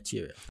of the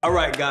material. All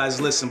right,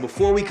 guys, listen,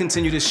 before we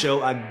continue the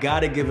show, I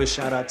gotta give a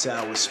shout out to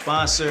our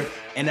sponsor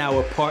and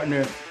our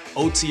partner,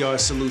 OTR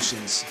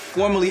Solutions,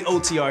 formerly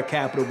OTR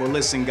Capital. But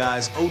listen,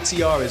 guys,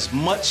 OTR is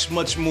much,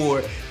 much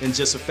more than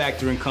just a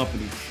factoring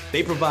company.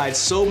 They provide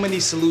so many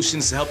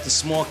solutions to help the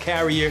small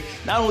carrier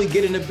not only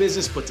get into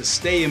business, but to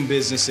stay in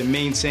business and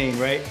maintain,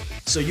 right?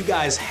 So you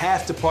guys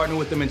have to partner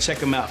with them and check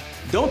them out.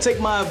 Don't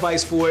take my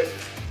advice for it.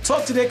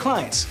 Talk to their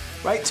clients,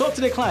 right? Talk to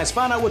their clients.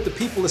 Find out what the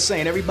people are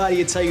saying. Everybody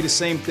will tell you the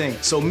same thing.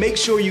 So make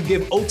sure you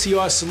give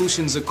OTR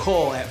Solutions a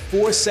call at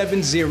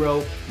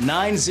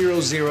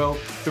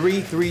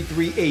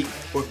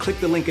 470-900-3338 or click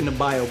the link in the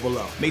bio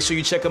below. Make sure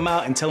you check them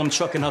out and tell them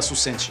Truck and Hustle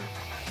sent you.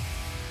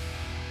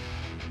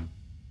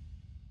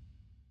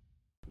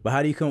 But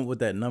how do you come up with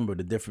that number?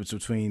 The difference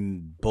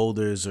between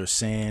boulders or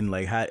sand?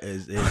 Like, how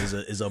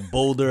is a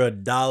boulder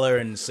 $1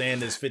 and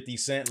sand is 50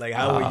 cents? Like,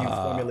 how are you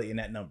formulating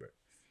that number?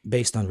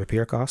 Based on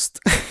repair cost.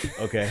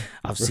 Okay.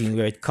 I've seen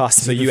where it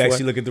costs. So you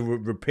actually look at the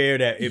repair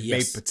that it may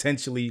Yes.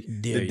 potentially,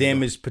 There the you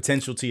damage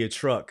potential to your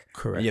truck.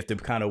 Correct. And you have to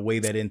kind of weigh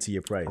that into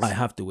your price. I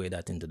have to weigh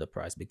that into the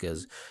price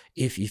because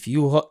if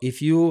you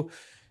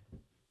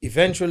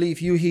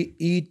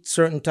eat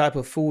certain type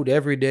of food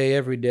every day,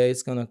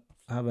 it's gonna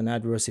have an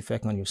adverse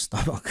effect on your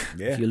stomach.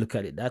 Yeah. If you look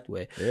at it that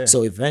way. Yeah.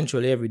 So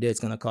eventually every day it's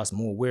gonna cost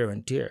more wear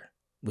and tear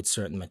with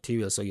certain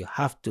materials. So you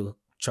have to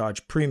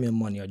charge premium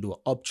money or do an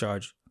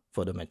upcharge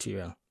for the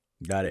material.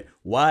 Got it.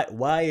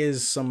 Why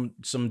is some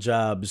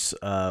jobs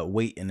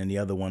weight and then the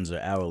other ones are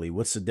hourly?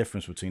 What's the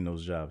difference between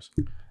those jobs?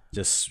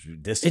 Just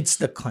distance? It's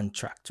the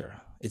contractor.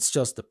 It's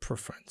just the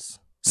preference.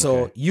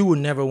 So Okay. you would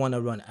never want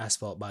to run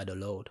asphalt by the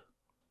load.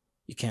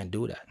 You can't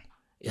do that.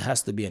 It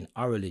has to be an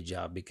hourly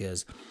job,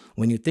 because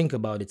when you think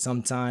about it,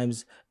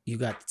 sometimes you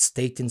got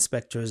state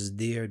inspectors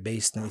there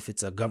based on if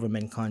it's a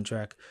government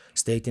contract,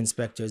 state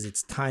inspectors,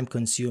 it's time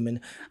consuming.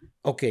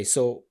 Okay,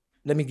 so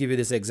let me give you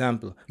this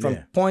example. From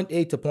Yeah. point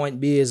A to point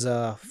B is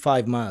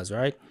 5 miles,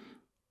 right?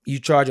 You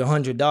charge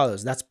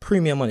 $100. That's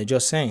premium money,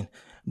 just saying.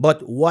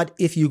 But what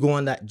if you go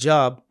on that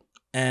job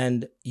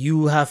and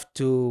you have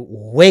to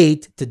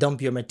wait to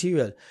dump your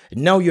material?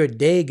 Now your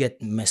day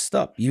get messed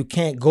up. You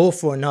can't go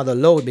for another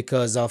load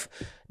because of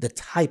the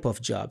type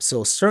of job.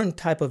 So certain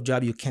type of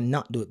job, you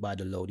cannot do it by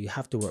the load. You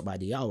have to work by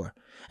the hour.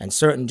 And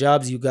certain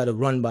jobs, you got to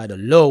run by the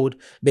load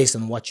based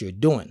on what you're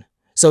doing.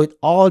 So it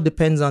all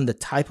depends on the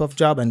type of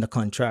job and the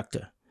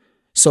contractor.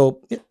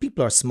 So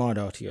people are smart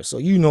out here. So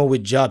you know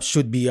which jobs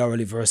should be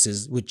hourly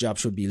versus which job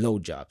should be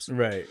load jobs.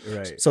 Right,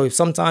 right. So if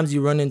sometimes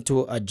you run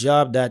into a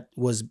job that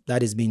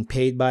is being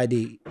paid by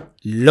the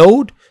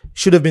load,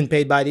 should have been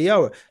paid by the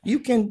hour, you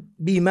can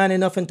be man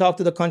enough and talk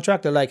to the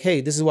contractor like, hey,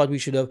 this is what we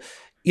should have,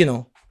 you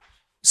know.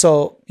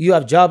 So you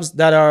have jobs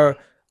that are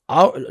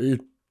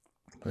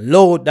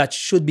load that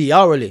should be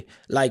hourly.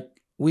 Like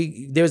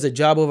there's a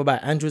job over by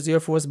Andrews Air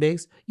Force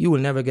Base. You will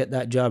never get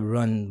that job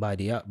run by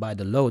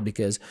the load,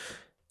 because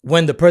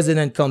when the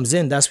president comes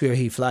in, that's where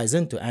he flies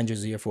into,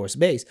 Andrews Air Force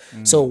Base.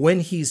 So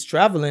when he's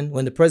traveling,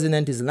 when the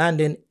president is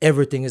landing,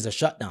 everything is a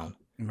shutdown.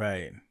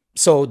 Right.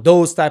 So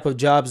those type of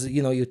jobs,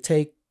 you know, you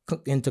take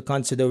into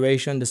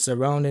consideration the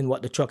surrounding,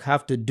 what the truck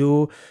have to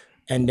do,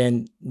 and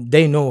then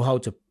they know how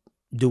to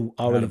do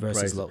hourly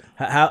versus load.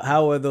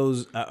 How are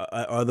those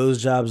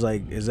jobs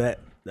like?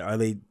 Are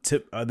they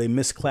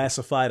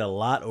misclassified a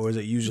lot, or is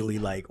it usually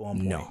like on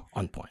point? No,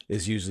 on point.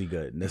 It's usually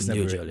good. That's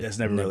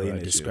never really an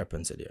issue.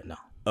 Discrepancy there. No.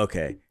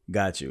 Okay,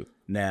 got you.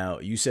 Now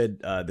you said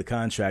the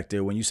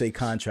contractor. When you say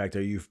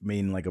contractor, you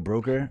mean like a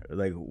broker?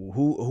 Like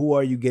who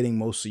are you getting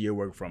most of your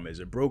work from?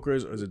 Is it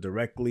brokers, or is it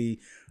directly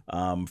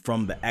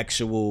from the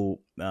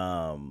actual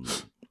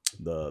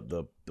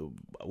the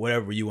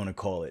whatever you want to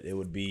call it? It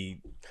would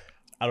be,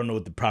 I don't know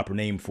what the proper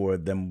name for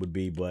them would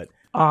be, but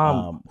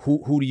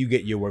who do you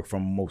get your work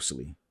from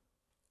mostly?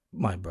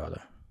 My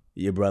brother.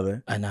 Your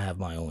brother? And I have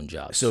my own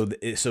job. So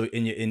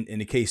in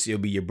the case,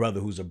 it'll be your brother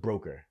who's a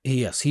broker.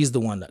 Yes, he's the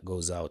one that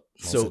goes out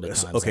most of the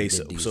time. Okay,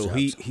 so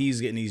he's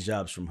getting these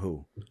jobs from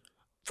who?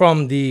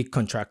 From the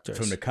contractors.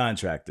 From the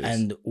contractors.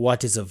 And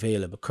what is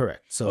available,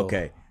 correct. So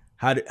okay.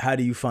 How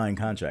do you find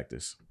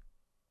contractors?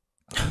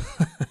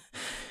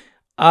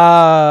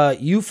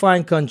 You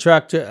find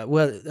contractor,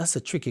 well, that's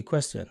a tricky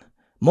question.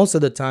 Most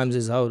of the times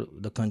is how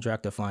the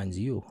contractor finds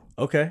you.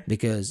 Okay.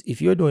 Because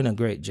if you're doing a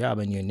great job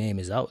and your name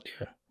is out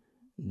there,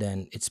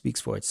 then it speaks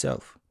for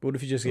itself. But what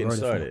if you're just getting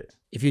started?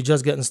 If you're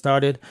just getting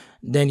started,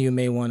 then you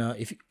may want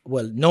to,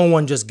 no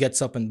one just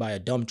gets up and buy a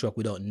dump truck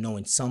without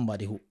knowing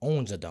somebody who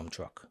owns a dump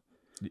truck.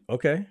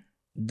 Okay.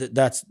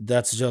 That's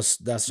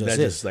just it.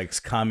 Just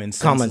like common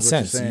sense. Common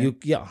sense.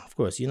 Of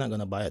course, you're not going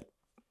to buy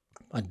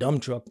a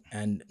dump truck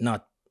and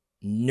not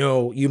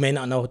know, you may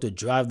not know how to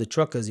drive the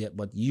truck as yet,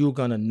 but you're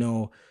going to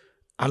know,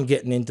 I'm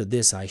getting into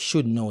this. I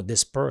should know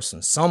this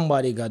person.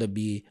 Somebody got to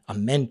be a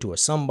mentor.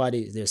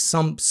 Somebody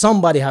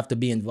have to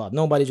be involved.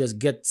 Nobody just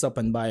gets up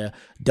and buy a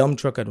dump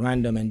truck at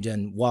random and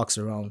then walks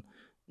around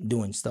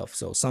doing stuff.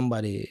 So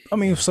somebody. I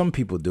mean, some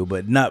people do,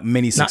 but not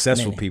many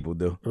successful people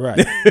do.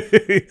 Right.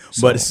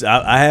 But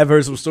I have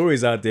heard some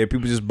stories out there.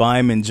 People just buy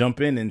them and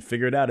jump in and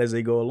figure it out as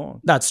they go along.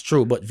 That's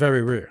true, but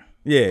very rare.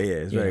 Yeah,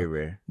 it's very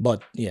rare.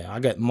 But I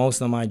get most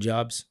of my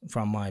jobs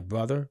from my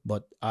brother,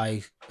 but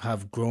I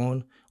have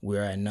grown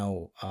where I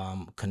now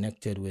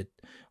connected with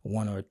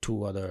one or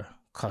two other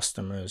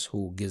customers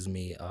who gives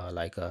me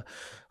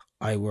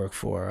I work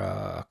for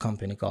a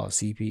company called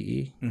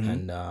CPE,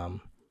 and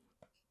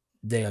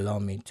they allow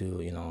me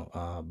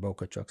to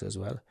broker trucks as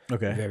well.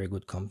 Okay, very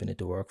good company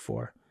to work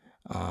for.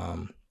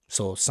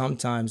 So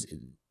sometimes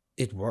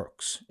it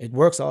works. It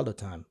works all the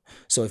time.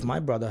 So if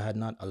my brother had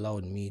not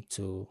allowed me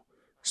to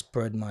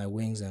spread my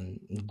wings and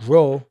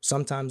grow,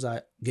 sometimes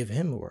I give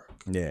him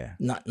work. Yeah.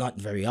 Not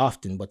very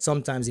often, but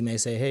sometimes he may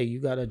say, hey, you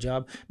got a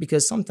job?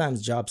 Because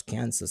sometimes jobs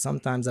cancel.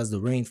 Sometimes as the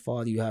rain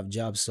falls, you have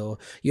jobs. So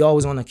you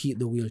always want to keep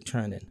the wheel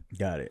turning.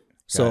 Got it.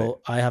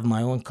 I have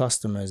my own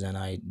customers, and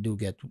I do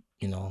get,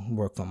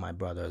 work from my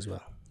brother as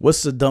well.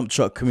 What's the dump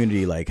truck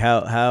community like?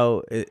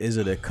 How is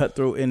it a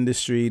cutthroat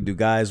industry? Do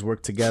guys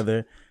work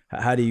together?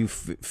 How do you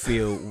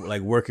feel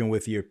like working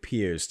with your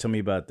peers? Tell me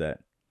about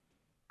that.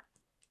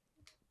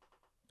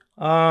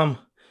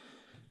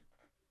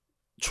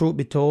 Truth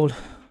be told,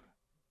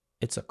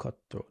 it's a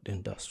cutthroat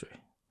industry.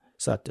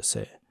 Sad to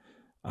say.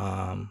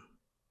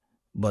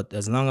 But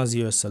as long as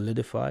you're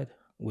solidified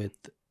with,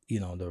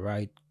 the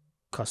right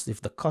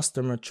if the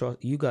customer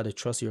trust, you got to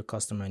trust your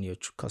customer, and your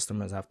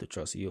customers have to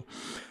trust you.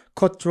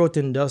 Cutthroat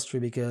industry,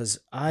 because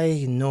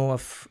I know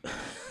of,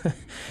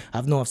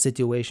 I've known of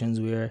situations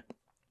where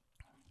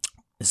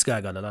this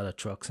guy got a lot of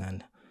trucks,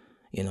 and,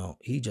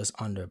 he just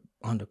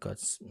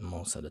undercuts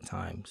most of the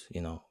times,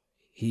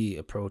 He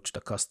approached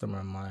a customer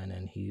of mine,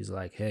 and he's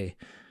like, hey,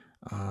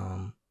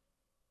 I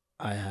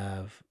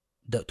have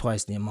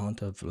twice the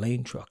amount of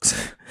LAIN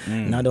trucks.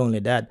 Not only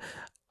that,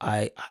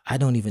 I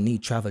don't even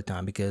need travel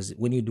time, because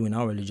when you're doing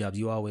hourly jobs,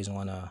 you always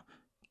want to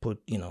put,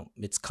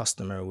 it's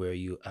customer where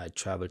you add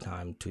travel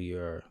time to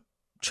your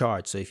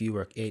chart. So if you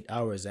work 8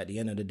 hours, at the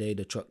end of the day,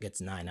 the truck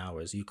gets 9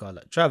 hours. You call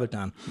that travel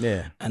time.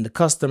 Yeah. And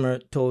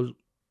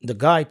the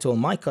guy told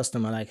my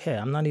customer, like, hey,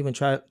 I'm not even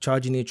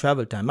charging you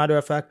travel time. Matter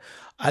of fact,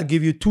 I'll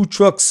give you 2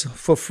 trucks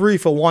for free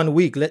for 1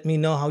 week. Let me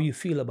know how you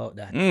feel about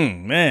that.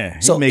 Man,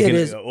 he's So making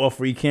an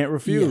offer he can't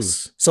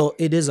refuse. Yes. So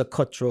it is a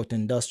cutthroat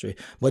industry.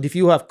 But if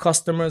you have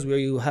customers where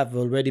you have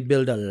already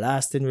built a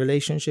lasting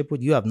relationship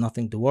with, you have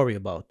nothing to worry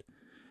about.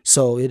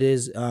 So it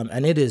is,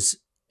 and it is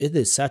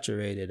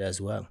saturated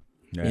as well.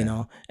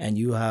 Yeah. And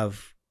you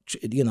have,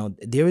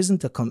 there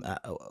isn't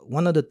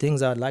one of the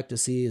things I'd like to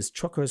see is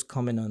truckers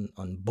coming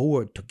on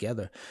board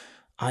together.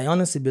 I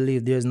honestly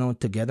believe there's no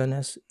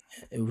togetherness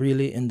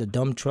really in the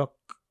dump truck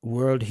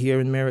world here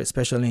in Maryland,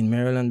 especially in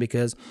Maryland,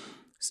 because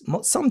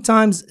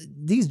sometimes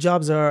these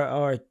jobs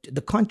are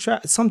the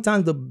contract.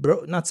 Sometimes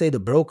not say the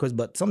brokers,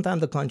 but sometimes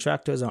the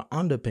contractors are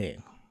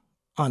underpaying,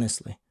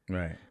 honestly.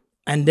 Right.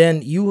 And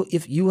then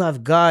if you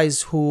have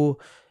guys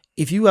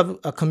if you have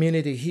a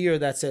community here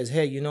that says,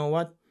 hey, you know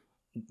what?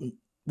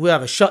 We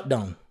have a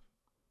shutdown.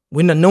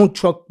 No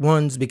truck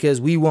runs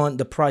because we want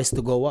the price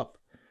to go up.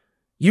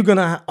 You're going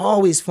to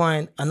always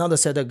find another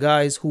set of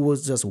guys who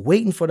was just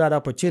waiting for that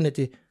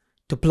opportunity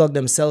to plug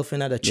themselves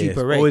in at a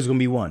cheaper rate. Always going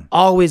to be one.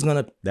 Always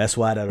going to. That's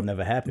why that'll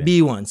never happen.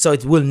 Be one. So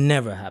it will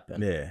never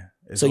happen. Yeah.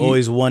 It's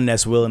always one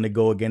that's willing to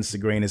go against the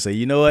grain and say,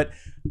 you know what?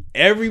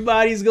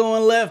 Everybody's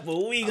going left,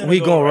 but we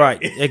go right.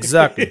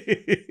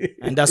 Exactly.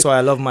 And that's why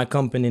I love my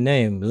company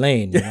name,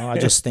 LAIN. I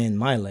just stay in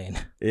my lane.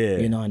 Yeah.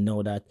 I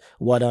know that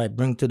what I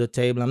bring to the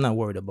table, I'm not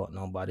worried about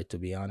nobody, to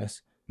be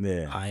honest.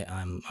 Yeah.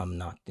 I'm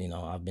not,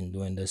 I've been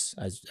doing this,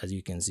 as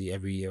you can see,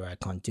 every year I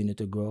continue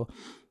to grow.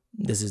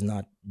 This is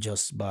not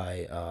just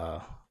by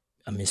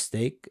a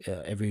mistake.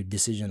 Every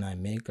decision I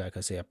make, like I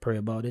say, I pray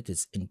about it.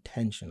 It's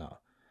intentional.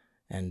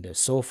 And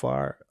so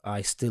far,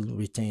 I still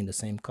retain the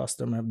same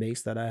customer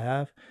base that I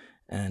have.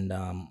 And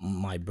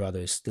my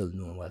brother is still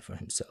doing well for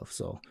himself.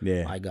 So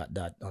yeah, I got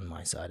that on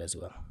my side as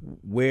well.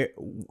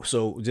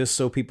 So just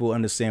so people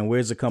understand,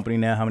 where's the company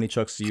now? How many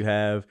trucks do you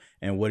have?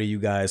 And what are you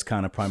guys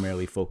kind of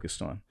primarily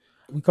focused on?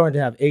 We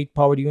currently have 8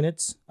 powered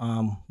units.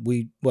 9.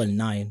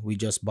 We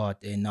just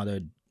bought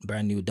another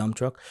brand new dump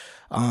truck.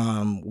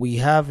 We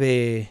have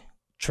a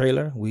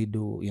trailer. We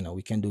do,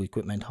 we can do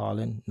equipment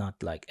hauling, not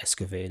like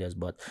excavators,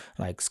 but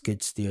like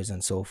skid steers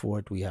and so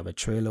forth. We have a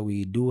trailer.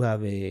 We do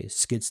have a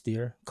skid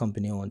steer,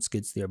 company-owned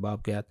skid steer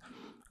Bobcat.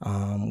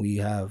 We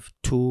have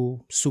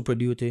 2 Super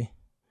Duty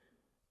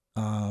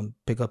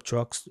pickup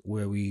trucks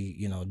where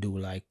we, do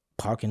like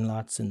parking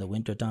lots in the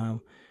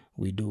wintertime.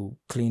 We do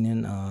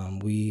cleaning.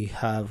 We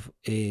have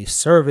a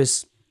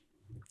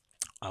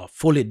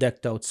fully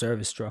decked out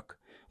service truck.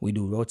 We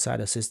do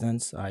roadside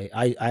assistance.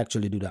 I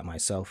actually do that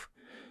myself.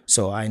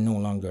 So I no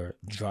longer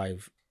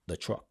drive the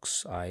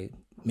trucks. I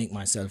make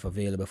myself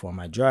available for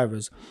my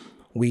drivers.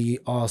 We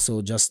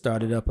also just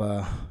started up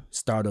a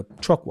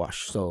startup truck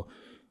wash. So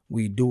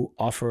we do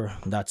offer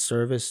that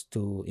service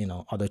to,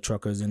 other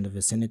truckers in the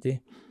vicinity.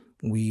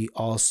 We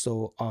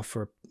also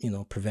offer,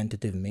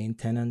 preventative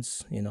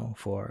maintenance,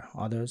 for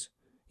others,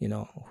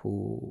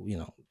 who,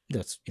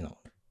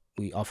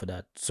 we offer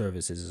that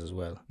services as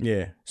well.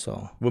 Yeah.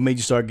 So what made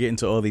you start getting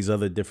to all these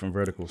other different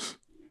verticals?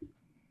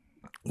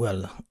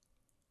 Well,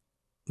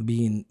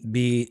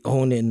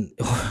 owning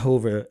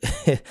over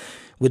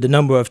with the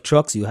number of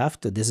trucks you have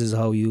to. This is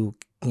how you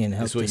can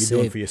help. That's what to you're save,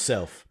 doing for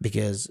yourself.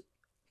 Because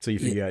so you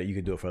figure out you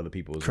can do it for other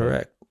people as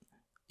correct. well.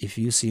 If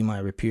you see my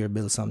repair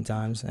bill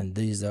sometimes, and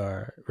these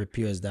are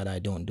repairs that I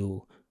don't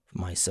do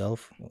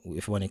myself.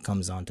 When it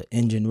comes on to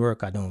engine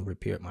work, I don't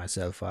repair it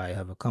myself. I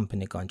have a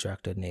company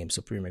contractor named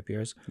Supreme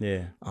Repairs.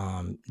 Yeah.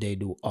 They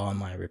do all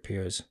my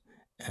repairs,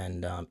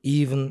 and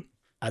even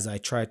as I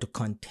try to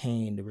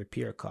contain the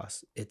repair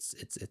costs, it's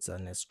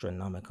an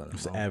astronomical amount.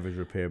 What's the average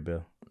repair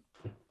bill?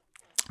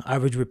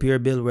 Average repair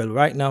bill. Well,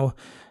 right now,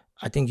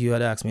 I think you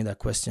had asked me that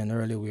question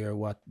earlier.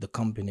 What the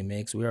company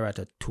makes. We're at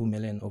over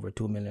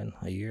 $2 million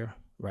a year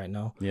right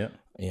now. Yeah.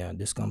 Yeah,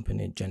 this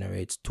company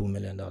generates $2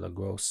 million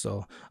gross.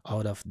 So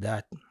out of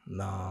that,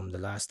 the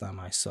last time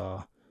I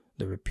saw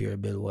the repair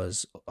bill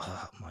was,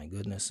 oh my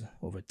goodness,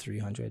 over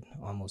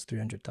almost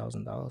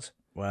 $300,000.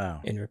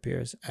 Wow. In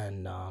repairs,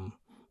 and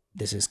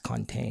this is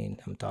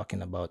contained. I'm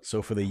talking about.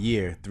 So for the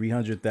year,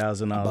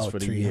 $300,000 for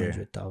the year.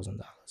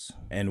 $300,000.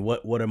 And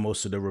what are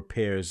most of the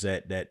repairs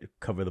that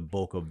cover the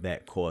bulk of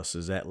that cost?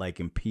 Is that like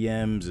in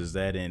PMs? Is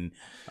that in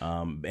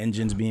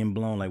engines being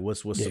blown? Like what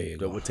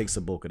takes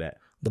the bulk of that?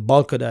 The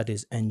bulk of that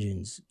is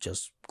engines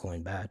just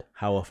going bad.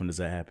 How often does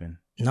that happen?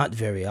 Not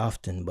very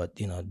often, but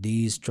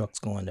these trucks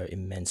go under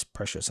immense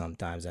pressure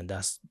sometimes, and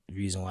that's the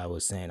reason why I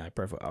was saying I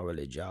prefer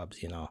hourly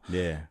jobs.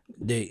 Yeah.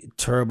 They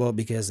turbo,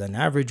 because an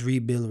average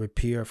rebuild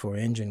repair for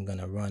engine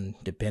gonna run,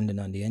 depending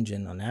on the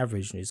engine, on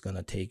average is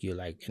gonna take you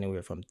like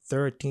anywhere from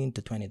 $13,000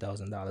 to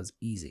 $20,000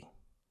 easy.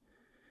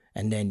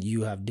 And then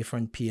you have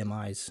different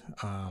PMIs,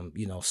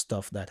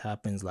 stuff that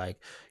happens like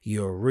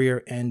your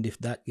rear end, if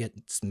that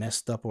gets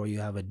messed up or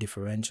you have a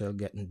differential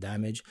getting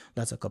damaged,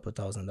 that's a couple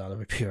 $1,000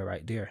 repair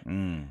right there.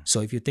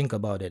 So if you think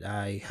about it,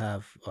 I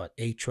have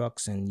 8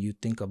 trucks, and you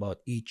think about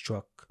each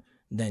truck,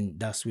 then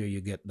that's where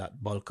you get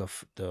that bulk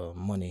of the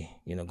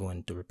money,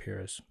 going to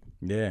repairs.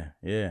 Yeah.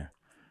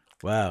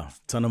 Wow.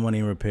 Ton of money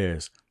in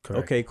repairs.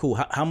 Correct. Okay, cool.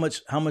 How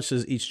much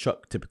does each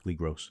truck typically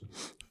gross?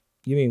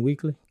 You mean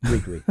weekly?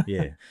 Weekly,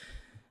 yeah.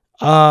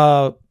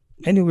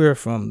 Anywhere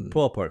from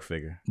Ballpark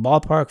figure.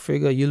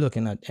 You're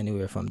looking at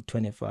anywhere from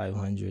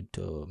 2,500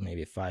 to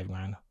maybe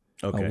 $5,000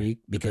 a week,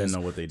 because depending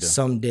on what they do.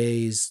 Some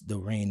days the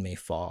rain may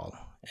fall,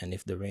 and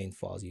if the rain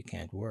falls, you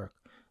can't work.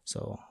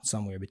 So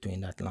somewhere between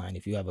that line,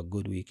 if you have a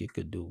good week, you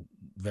could do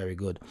very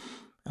good.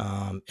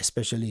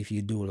 Especially if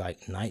you do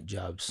like night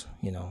jobs,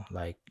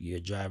 like your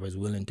driver's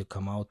willing to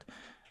come out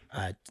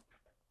at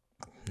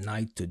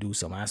night to do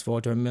some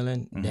asphalt or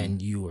milling, then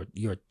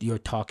you're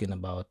talking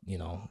about,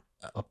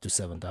 up to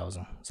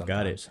 7,000.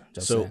 Got it.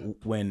 So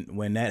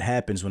when that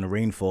happens, when the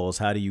rain falls,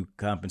 how do you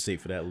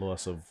compensate for that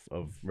loss of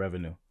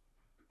revenue?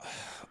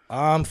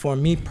 For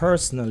me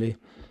personally,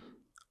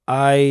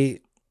 I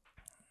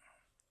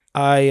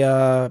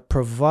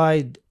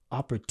provide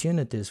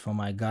opportunities for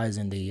my guys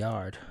in the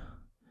yard.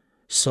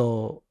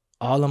 So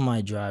all of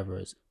my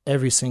drivers,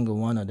 every single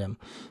one of them,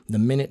 the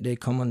minute they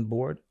come on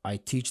board, I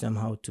teach them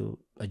how to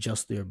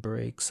adjust their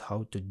brakes,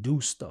 how to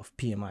do stuff,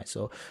 PMI.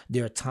 So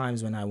there are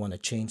times when I want to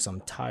change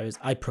some tires.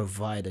 I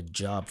provide a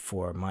job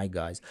for my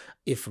guys.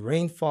 If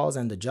rain falls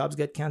and the jobs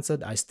get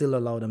canceled, I still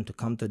allow them to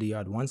come to the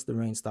yard. Once the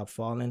rain stops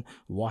falling,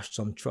 wash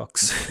some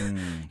trucks,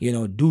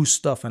 do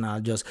stuff, and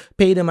I'll just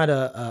pay them at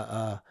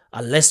a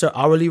lesser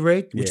hourly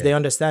rate, which they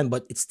understand,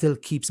 but it still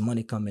keeps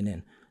money coming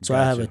in. So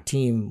I have a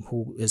team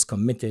who is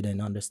committed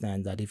and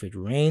understands that if it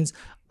rains,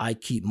 I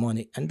keep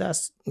money. And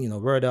that's,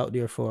 word out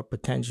there for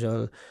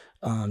potential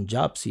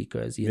job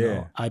seekers. You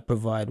know, I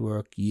provide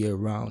work year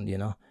round.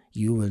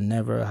 You will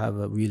never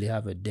really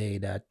have a day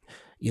that,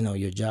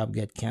 your job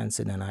get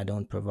canceled and I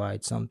don't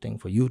provide something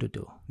for you to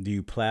do. Do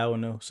you plow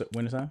in the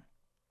wintertime?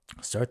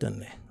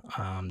 Certainly.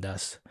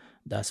 That's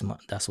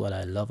what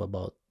I love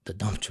about the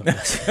dump truck.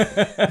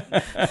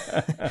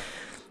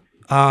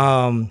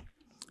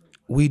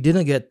 We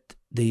didn't get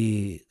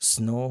the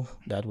snow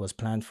that was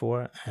planned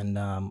for,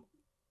 and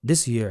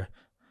this year,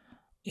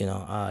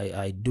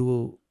 I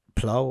do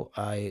plow.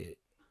 I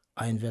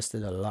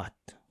invested a lot.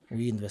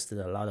 We invested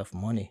a lot of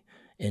money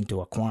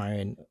into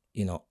acquiring.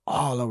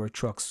 All our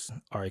trucks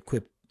are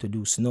equipped to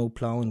do snow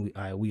plowing.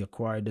 We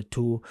acquired the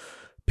 2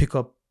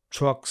 pickup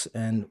trucks,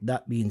 and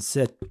that being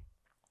said,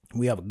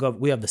 we have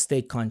the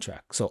state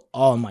contract. So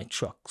all my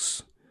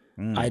trucks,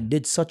 I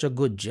did such a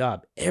good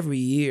job every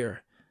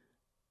year.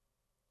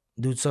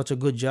 Do such a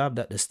good job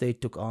that the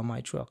state took all my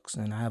trucks,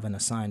 and I have an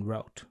assigned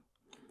route.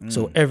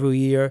 So every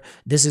year,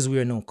 this is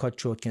where no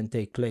cutthroat can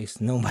take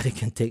place. Nobody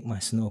can take my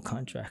snow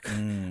contract.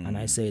 And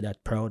I say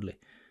that proudly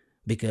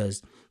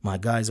because my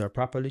guys are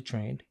properly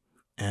trained.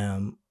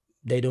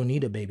 They don't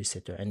need a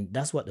babysitter. And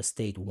that's what the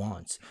state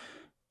wants,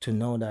 to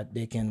know that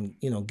they can,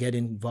 get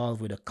involved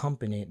with a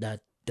company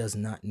that does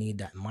not need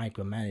that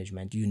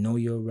micromanagement. You know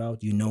your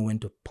route, you know when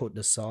to put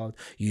the salt,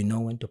 you know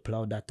when to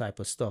plow, that type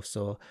of stuff.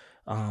 So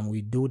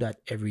we do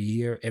that every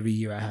year. Every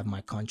year I have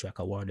my contract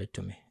awarded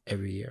to me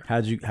every year.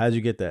 How'd you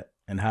get that?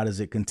 And how does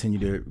it continue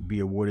to be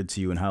awarded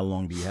to you, and how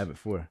long do you have it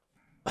for?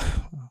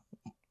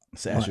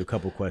 Let's ask you a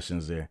couple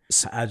questions there.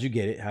 How'd you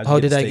get it? How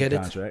did I get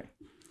contract?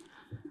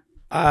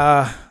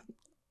 it?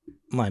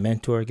 My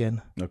mentor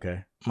again.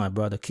 Okay. My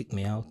brother kicked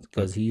me out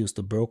because he used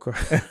to broker.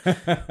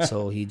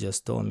 So he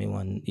just told me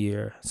one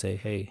year, say,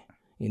 hey,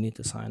 you need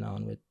to sign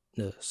on with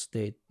the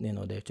state.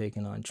 They're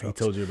taking on trucks.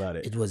 He told you about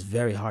it. It was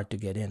very hard to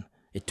get in.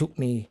 It took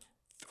me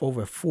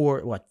over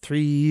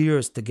 3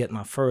 years to get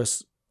my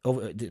first,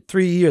 over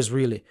 3 years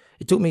really.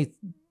 It took me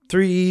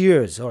 3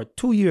 years, or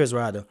 2 years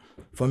rather,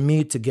 for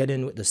me to get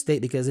in with the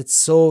state, because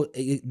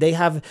they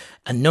have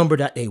a number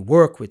that they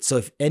work with. So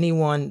if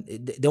anyone,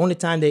 the only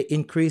time they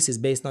increase is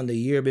based on the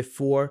year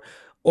before,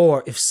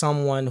 or if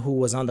someone who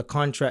was on the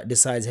contract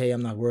decides, hey,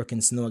 I'm not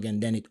working snow again,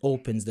 then it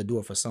opens the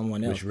door for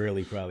someone else. Which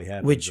rarely probably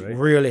happens, Which right?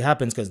 rarely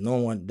happens because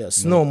the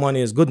snow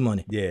money is good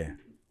money. Yeah.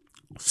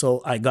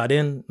 So I got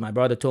in, my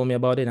brother told me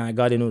about it, and I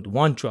got in with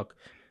one truck.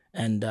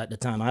 And at the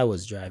time I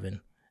was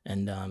driving,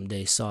 and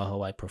they saw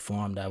how I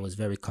performed. I was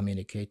very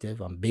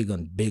communicative. I'm big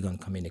on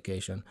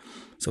communication.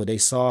 So they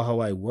saw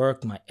how I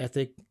worked, my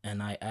ethic,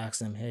 and I asked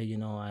them, hey,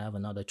 I have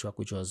another truck,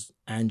 which was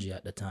Angie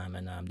at the time.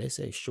 And they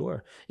say,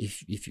 sure,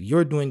 if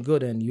you're doing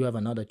good and you have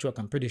another truck,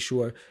 I'm pretty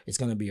sure it's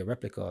going to be a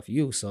replica of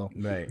you. So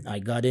I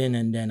got in,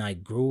 and then I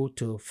grew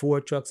to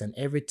 4 trucks. And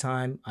every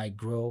time I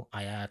grow,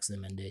 I ask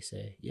them, and they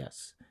say,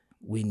 yes,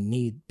 we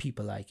need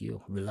people like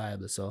you,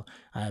 reliable. So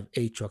I have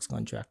 8 trucks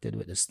contracted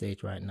with the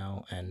state right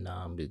now, and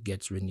it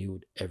gets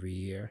renewed every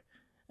year.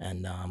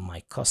 And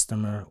a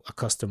customer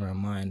of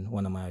mine,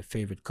 one of my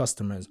favorite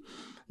customers,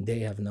 they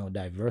have now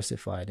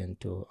diversified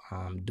into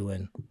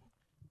doing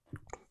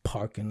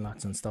parking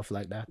lots and stuff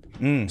like that.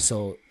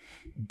 So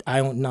I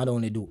don't not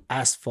only do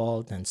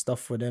asphalt and stuff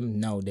for them.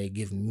 No, they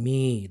give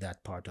me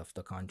that part of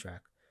the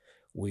contract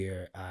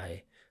where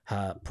I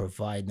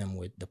provide them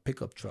with the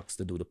pickup trucks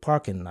to do the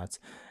parking lots.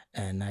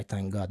 And I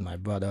thank God my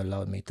brother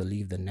allowed me to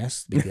leave the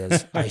nest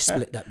because I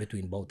split that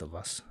between both of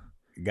us.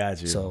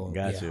 Got you. So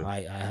Got you.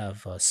 I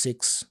have a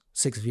six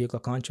vehicle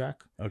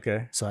contract.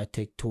 Okay. So I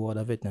take 2 out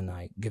of it and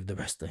I give the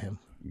rest to him.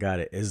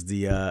 Got it. Is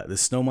the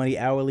snow money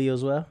hourly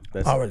as well?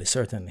 That's Hourly,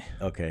 certainly.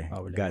 okay.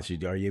 Hourly. Got you.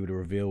 Are you able to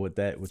reveal what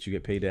you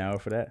get paid an hour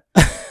for that?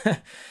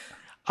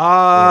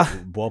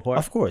 Ballpark?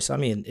 Of course. I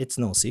mean, it's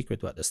no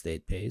secret what the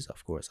state pays.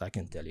 Of course, I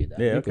can tell you that.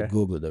 Yeah, You okay. could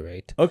Google the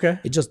rate. Okay.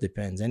 It just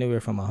depends. Anywhere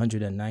from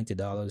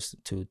 $190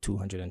 to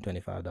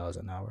 $225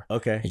 an hour.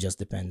 Okay. It just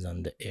depends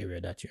on the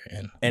area that you're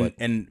in.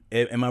 And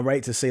am I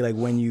right to say like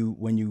when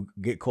you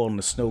get called on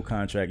a snow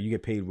contract, you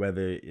get paid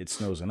whether it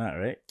snows or not,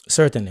 right?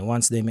 Certainly,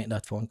 once they make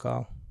that phone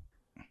call,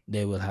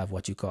 they will have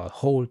what you call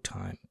hold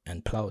time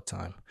and plow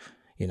time.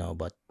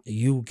 But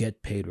you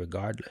get paid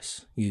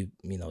regardless.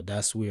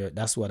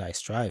 That's what I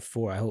strive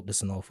for. I hope the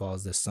snow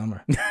falls this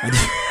summer.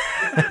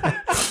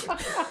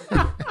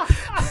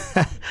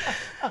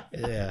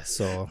 Yeah,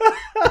 so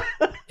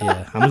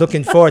yeah, I'm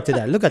looking forward to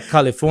that. Look at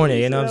California,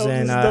 you know what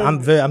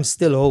I'm saying? I'm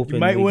still hoping. You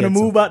might want to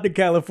move out to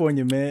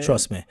California, man.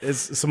 Trust me.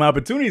 It's some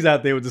opportunities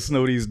out there with the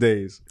snow these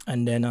days.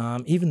 And then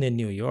even in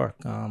New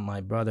York,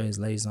 my brother is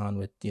liaison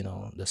with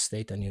the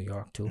state of New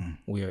York too,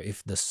 where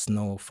if the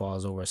snow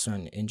falls over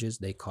certain inches,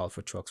 they call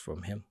for trucks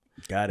from him.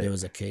 Got it. There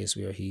was a case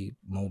where he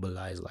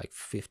mobilized like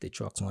 50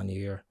 trucks one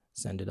year,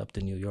 sent it up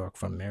to New York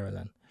from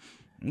Maryland.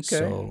 Okay.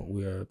 So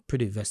we're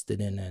pretty vested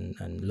in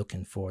and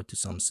looking forward to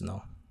some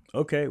snow.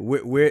 Okay.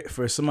 Where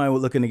for somebody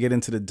looking to get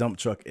into the dump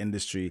truck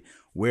industry,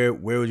 where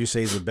would you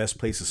say is the best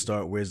place to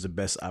start? Where's the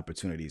best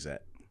opportunities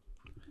at?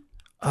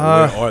 Where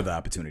are the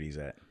opportunities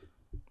at?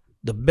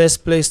 The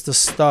best place to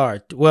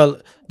start.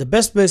 Well, the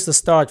best place to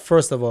start,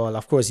 first of all,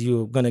 of course,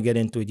 you're gonna get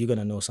into it. You're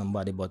gonna know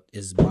somebody, but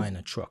is buying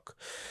a truck.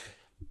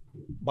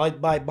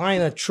 By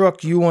buying a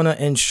truck, you want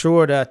to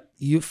ensure that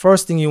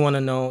first thing you want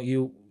to know,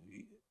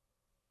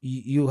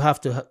 you have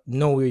to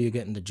know where you're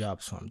getting the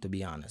jobs from, to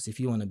be honest.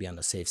 If you want to be on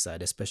the safe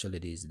side, especially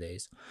these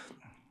days,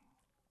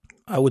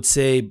 I would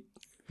say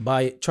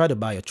try to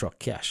buy a truck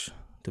cash,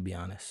 to be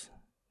honest.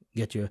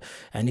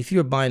 And if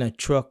you're buying a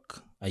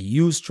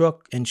used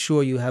truck,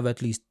 ensure you have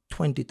at least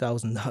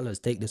 $20,000.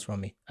 Take this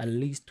from me. At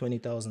least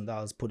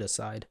 $20,000 put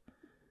aside,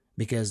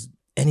 because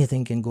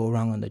anything can go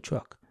wrong on the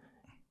truck.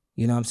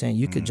 You know what I'm saying?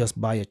 You could just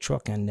buy a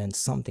truck and then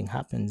something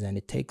happens and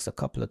it takes a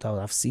couple of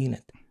thousand. I've seen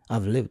it.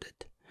 I've lived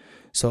it.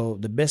 So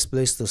the best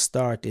place to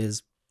start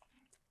is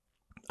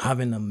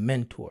having a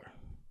mentor,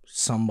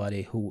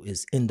 somebody who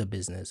is in the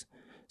business,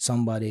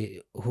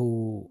 somebody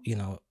who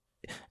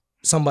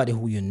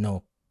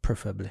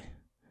preferably,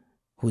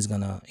 who's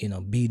gonna,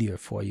 be there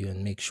for you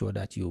and make sure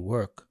that you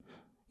work.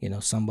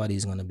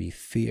 Somebody's gonna be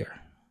fair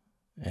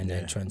and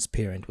then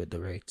transparent with the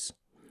rates.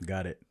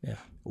 Got it. Yeah.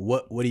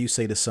 What do you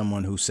say to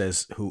someone who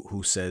says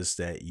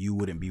that you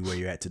wouldn't be where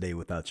you're at today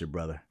without your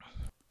brother?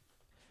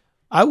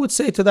 I would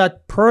say to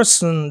that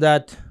person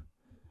that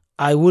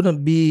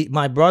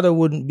my brother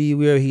wouldn't be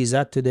where he's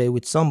at today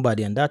with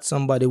somebody, and that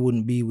somebody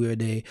wouldn't be where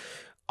they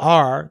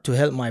are to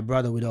help my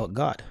brother without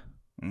God.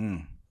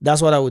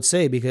 That's what I would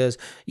say, because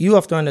you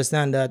have to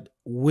understand that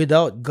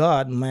without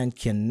God, man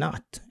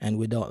cannot, and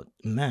without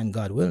man,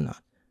 God will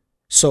not.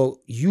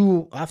 So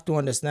you have to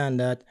understand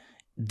that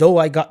though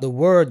I got the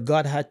word,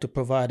 God had to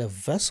provide a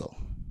vessel.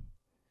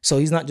 So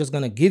he's not just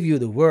going to give you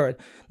the word.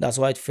 That's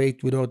why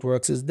faith without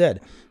works is dead.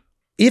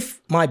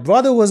 If my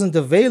brother wasn't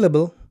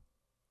available,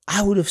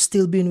 I would have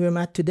still been where I'm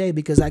at today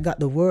because I got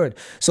the word.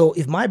 So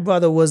if my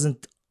brother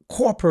wasn't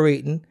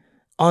cooperating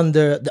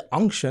under the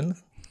unction,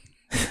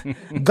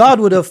 God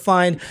would have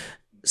found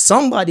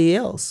somebody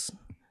else.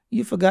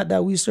 You forgot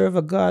that we serve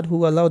a God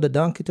who allowed the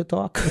donkey to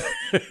talk.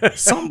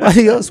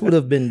 Somebody else would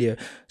have been there.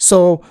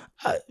 So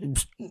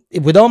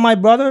without my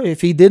brother, if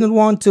he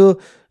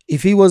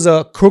was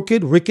a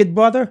crooked, wicked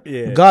brother,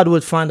 God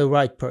would find the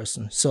right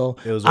person. So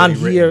I'm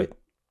here.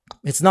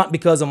 It's not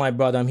because of my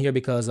brother. I'm here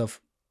because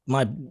of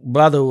my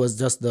brother was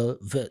just the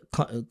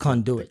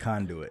conduit. The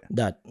conduit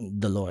that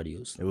the Lord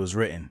used. It was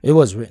written. It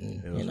was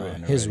written.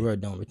 Written His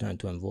word don't return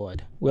to him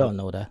void. We all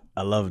know that.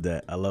 I love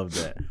that.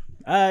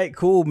 All right,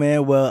 cool,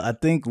 man. Well, I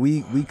think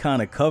we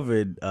kind of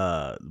covered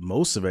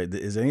most of it.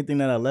 Is there anything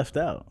that I left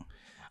out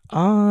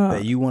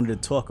that you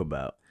wanted to talk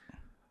about?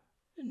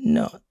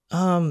 No,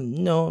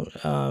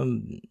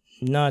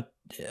 not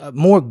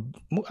more.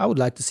 I would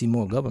like to see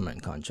more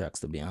government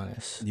contracts, to be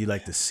honest. You'd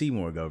like to see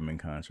more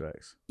government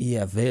contracts?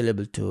 Yeah,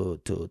 available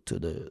to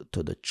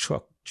the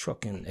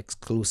trucking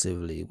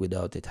exclusively,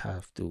 without it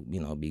have to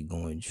be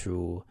going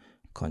through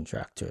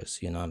contractors.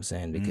 You know what I'm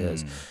saying?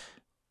 Because.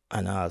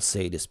 And I'll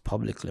say this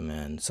publicly,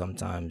 man,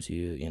 sometimes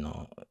you're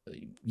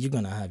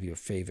going to have your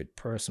favorite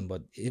person,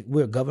 but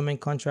where government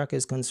contract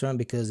is concerned,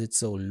 because it's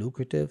so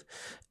lucrative,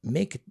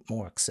 make it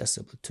more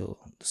accessible to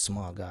the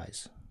small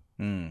guys.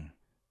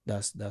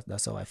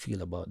 That's how I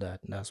feel about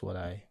that. That's what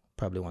I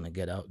probably want to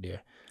get out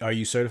there. Are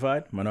you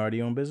certified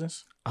minority-owned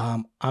business?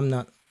 I'm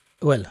not.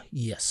 Well,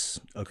 yes.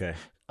 Okay.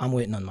 I'm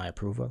waiting on my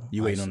approval.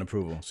 You waiting on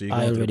approval, so you're I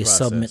going through already the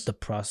process. submit the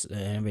process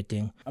and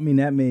everything. I mean,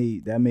 that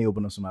may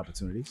open up some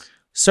opportunities.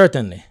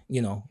 Certainly,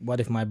 what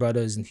if my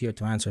brother isn't here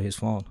to answer his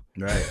phone?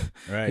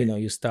 Right.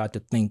 You start to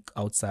think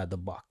outside the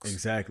box.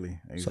 Exactly.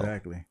 So.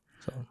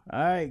 All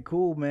right,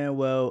 cool, man.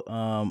 Well,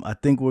 I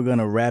think we're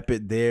gonna wrap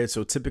it there.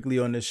 So typically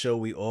on this show,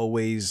 we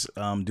always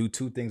do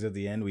two things at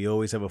the end. We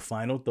always have a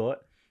final thought,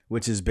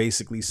 which is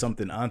basically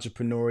something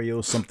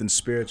entrepreneurial, something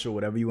spiritual,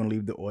 whatever you want to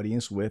leave the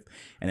audience with.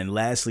 And then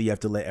lastly, you have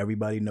to let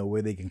everybody know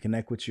where they can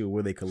connect with you,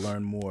 where they can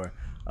learn more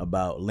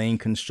about LAIN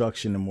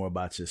Construction and more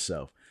about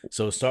yourself.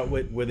 So start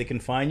with where they can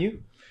find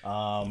you,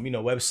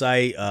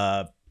 website,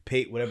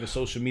 whatever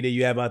social media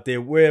you have out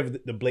there, wherever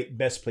the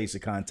best place to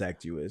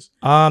contact you is.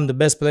 The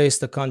best place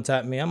to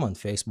contact me, I'm on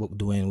Facebook,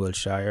 Dwayne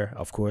Wiltshire.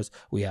 Of course,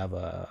 we have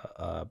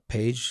a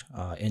page,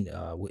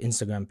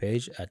 Instagram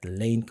page at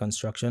LAIN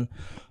Construction.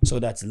 So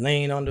that's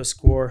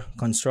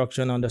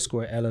LAIN_construction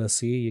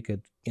 _LLC. You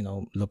could,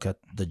 look at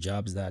the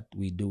jobs that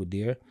we do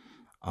there.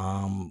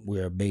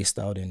 We're based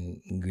out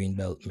in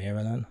Greenbelt,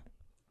 Maryland.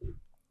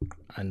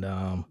 And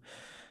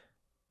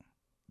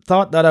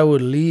thought that I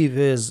would leave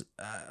is,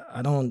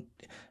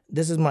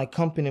 this is my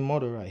company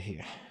motto right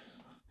here.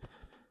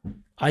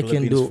 I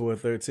can do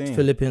 4:13.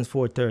 Philippians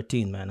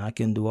 4:13, man. I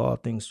can do all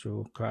things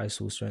through Christ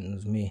who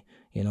strengthens me.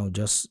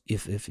 Just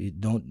if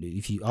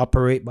you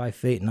operate by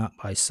faith, not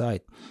by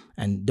sight,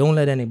 and don't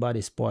let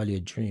anybody spoil your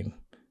dream.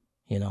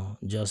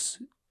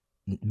 Just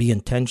be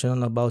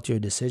intentional about your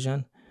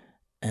decision,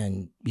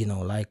 and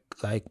like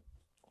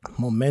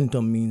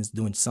momentum means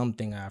doing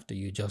something after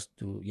you just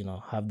do.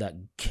 Have that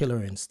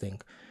killer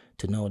instinct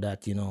to know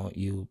that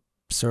you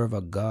serve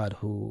a God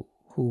who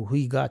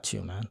he got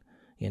you, man.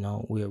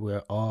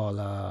 We're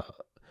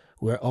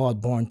all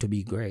born to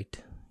be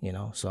great.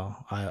 So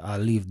I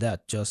leave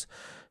that. Just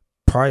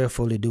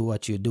prayerfully do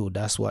what you do.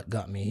 That's what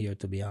got me here,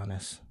 to be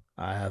honest.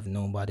 I have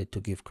nobody to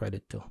give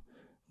credit to,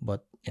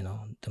 but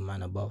the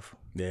man above.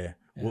 Yeah.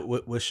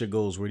 What's your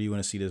goals? Where do you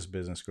want to see this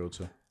business grow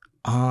to?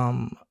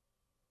 I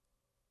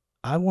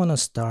want to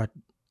start.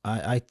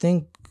 I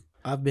think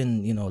I've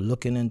been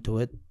looking into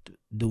it.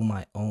 Do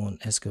my own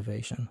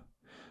excavation.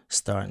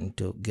 Starting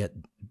to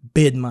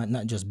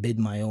not just bid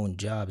my own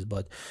jobs,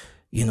 but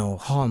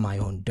haul my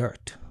own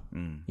dirt.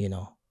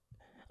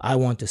 I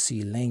want to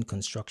see LAIN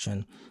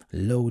Construction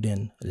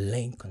loading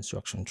LAIN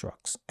Construction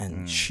trucks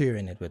and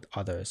sharing it with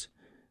others.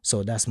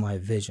 So that's my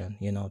vision,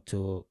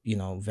 to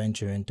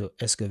venture into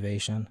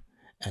excavation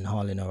and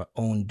hauling our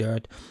own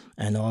dirt,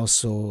 and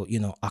also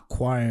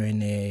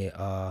acquiring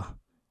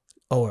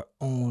our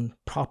own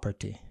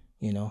property,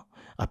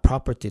 a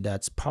property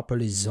that's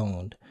properly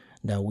zoned,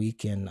 that we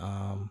can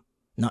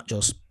not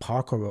just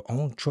park our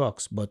own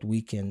trucks, but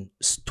we can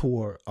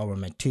store our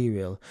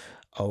material,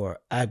 our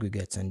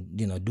aggregates, and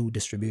do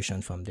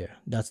distribution from there.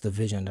 That's the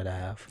vision that I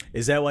have.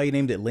 Is that why you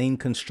named it LAIN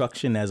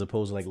Construction as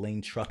opposed to like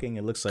LAIN Trucking?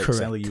 It looks like it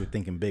sounded like you were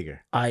thinking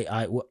bigger.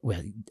 I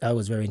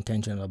was very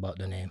intentional about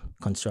the name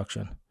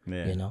construction.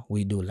 Yeah.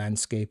 We do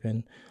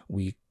landscaping.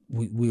 We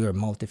are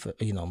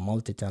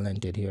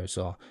multi-talented here,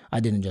 so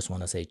I didn't just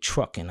want to say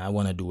trucking. I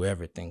want to do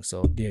everything.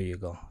 So there you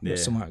go. You're a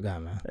smart guy,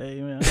 man.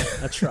 Hey, man,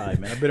 I tried,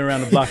 man. I've been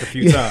around the block a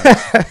few times.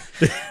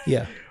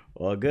 Yeah.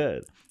 All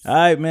good. All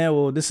right, man.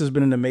 Well, this has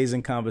been an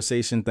amazing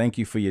conversation. Thank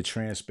you for your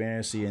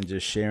transparency and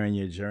just sharing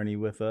your journey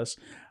with us.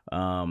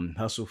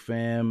 Hustle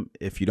fam,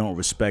 if you don't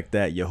respect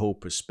that, your whole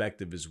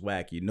perspective is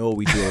whack. You know what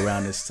we do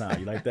around this time.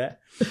 You like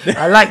that?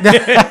 I like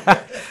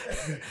that.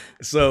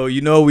 So,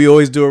 we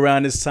always do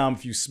around this time.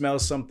 If you smell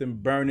something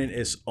burning,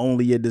 it's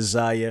only a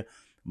desire.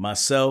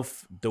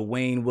 Myself,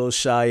 Dwayne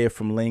Wiltshire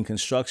from LAIN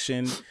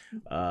Construction.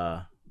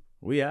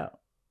 We out.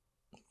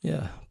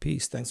 Yeah.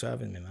 Peace. Thanks for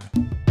having me, man.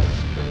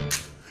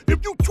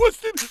 If you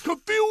twisted,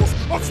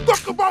 confused, or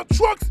stuck about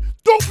trucks,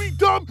 don't be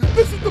dumb.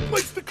 This is the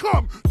place to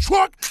come.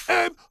 Truck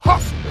and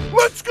hustle.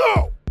 Let's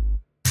go.